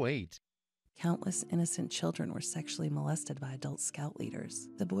 1-800-467-7608. Countless innocent children were sexually molested by adult Scout leaders.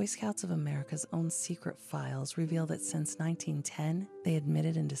 The Boy Scouts of America's own secret files reveal that since 1910, they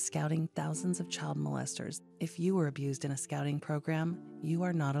admitted into scouting thousands of child molesters. If you were abused in a scouting program, you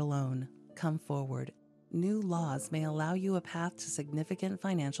are not alone. Come forward. New laws may allow you a path to significant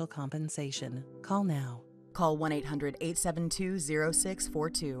financial compensation. Call now. Call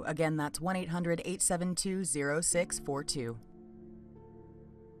 1-800-872-0642. Again, that's 1-800-872-0642.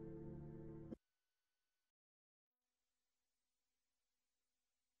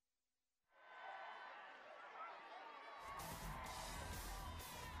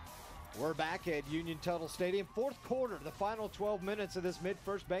 We're back at Union Tuttle Stadium. Fourth quarter, the final 12 minutes of this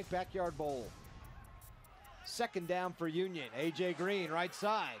MidFirst Bank Backyard Bowl. Second down for Union. A.J. Green, right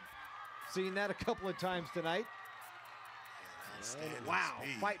side. Seen that a couple of times tonight. And wow,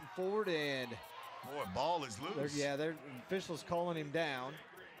 speed. Fighting forward, and boy, ball is loose. Their officials calling him down.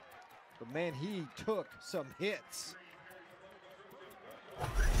 But man, he took some hits. You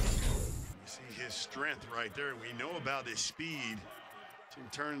see his strength right there. We know about his speed.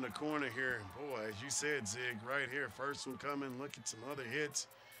 Turning the corner here. Boy, as you said, Zig, right here. First one coming. Look at some other hits.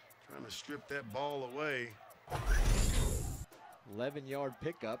 Trying to strip that ball away. 11-yard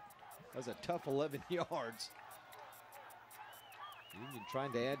pickup. That was a tough 11 yards. Union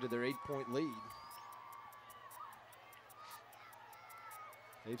trying to add to their 8-point lead.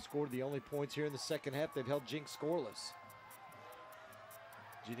 They've scored the only points here in the second half. They've held Jenks scoreless.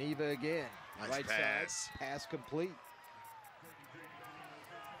 Geneva again. Nice right pass. side. Pass complete.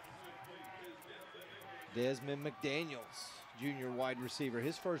 Desmond McDaniels, junior wide receiver,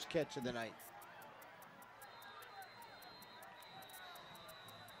 his first catch of the night.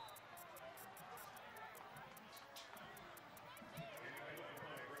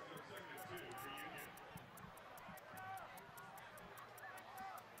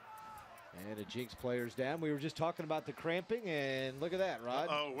 And a Jenks player's down. We were just talking about the cramping, and look at that, Rod.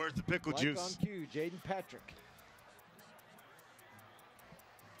 Oh, where's the pickle like juice? On cue, Jaden Patrick.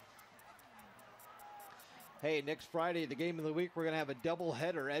 Hey, next Friday, the game of the week, we're going to have a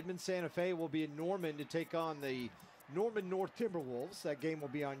doubleheader. Edmond Santa Fe will be in Norman to take on the Norman North Timberwolves. That game will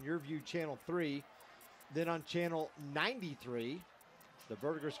be on YurView Channel 3. Then on Channel 93, the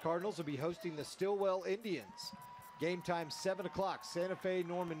Verdigris Cardinals will be hosting the Stillwell Indians. Game time 7 o'clock. Santa Fe,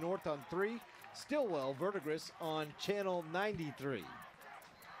 Norman North on 3. Stillwell, Verdigris on Channel 93.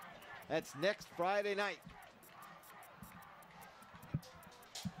 That's next Friday night.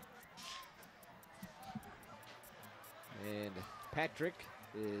 And Patrick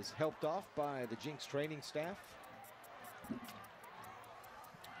is helped off by the Jenks training staff.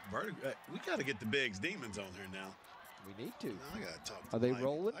 We got to get the Biggs Demons on here now. We need to. No, I got to talk to Are they Mike.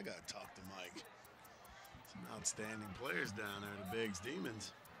 rolling? I got to talk to Mike. Some outstanding players down there, the Biggs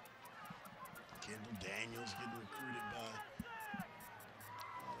Demons. Kendall Daniels getting recruited by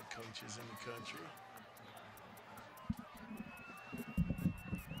all the coaches in the country.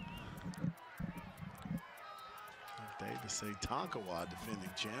 Dave to say Tonkawa defending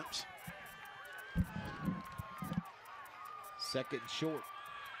champs. Second short.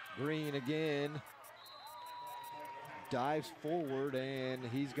 Green again. Dives forward, and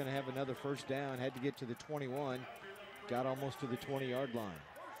he's going to have another first down. Had to get to the 21. Got almost to the 20-yard line.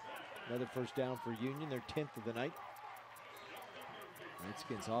 Another first down for Union, their 10th of the night.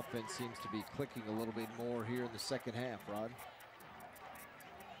 Redskins offense seems to be clicking a little bit more here in the second half, Rod.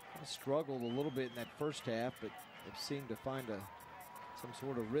 Struggled a little bit in that first half, but they've seemed to find some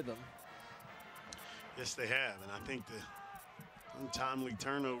sort of rhythm. Yes, they have, and I think the untimely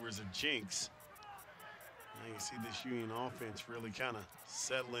turnovers of Jenks. Now you see this Union offense really kind of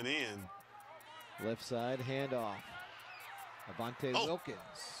settling in. Left side handoff. Avante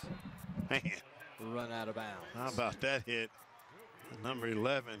Wilkins. Man. Run out of bounds. How about that hit? Number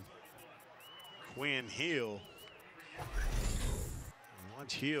 11, Quinn Hill. And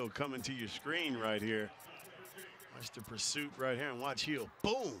watch Hill coming to your screen right here. Watch the pursuit right here, and watch Hill.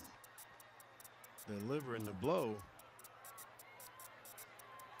 Boom! Delivering the blow.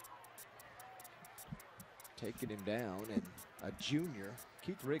 Taking him down, and a junior.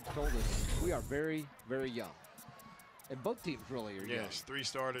 Keith Riggs told us we are very, very young. And both teams really are young. Yes, 3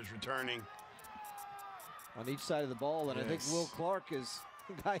 starters returning. On each side of the ball, and I think Will Clark is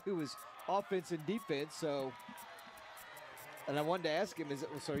a guy who is offense and defense, so. And I wanted to ask him,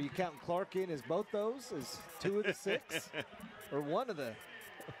 so are you counting Clark in as both those, as 2 of the 6? Or one of the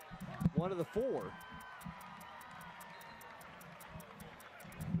 4?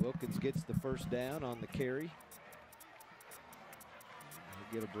 Wilkins gets the first down on the carry.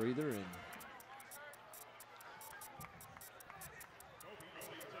 He'll get a breather, and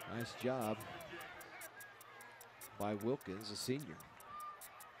nice job by Wilkins, a senior.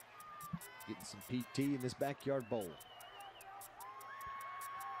 Getting some PT in this backyard bowl.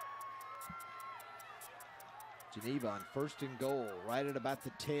 Geneva on 1st and goal, right at about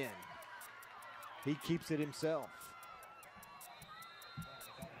the 10. He keeps it himself.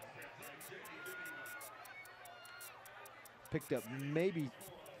 Picked up maybe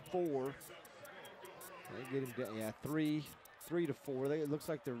 4. They get him down, yeah, 3 to 4. It looks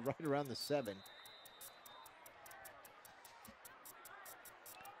like they're right around the 7.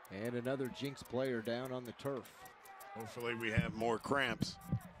 And another Jenks player down on the turf. Hopefully we have more cramps.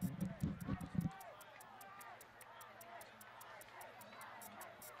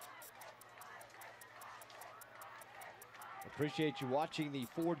 Appreciate you watching the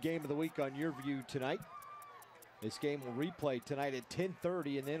Ford Game of the Week on YurView tonight. This game will replay tonight at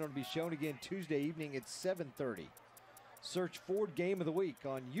 10:30, and then it'll be shown again Tuesday evening at 7:30. Search Ford Game of the Week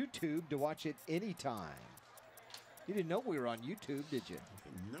on YouTube to watch it anytime. You didn't know we were on YouTube, did you? I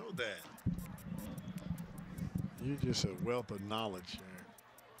didn't know that. You're just a wealth of knowledge there.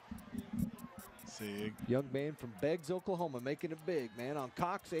 See, young man from Beggs, Oklahoma, making it big, man, on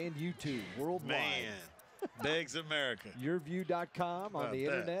Cox and YouTube worldwide. Man, Beggs America. YurView.com on the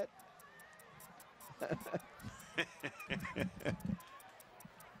internet.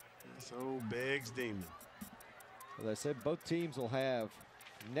 This old Beggs demon. As I said, both teams will have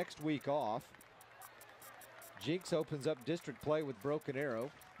next week off. Jenks opens up district play with Broken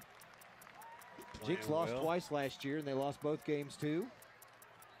Arrow. Jenks lost twice last year, and they lost both games too.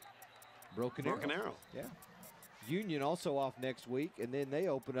 Broken Arrow. Yeah. Union also off next week, and then they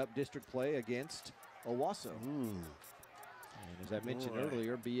open up district play against Owasso. And as I mentioned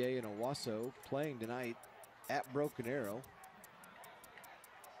earlier, BA and Owasso playing tonight at Broken Arrow.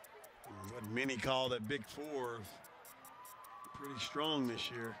 What many call that Big Four, pretty strong this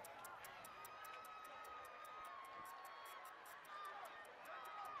year.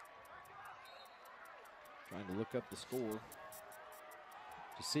 Trying to look up the score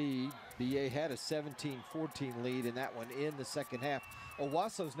to see BA had a 17-14 lead in that one in the second half.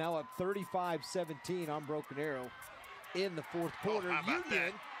 Owasso's now up 35-17 on Broken Arrow in the fourth quarter.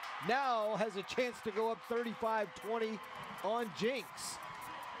 Union now has a chance to go up 35-20 on Jenks.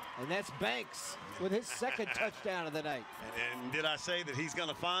 And that's Banks with his second touchdown of the night. And did I say that he's going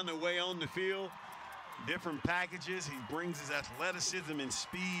to find a way on the field? Different packages. He brings his athleticism and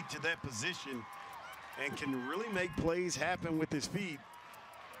speed to that position and can really make plays happen with his feet.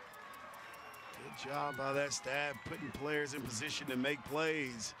 Good job by that staff, putting players in position to make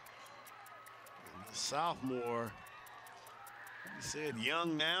plays. And the sophomore, he said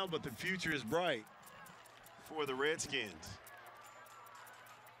young now, but the future is bright for the Redskins.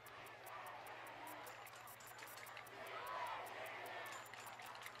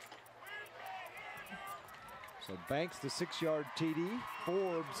 So Banks, the 6-yard TD.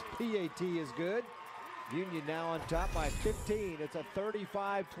 Forbes, PAT is good. Union now on top by 15. It's a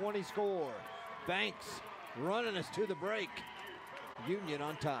 35-20 score. Banks running us to the break. Union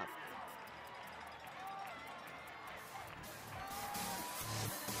on top.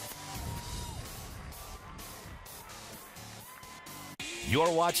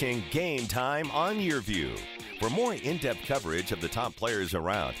 You're watching Game Time on YurView. For more in-depth coverage of the top players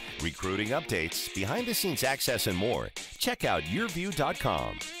around, recruiting updates, behind-the-scenes access, and more, check out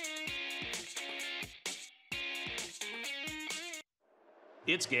YurView.com.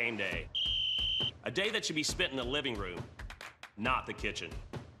 It's game day. A day that should be spent in the living room, not the kitchen.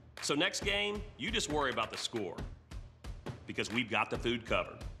 So next game, you just worry about the score, because we've got the food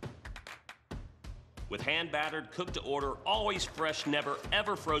covered. With hand-battered, cooked-to-order, always fresh, never,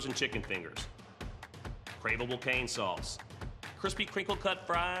 ever frozen chicken fingers, craveable cane sauce, crispy crinkle-cut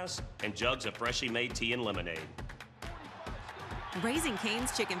fries, and jugs of freshly made tea and lemonade. Raising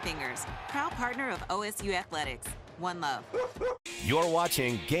Cane's Chicken Fingers, proud partner of OSU Athletics. One love. You're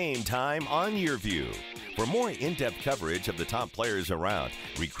watching Game Time on YurView. For more in-depth coverage of the top players around,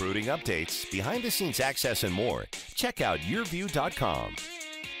 recruiting updates, behind-the-scenes access, and more, check out YurView.com.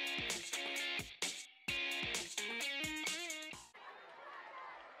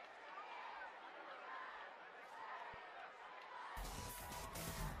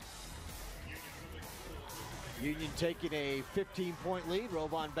 Union taking a 15-point lead.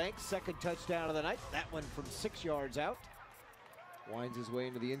 Rovon Banks, second touchdown of the night. That one from 6 yards out. Winds his way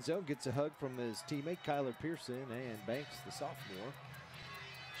into the end zone, gets a hug from his teammate Kyler Pearson, and Banks, the sophomore,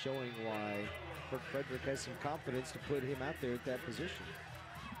 showing why Kirk Frederick has some confidence to put him out there at that position.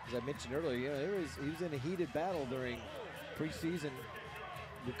 As I mentioned earlier, you know, he was in a heated battle during preseason.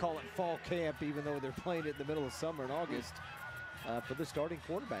 We call it fall camp, even though they're playing it in the middle of summer in August, for the starting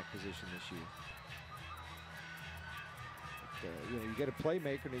quarterback position this year. You know, you got a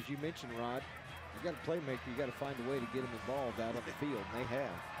playmaker, and as you mentioned, Rod, you got a playmaker, you got to find a way to get him involved out on the field, and they have.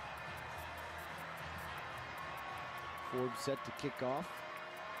 Forbes set to kick off.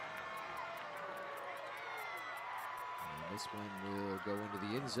 And this one will go into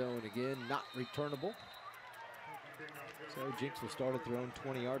the end zone again, not returnable. So Jenks will start at their own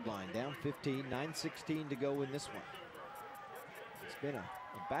 20-yard line, down 15, 9:16 to go in this one. It's been a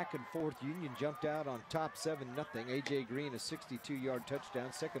back and forth. Union jumped out on top 7-0. A.J. Green, a 62-yard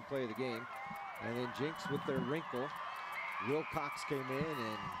touchdown, second play of the game. And then Jenks with their wrinkle. Will Cox came in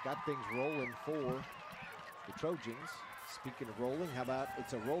and got things rolling for the Trojans. Speaking of rolling, how about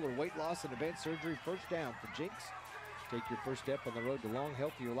it's a roller weight loss and advanced surgery first down for Jenks. Take your first step on the road to long,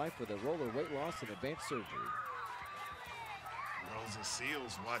 healthier life with a roller weight loss and advanced surgery. Rosa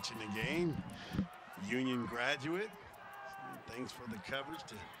Seals watching the game. Union graduate. Thanks for the coverage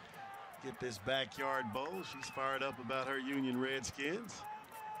to get this backyard bowl. She's fired up about her Union Redskins.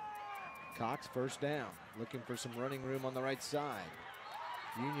 Cox first down, looking for some running room on the right side.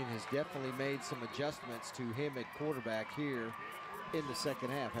 Union has definitely made some adjustments to him at quarterback here in the second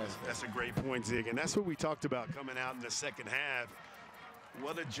half, hasn't it? That's a great point, Zig, and that's what we talked about coming out in the second half.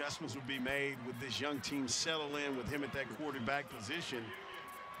 What adjustments would be made with this young team settle in with him at that quarterback position?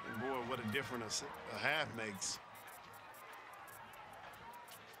 And boy, what a difference a half makes.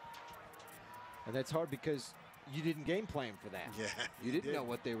 And that's hard because you didn't game plan for that. Yeah, you didn't know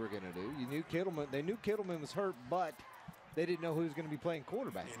what they were going to do. You knew Kittleman. They knew Kittleman was hurt, but they didn't know who was going to be playing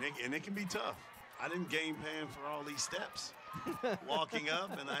quarterback. And it can be tough. I didn't game plan for all these steps. Walking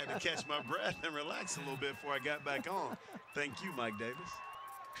up, and I had to catch my breath and relax a little bit before I got back on. Thank you, Mike Davis.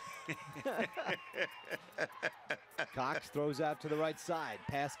 Cox throws out to the right side.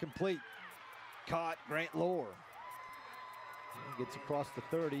 Pass complete. Caught Grant Lohr. Gets across the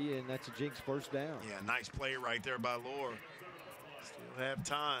 30, and that's a Jenks first down. Yeah, nice play right there by Lohr. Still have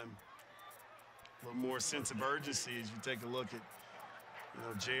time. A little more sense of urgency as you take a look at You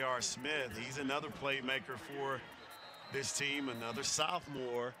know, J.R. Smith, he's another playmaker for this team, another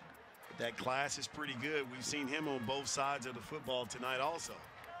sophomore. That class is pretty good. We've seen him on both sides of the football tonight also.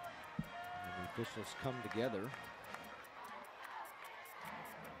 And the officials come together.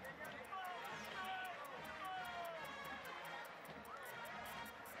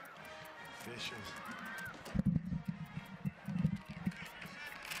 Officials.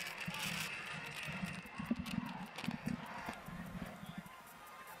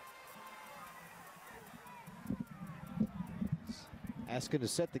 Asking to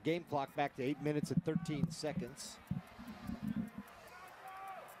set the game clock back to 8 minutes and 13 seconds.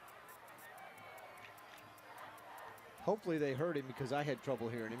 Hopefully they heard him, because I had trouble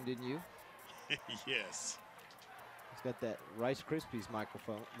hearing him, didn't you? Yes. He's got that Rice Krispies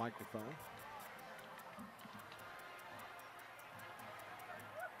microphone.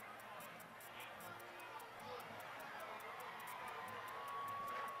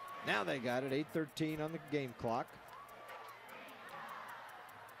 Now they got it, 8:13 on the game clock.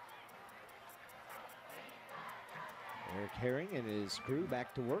 Eric Herring and his crew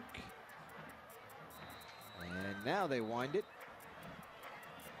back to work. And now they wind it.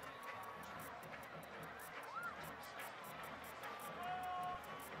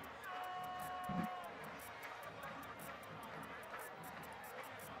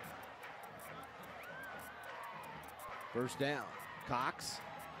 First down. Cox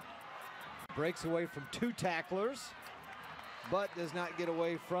breaks away from 2 tacklers, but does not get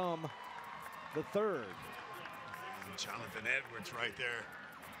away from the third. Jonathan Edwards right there.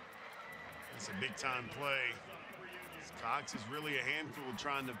 That's a big-time play. Cox is really a handful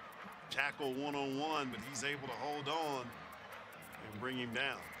trying to tackle one-on-one, but he's able to hold on and bring him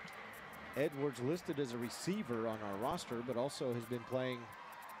down. Edwards listed as a receiver on our roster, but also has been playing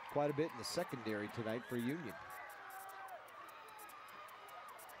quite a bit in the secondary tonight for Union.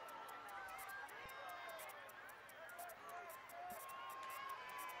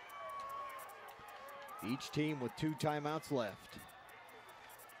 Each team with 2 timeouts left.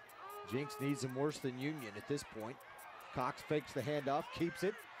 Jenks needs them worse than Union at this point. Cox fakes the handoff, keeps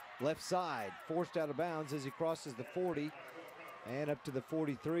it. Left side, forced out of bounds as he crosses the 40 and up to the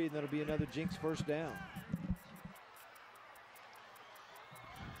 43, and that'll be another Jenks first down.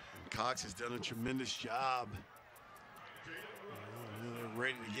 Cox has done a tremendous job. They're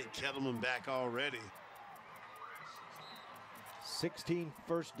ready to get Kettleman back already. 16th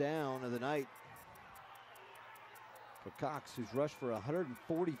first down of the night for Cox, who's rushed for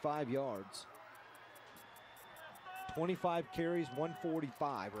 145 yards. 25 carries,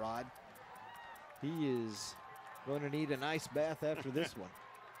 145, Rod. He is going to need an ice bath after this one.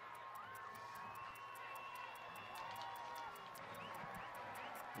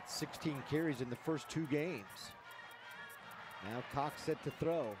 It's 16 carries in the first 2 games. Now Cox set to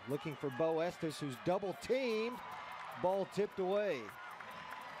throw, looking for Bo Estes, who's double teamed. Ball tipped away.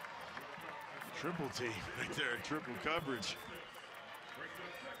 Triple team right there, triple coverage.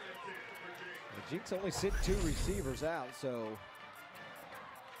 The Jenks only sit 2 receivers out, so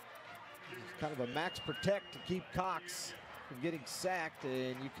it's kind of a max protect to keep Cox from getting sacked,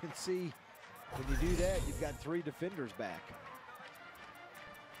 and you can see when you do that, you've got 3 defenders back.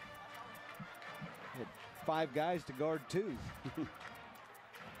 You had 5 guys to guard 2.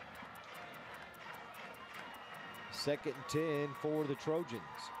 2nd and 10 for the Trojans.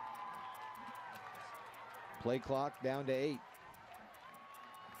 Play clock down to 8.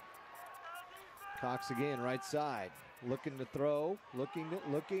 Cox again, right side, looking to throw, looking,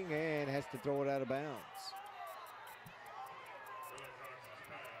 and has to throw it out of bounds.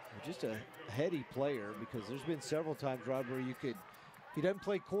 Just a heady player, because there's been several times, Rod, where he doesn't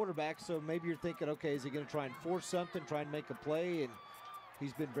play quarterback, so maybe you're thinking, okay, is he going to try and force something, try and make a play? And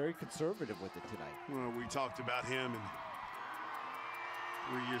he's been very conservative with it tonight. Well, we talked about him, and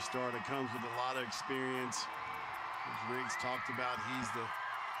 3-year starter comes with a lot of experience. As Riggs talked about, he's the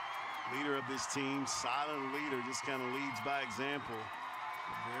leader of this team, silent leader, just kind of leads by example.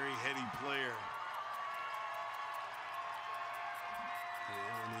 A very heady player.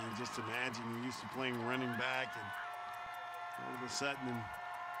 And I mean, just imagine you're used to playing running back, and all of a sudden,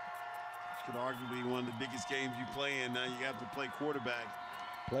 it could arguably be one of the biggest games you play in. Now you have to play quarterback.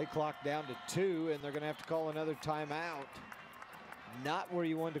 Play clock down to 2, and they're going to have to call another timeout. Not where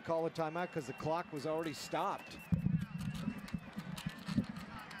you wanted to call a timeout, because the clock was already stopped.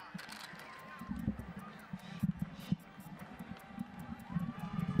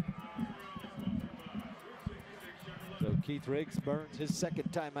 So Keith Riggs burns his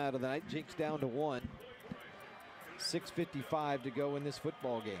 2nd timeout of the night. Jenks down to 1. 6:55 to go in this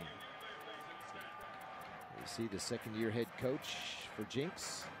football game. A See the second-year head coach for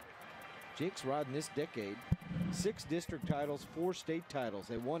Jenks. Jenks riding this decade. 6 district titles, 4 state titles.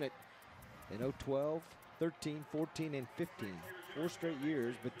 They won it in 012, 13, 14, and 15. 4 straight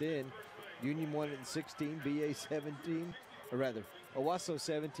years, but then Union won it in 16, BA 17, or rather, Owasso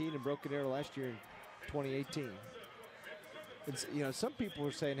 17, and Broken Arrow last year in 2018. It's, you know, some people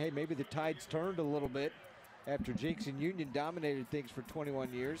are saying, hey, maybe the tide's turned a little bit after Jenks and Union dominated things for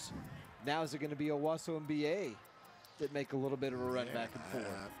 21 years. Now is it going to be Owasso and BA that make a little bit of a run back and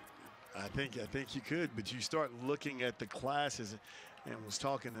forth? I think you could, but you start looking at the classes, and was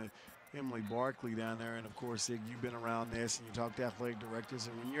talking to Emily Barkley down there, and of course, Sig, you've been around this, and you talk to athletic directors,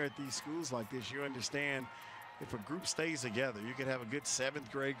 and when you're at these schools like this, you understand if a group stays together, you could have a good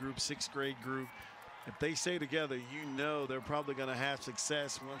 7th grade group, 6th grade group. If they stay together, you know they're probably going to have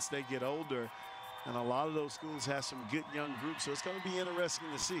success once they get older, and a lot of those schools have some good young groups, so it's going to be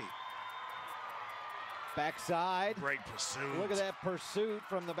interesting to see. Backside. Great pursuit. Look at that pursuit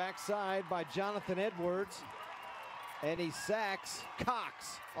from the backside by Jonathan Edwards. And he sacks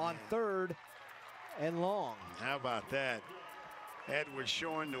Cox on 3rd and long. How about that? Edwards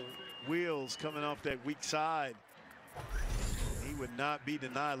showing the wheels coming off that weak side. He would not be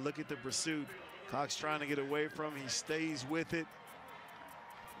denied. Look at the pursuit. Cox trying to get away from him. He stays with it.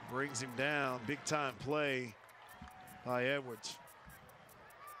 Brings him down. Big time play by Edwards.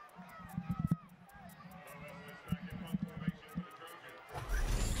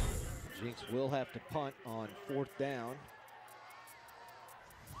 Jenks will have to punt on 4th down.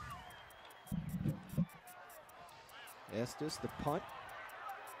 Estes, the punt.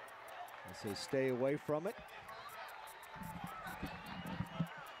 As they stay away from it.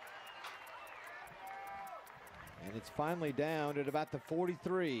 And it's finally down at about the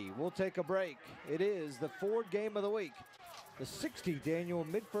 43. We'll take a break. It is the Ford game of the week. The 16th annual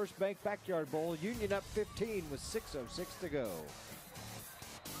MidFirst Bank Backyard Bowl. Union up 15 with 6:06 to go.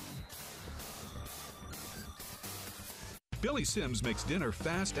 Billy Sims makes dinner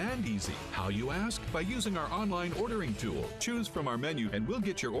fast and easy. How, you ask? By using our online ordering tool. Choose from our menu and we'll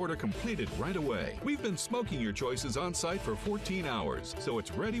get your order completed right away. We've been smoking your choices on site for 14 hours, so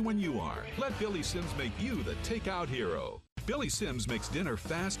it's ready when you are. Let Billy Sims make you the takeout hero. Billy Sims makes dinner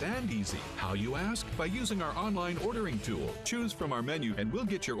fast and easy. How, you ask? By using our online ordering tool. Choose from our menu and we'll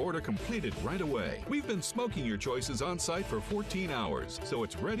get your order completed right away. We've been smoking your choices on site for 14 hours, so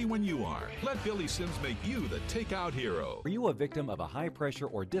it's ready when you are. Let Billy Sims make you the takeout hero. Were you a victim of a high-pressure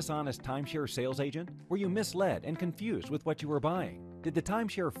or dishonest timeshare sales agent? Were you misled and confused with what you were buying? Did the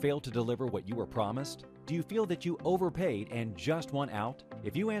timeshare fail to deliver what you were promised? Do you feel that you overpaid and just want out?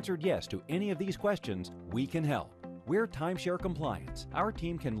 If you answered yes to any of these questions, we can help. We're Timeshare Compliance. Our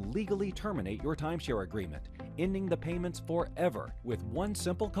team can legally terminate your timeshare agreement, ending the payments forever. With one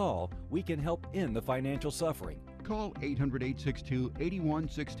simple call, we can help end the financial suffering. Call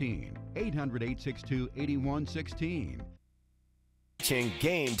 800-862-8116. 800-862-8116.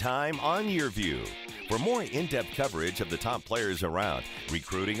 Game time on YurView. For more in-depth coverage of the top players around,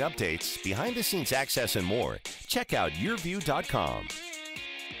 recruiting updates, behind-the-scenes access, and more, check out YurView.com.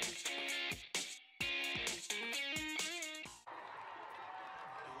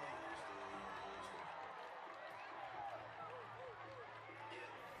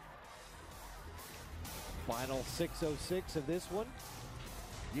 Final 6:06 of this one.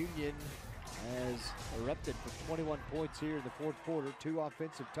 Union has erupted for 21 points here in the 4th quarter. 2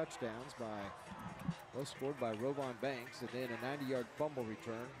 offensive touchdowns both scored by Rovon Banks, and then a 90-yard fumble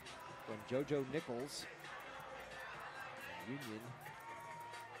return from JoJo Nichols. Union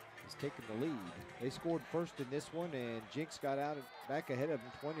has taken the lead. They scored first in this one, and Jenks got back ahead of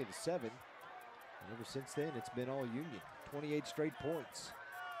them 20-7. And ever since then, it's been all Union. 28 straight points.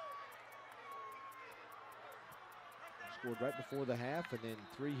 Scored right before the half, and then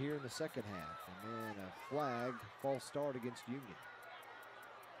 3 here in the second half. And then a flag, false start against Union.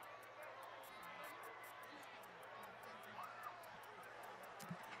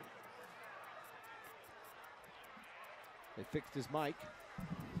 They fixed his mic.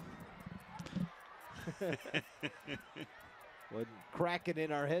 Wasn't cracking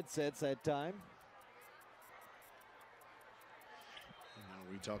in our headsets that time. You know,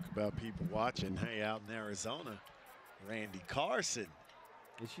 we talk about people watching. Hey, out in Arizona, Randy Carson.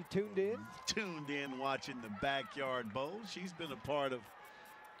 Is she tuned in? Tuned in watching the Backyard Bowl. She's been a part of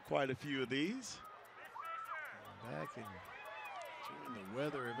quite a few of these. Back and enjoying the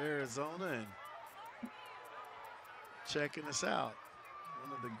weather of Arizona and checking us out.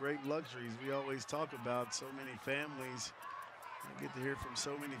 One of the great luxuries we always talk about. So many families. I get to hear from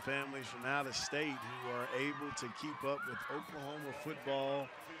so many families from out of state who are able to keep up with Oklahoma football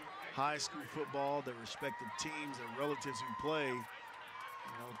high school football, their respective teams, their relatives who play.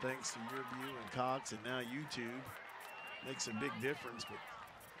 You know, thanks to YurView and Cox and now YouTube, makes a big difference. But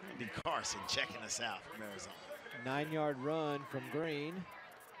Randy Carson checking us out from Arizona. 9-yard run from Green.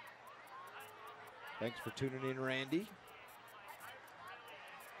 Thanks for tuning in, Randy.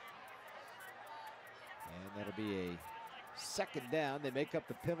 And that'll be a second down. They make up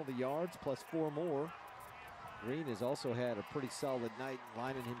the penalty yards plus 4 more. Green has also had a pretty solid night,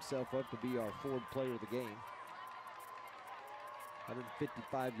 lining himself up to be our Ford player of the game.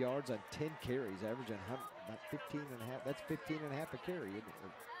 155 yards on 10 carries, averaging about 15 and a half. That's 15 and a half a carry, isn't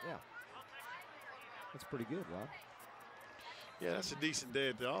it? Yeah. That's pretty good, Rob. Yeah, that's a decent day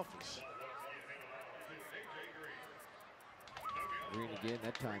at the office. Green again,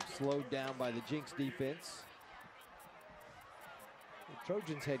 that time slowed down by the Jenks defense. The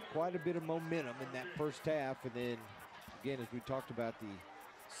Trojans had quite a bit of momentum in that first half, and then, again, as we talked about, the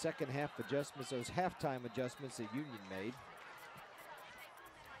second half adjustments, those halftime adjustments that Union made.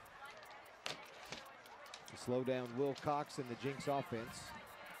 To slow down Will Cox and the Jenks offense.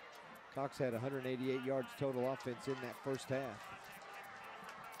 Cox had 188 yards total offense in that first half.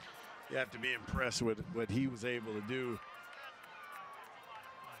 You have to be impressed with what he was able to do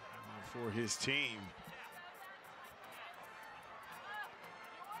for his team.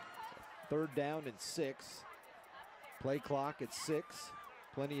 Third down and 6. Play clock at 6.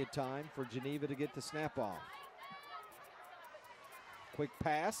 Plenty of time for Geneva to get the snap off. Quick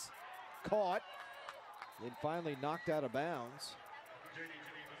pass, caught, then finally knocked out of bounds.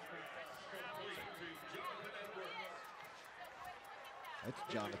 That's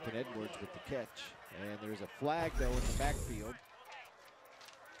Jonathan Edwards with the catch. And there's a flag, though, in the backfield.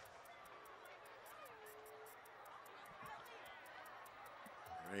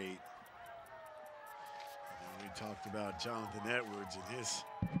 Great. And we talked about Jonathan Edwards and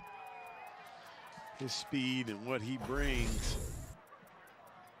his speed and what he brings.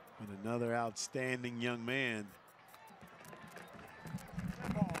 But another outstanding young man.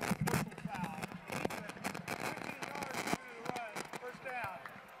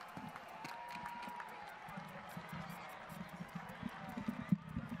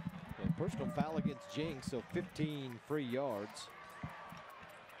 Personal foul against Jenks, so 15 free yards.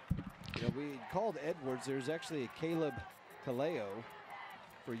 You know, we called Edwards. There's actually a Caleb Kaleo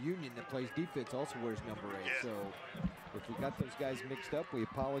for Union that plays defense, also wears number 8. Yeah. So if we got those guys mixed up, we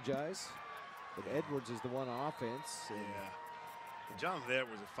apologize. But Edwards is the one on offense. And And Jonathan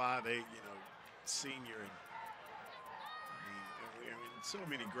Edwards, a 5'8", you know, senior. And I mean, so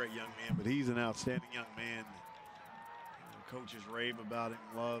many great young men, but he's an outstanding young man. You know, coaches rave about him,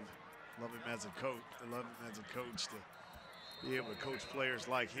 love him as a coach. I love him as a coach to be able to coach players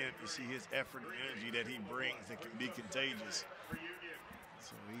like him. You see his effort and energy that he brings that can be contagious.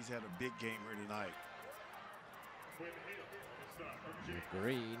 So he's had a big game here tonight.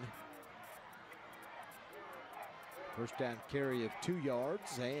 Green. First down carry of 2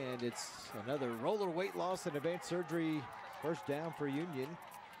 yards, and it's another roller weight loss and advanced surgery first down for Union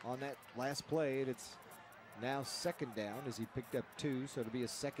on that last play. And it's now second down as he picked up 2, so it'll be a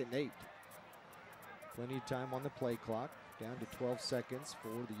 2nd and 8. Plenty of time on the play clock, down to 12 seconds for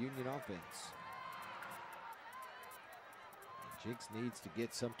the Union offense. Jenks needs to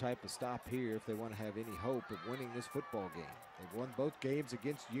get some type of stop here if they want to have any hope of winning this football game. They've won both games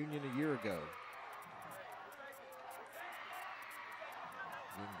against Union a year ago.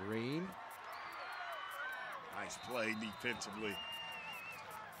 And Green. Nice play defensively.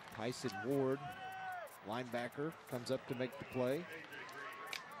 Tyson Ward, linebacker, comes up to make the play.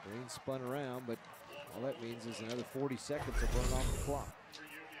 Green spun around, but all that means is another 40 seconds to burn off the clock.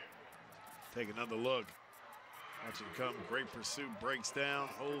 Take another look. Watch him come. Great pursuit. Breaks down.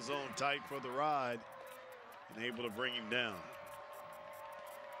 Holds on tight for the ride. And able to bring him down.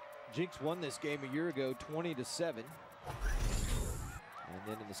 Jenks won this game a year ago 20-7. And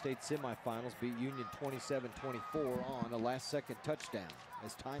then in the state semifinals beat Union 27-24 on a last-second touchdown.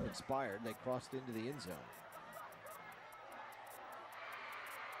 As time expired, they crossed into the end zone.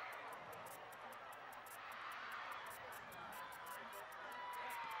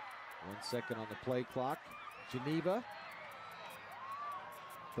 One second on the play clock. Geneva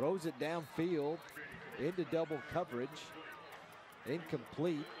throws it downfield into double coverage.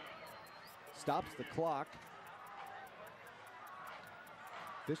 Incomplete. Stops the clock.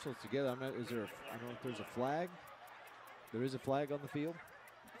 Officials together. I don't know if there's a flag. There is a flag on the field.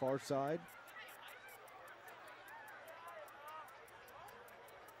 Far side.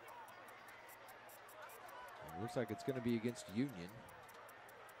 It looks like it's going to be against Union.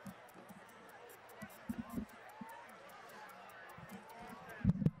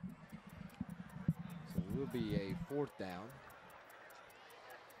 4th down.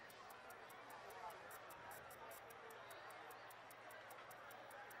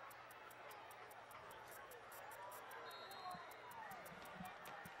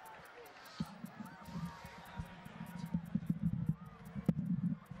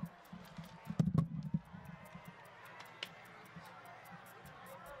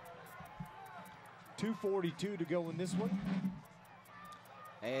 .242 to go in this one.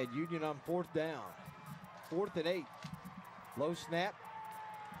 And Union on 4th down. 4th and 8. Low snap.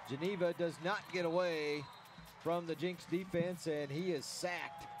 Geneva does not get away from the Jenks defense, and he is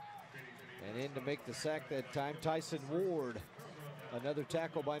sacked. And in to make the sack that time, Tyson Ward. Another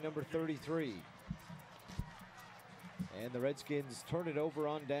tackle by number 33. And the Redskins turn it over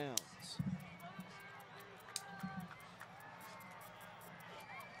on downs.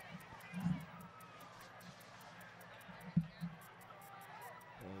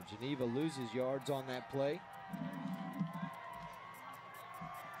 Geneva loses yards on that play.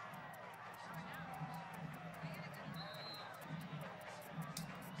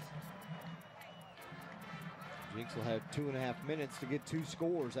 Jenks will have 2.5 minutes to get 2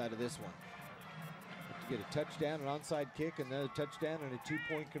 scores out of this one. Have to get a touchdown, an onside kick, another touchdown, and a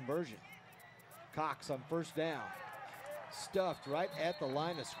 2-point conversion. Cox on 1st down. Stuffed right at the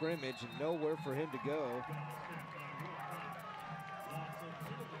line of scrimmage and nowhere for him to go.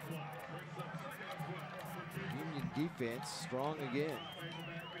 Union defense strong again.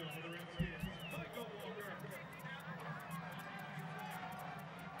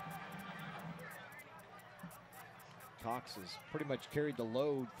 Cox has pretty much carried the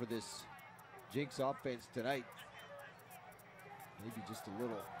load for this Jenks offense tonight. Maybe just a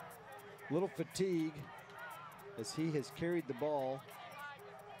little fatigue as he has carried the ball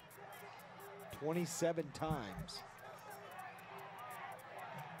 27 times.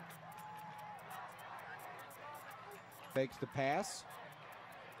 Fakes the pass.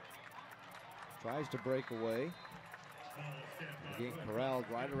 Tries to break away. Again, corralled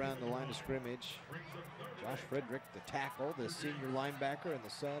right around the line of scrimmage. Josh Frederick, the tackle, the senior linebacker, and the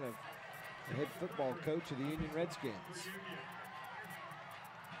son of the head football coach of the Union Redskins.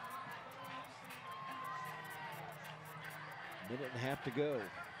 Minute and a half to go.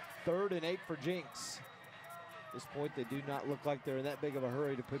 3rd and 8 for Jenks. At this point, they do not look like they're in that big of a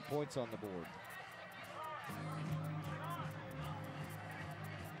hurry to put points on the board.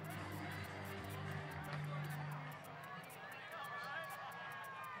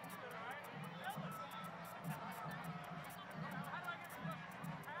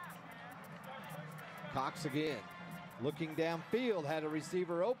 Cox again, looking downfield, had a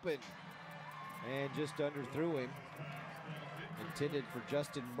receiver open and just underthrew him. Intended for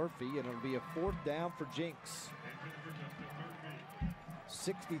Justin Murphy, and it'll be a 4th down for Jenks.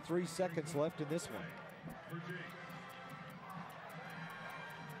 63 seconds left in this one.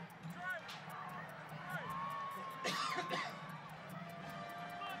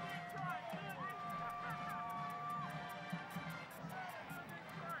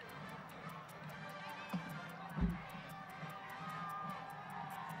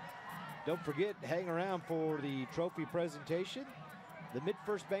 Don't forget, hang around for the trophy presentation, the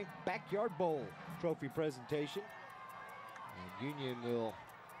MidFirst Bank Backyard Bowl trophy presentation. And Union will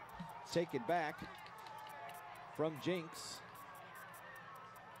take it back from Jenks.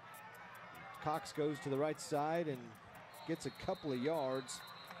 Cox goes to the right side and gets a couple of yards,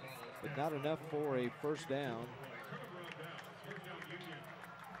 but not enough for a 1st down.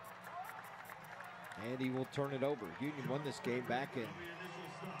 And he will turn it over. Union won this game back in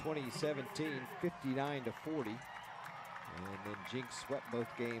 2017, 59-40. And then Jenks swept both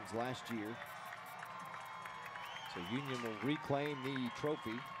games last year. So Union will reclaim the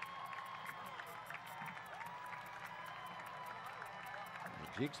trophy. And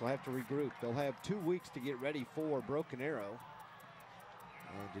Jenks will have to regroup. They'll have 2 weeks to get ready for Broken Arrow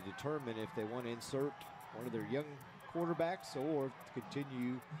and to determine if they want to insert one of their young quarterbacks or to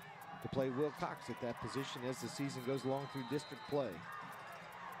continue to play Will Cox at that position as the season goes along through district play.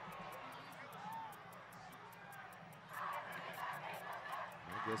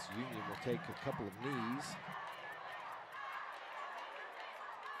 I guess Union will take a couple of knees.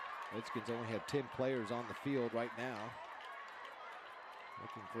 Redskins only have 10 players on the field right now.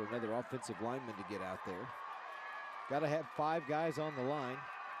 Looking for another offensive lineman to get out there. Got to have 5 guys on the line.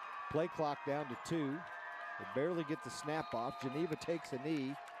 Play clock down to 2. They barely get the snap off. Geneva takes a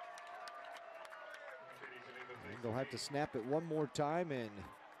knee. And they'll have to snap it one more time, and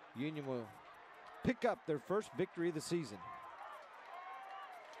Union will pick up their first victory of the season.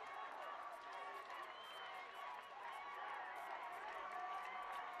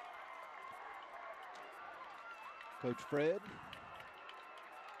 Coach Fred.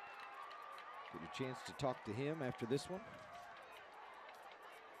 Get a chance to talk to him after this one.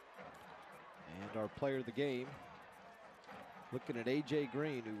 And our player of the game, looking at A.J.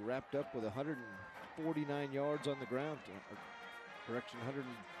 Green, who wrapped up with 149 yards on the ground. Correction,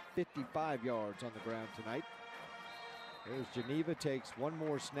 155 yards on the ground tonight. There's Geneva, takes one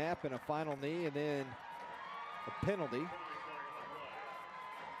more snap and a final knee, and then a penalty.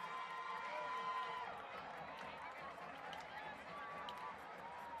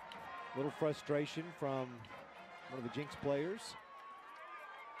 Little frustration from one of the Jenks players.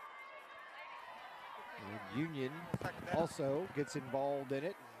 And Union also gets involved in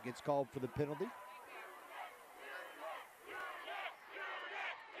it and gets called for the penalty.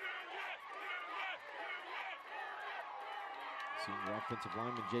 Senior offensive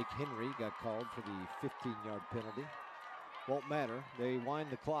lineman Jake Henry got called for the 15-yard penalty. Won't matter. They wind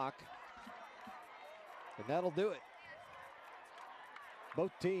the clock. And that'll do it.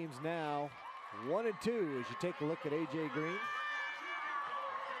 Both teams now 1-2 as you take a look at A.J. Green.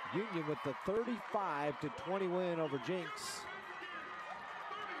 Union with the 35-20 win over Jenks.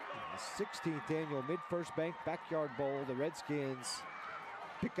 The 16th annual MidFirst Bank Backyard Bowl. The Redskins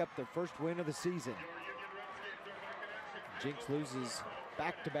pick up their first win of the season. Jenks loses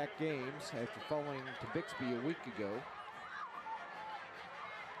back-to-back games after falling to Bixby a week ago.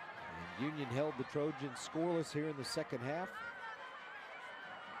 And Union held the Trojans scoreless here in the second half.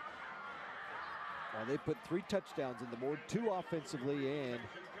 While they put 3 touchdowns on the board, 2 offensively and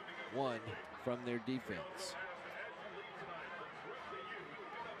 1 from their defense.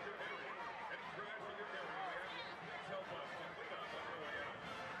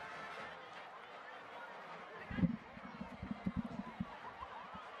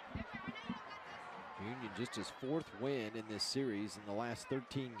 Union just his 4th win in this series in the last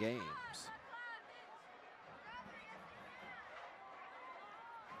 13 games.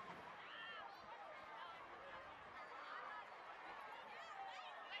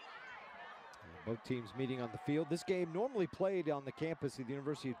 Both teams meeting on the field. This game normally played on the campus of the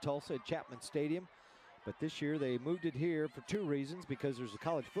University of Tulsa at Chapman Stadium, but this year they moved it here for 2 reasons, because there's a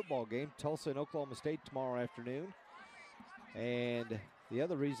college football game, Tulsa and Oklahoma State tomorrow afternoon. And the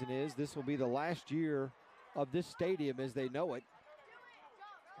other reason is this will be the last year of this stadium as they know it.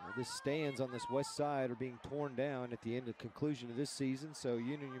 The stands on this west side are being torn down at the end of conclusion of this season, so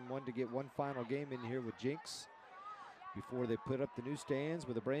Union wanted to get one final game in here with Jenks before they put up the new stands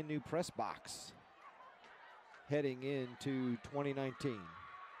with a brand new press box heading into 2019.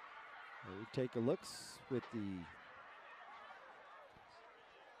 We take a look with the,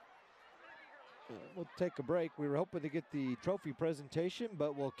 we'll take a break. We were hoping to get the trophy presentation,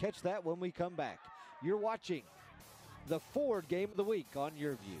 but we'll catch that when we come back. You're watching the Ford Game of the Week on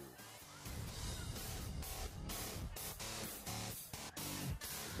YurView.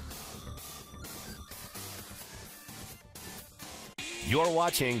 You're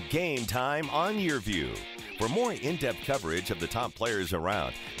watching Game Time on YurView. For more in-depth coverage of the top players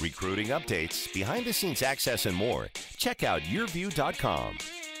around, recruiting updates, behind-the-scenes access, and more, check out YurView.com.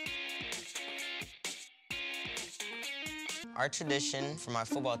 Our tradition for my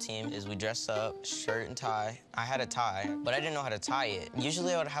football team is we dress up, shirt and tie. I had a tie, but I didn't know how to tie it.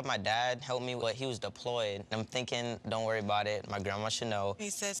 Usually I would have my dad help me when he was deployed. I'm thinking, don't worry about it, my grandma should know.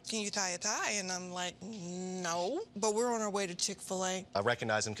 He says, can you tie a tie? And I'm like, no. But we're on our way to Chick-fil-A. I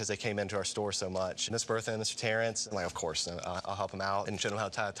recognize them because they came into our store so much. Miss Bertha and Mr. Terrence, I'm like, of course, I'll help them out and show them how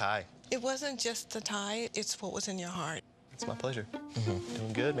to tie a tie. It wasn't just the tie, it's what was in your heart. It's my pleasure.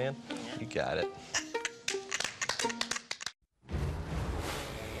 Doing good, man. You got it.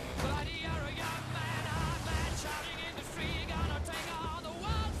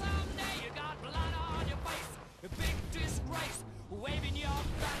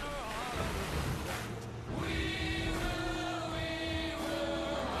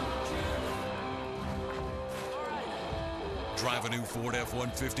 Drive a new Ford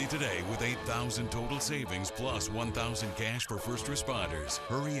F-150 today with $8,000 total savings plus $1,000 cash for first responders.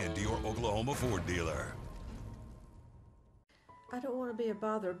 Hurry into your Oklahoma Ford dealer. I don't want to be a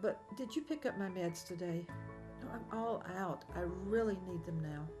bother, but did you pick up my meds today? No, I'm all out. I really need them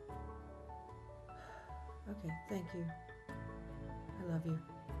now. Okay, thank you. I love you.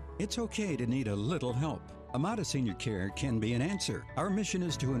 It's okay to need a little help. Amada Senior Care can be an answer. Our mission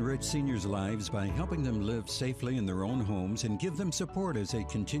is to enrich seniors' lives by helping them live safely in their own homes and give them support as they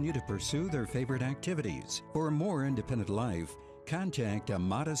continue to pursue their favorite activities. For a more independent life, contact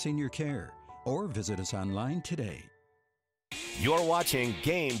Amada Senior Care or visit us online today. You're watching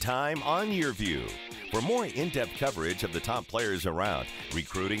Game Time on YurView. For more in-depth coverage of the top players around,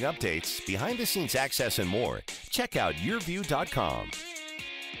 recruiting updates, behind-the-scenes access, and more, check out YurView.com.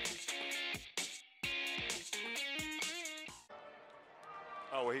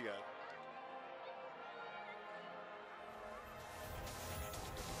 Oh, well, he got it.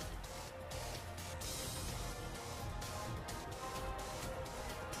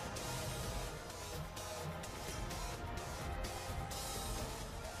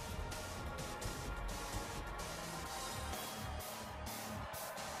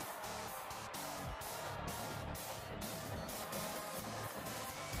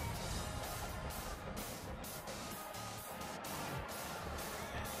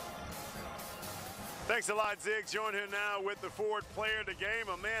 Thanks a lot, Ziggs. Join here now with the forward player of the game,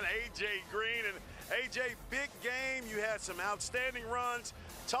 a man, A.J. Green. And A.J., big game. You had some outstanding runs.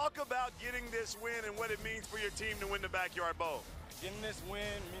 Talk about getting this win and what it means for your team to win the Backyard Bowl. Getting this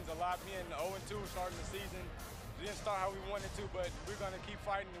win means a lot. Being 0-2 starting the season, we didn't start how we wanted to, but we're going to keep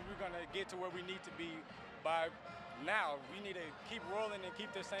fighting and we're going to get to where we need to be by now. We need to keep rolling and keep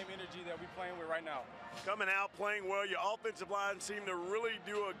the same energy that we're playing with right now. Coming out, playing well, your offensive line seemed to really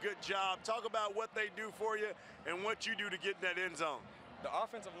do a good job. Talk about what they do for you and what you do to get in that end zone. The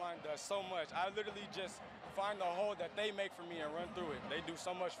offensive line does so much. I literally just find the hole that they make for me and run through it. They do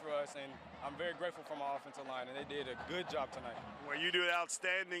so much for us, and I'm very grateful for my offensive line, and they did a good job tonight. Well, you do an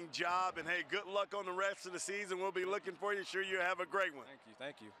outstanding job, and hey, good luck on the rest of the season. We'll be looking for you. Sure you have a great one. Thank you,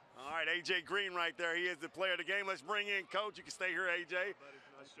 thank you. All right, A.J. Green right there. He is the player of the game. Let's bring in Coach. You can stay here, A.J.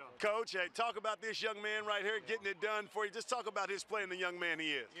 Coach, hey, talk about this young man right here getting it done for you. Just talk about his play and the young man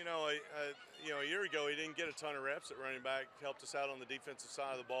he is. You know, a year ago he didn't get a ton of reps at running back. Helped us out on the defensive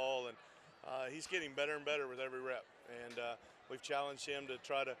side of the ball, and he's getting better and better with every rep. And we've challenged him to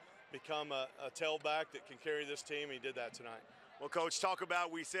try to become a tailback that can carry this team. He did that tonight. Well, Coach, talk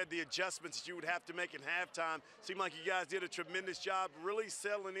about, we said the adjustments that you would have to make in halftime. Seemed like you guys did a tremendous job really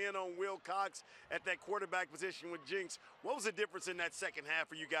settling in on Will Cox at that quarterback position with Jenks. What was the difference in that second half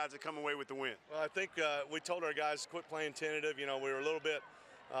for you guys to come away with the win? Well, I think we told our guys to quit playing tentative. You know, we were a little bit,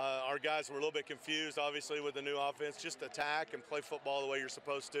 our guys were a little bit confused, obviously, with the new offense. Just attack and play football the way you're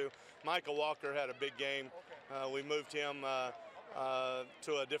supposed to. Michael Walker had a big game. We moved him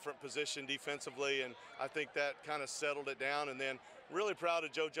to a different position defensively, and I think that kind of settled it down. And then really proud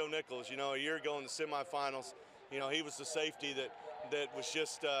of JoJo Nichols. You know, a year ago in the semifinals, you know, he was the safety that was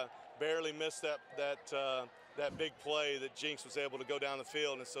just barely missed that big play that Jenks was able to go down the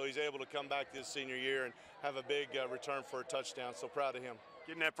field, and so he's able to come back this senior year and have a big return for a touchdown. So proud of him.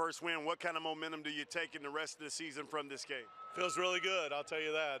 Getting that first win, what kind of momentum do you take in the rest of the season from this game? Feels really good, I'll tell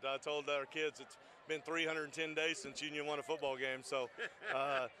you that. I told our kids it's been 310 days since Union won a football game, so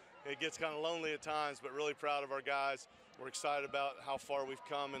it gets kind of lonely at times, but really proud of our guys. We're excited about how far we've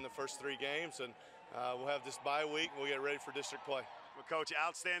come in the first 3 games, and we'll have this bye week and we'll get ready for district play. Well, Coach,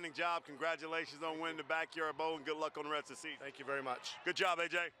 outstanding job. Congratulations on winning the Backyard Bowl, and good luck on the rest of the season. Thank you very much. Good job,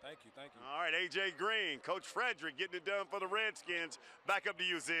 A.J. Thank you, thank you. All right, A.J. Green, Coach Frederick getting it done for the Redskins. Back up to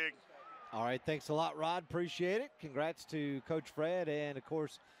you, Zig. All right, thanks a lot, Rod. Appreciate it. Congrats to Coach Fred and, of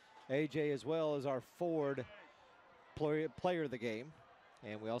course, A.J. as well as our forward player of the game.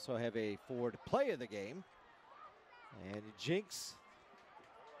 And we also have a forward play of the game. And Jenks.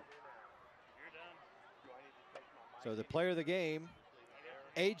 So the player of the game,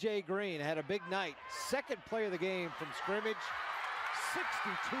 A.J. Green, had a big night. Second play of the game from scrimmage.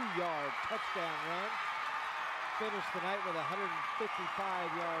 62-yard touchdown run. Finished the night with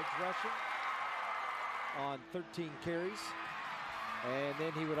 155 yards rushing on 13 carries. And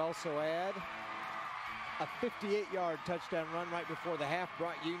then he would also add a 58-yard touchdown run right before the half,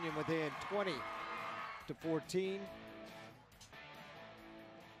 brought Union within 20-14.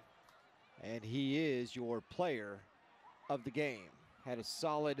 And he is your player of the game. Had a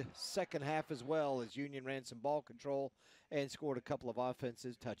solid second half as well as Union ran some ball control and scored a couple of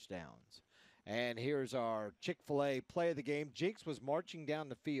offensive touchdowns. And here's our Chick-fil-A play of the game. Jenks was marching down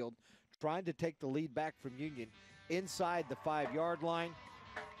the field, trying to take the lead back from Union inside the 5-yard line.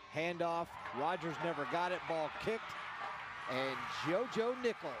 Handoff. Rogers never got it. Ball kicked. And JoJo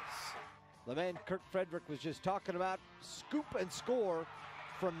Nichols, the man Kirk Frederick was just talking about, scoop and score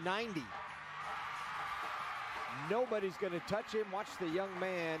from 90. Nobody's going to touch him. Watch the young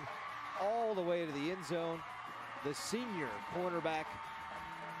man all the way to the end zone. The senior cornerback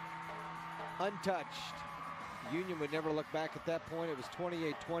untouched. Union would never look back at that point. It was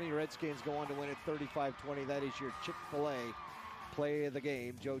 28-20. Redskins go on to win it 35-20. That is your Chick-fil-A play of the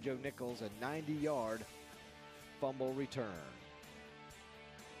game. JoJo Nichols, a 90-yard fumble return.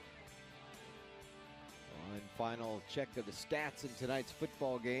 And final check of the stats in tonight's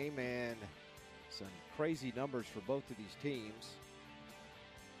football game, and some crazy numbers for both of these teams.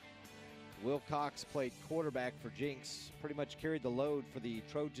 Will Cox played quarterback for Jenks, pretty much carried the load for the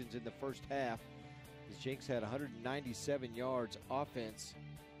Trojans in the first half, as Jenks had 197 yards offense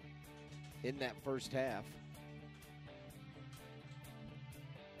in that first half.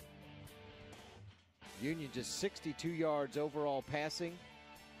 Union just 62 yards overall passing.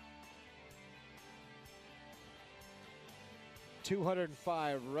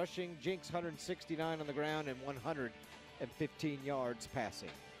 205 rushing. Jenks 169 on the ground and 115 yards passing.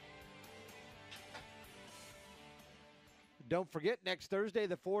 Don't forget, next Thursday,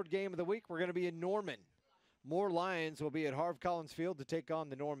 the Ford game of the week, we're going to be in Norman. More Lions will be at Harv Collins Field to take on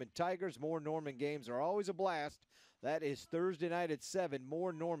the Norman Tigers. More Norman games are always a blast. That is Thursday night at 7,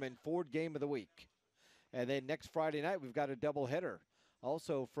 more Norman Ford game of the week. And then next Friday night, we've got a doubleheader.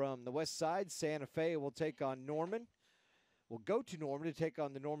 Also from the west side, Santa Fe will take on Norman. We'll go to Norman to take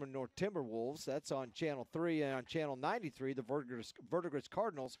on the Norman North Timberwolves. That's on Channel 3. And on Channel 93, the Verdigris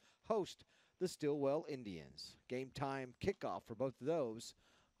Cardinals host the Stillwell Indians. Game time kickoff for both of those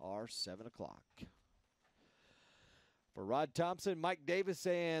are 7 o'clock. For Rod Thompson, Mike Davis,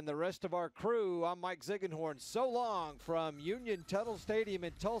 and the rest of our crew, I'm Mike Ziegenhorn. So long from Union Tuttle Stadium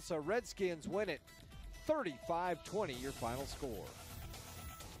in Tulsa. Redskins win it 35-20, your final score.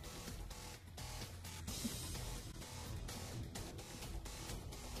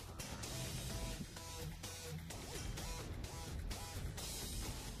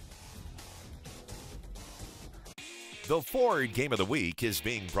 The Ford Game of the Week is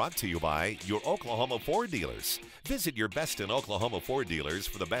being brought to you by your Oklahoma Ford dealers. Visit your best in Oklahoma Ford dealers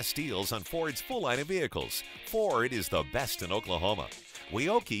for the best deals on Ford's full line of vehicles. Ford is the best in Oklahoma.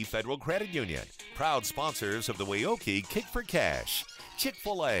 Weoki Federal Credit Union, proud sponsors of the Weoki Kick for Cash.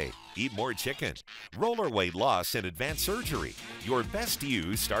 Chick-fil-A, eat more chicken. Roller weight loss and advanced surgery. Your best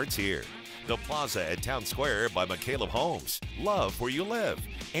you starts here. The Plaza at Town Square by McCaleb Homes. Love where you live.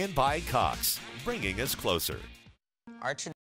 And by Cox, bringing us closer. Our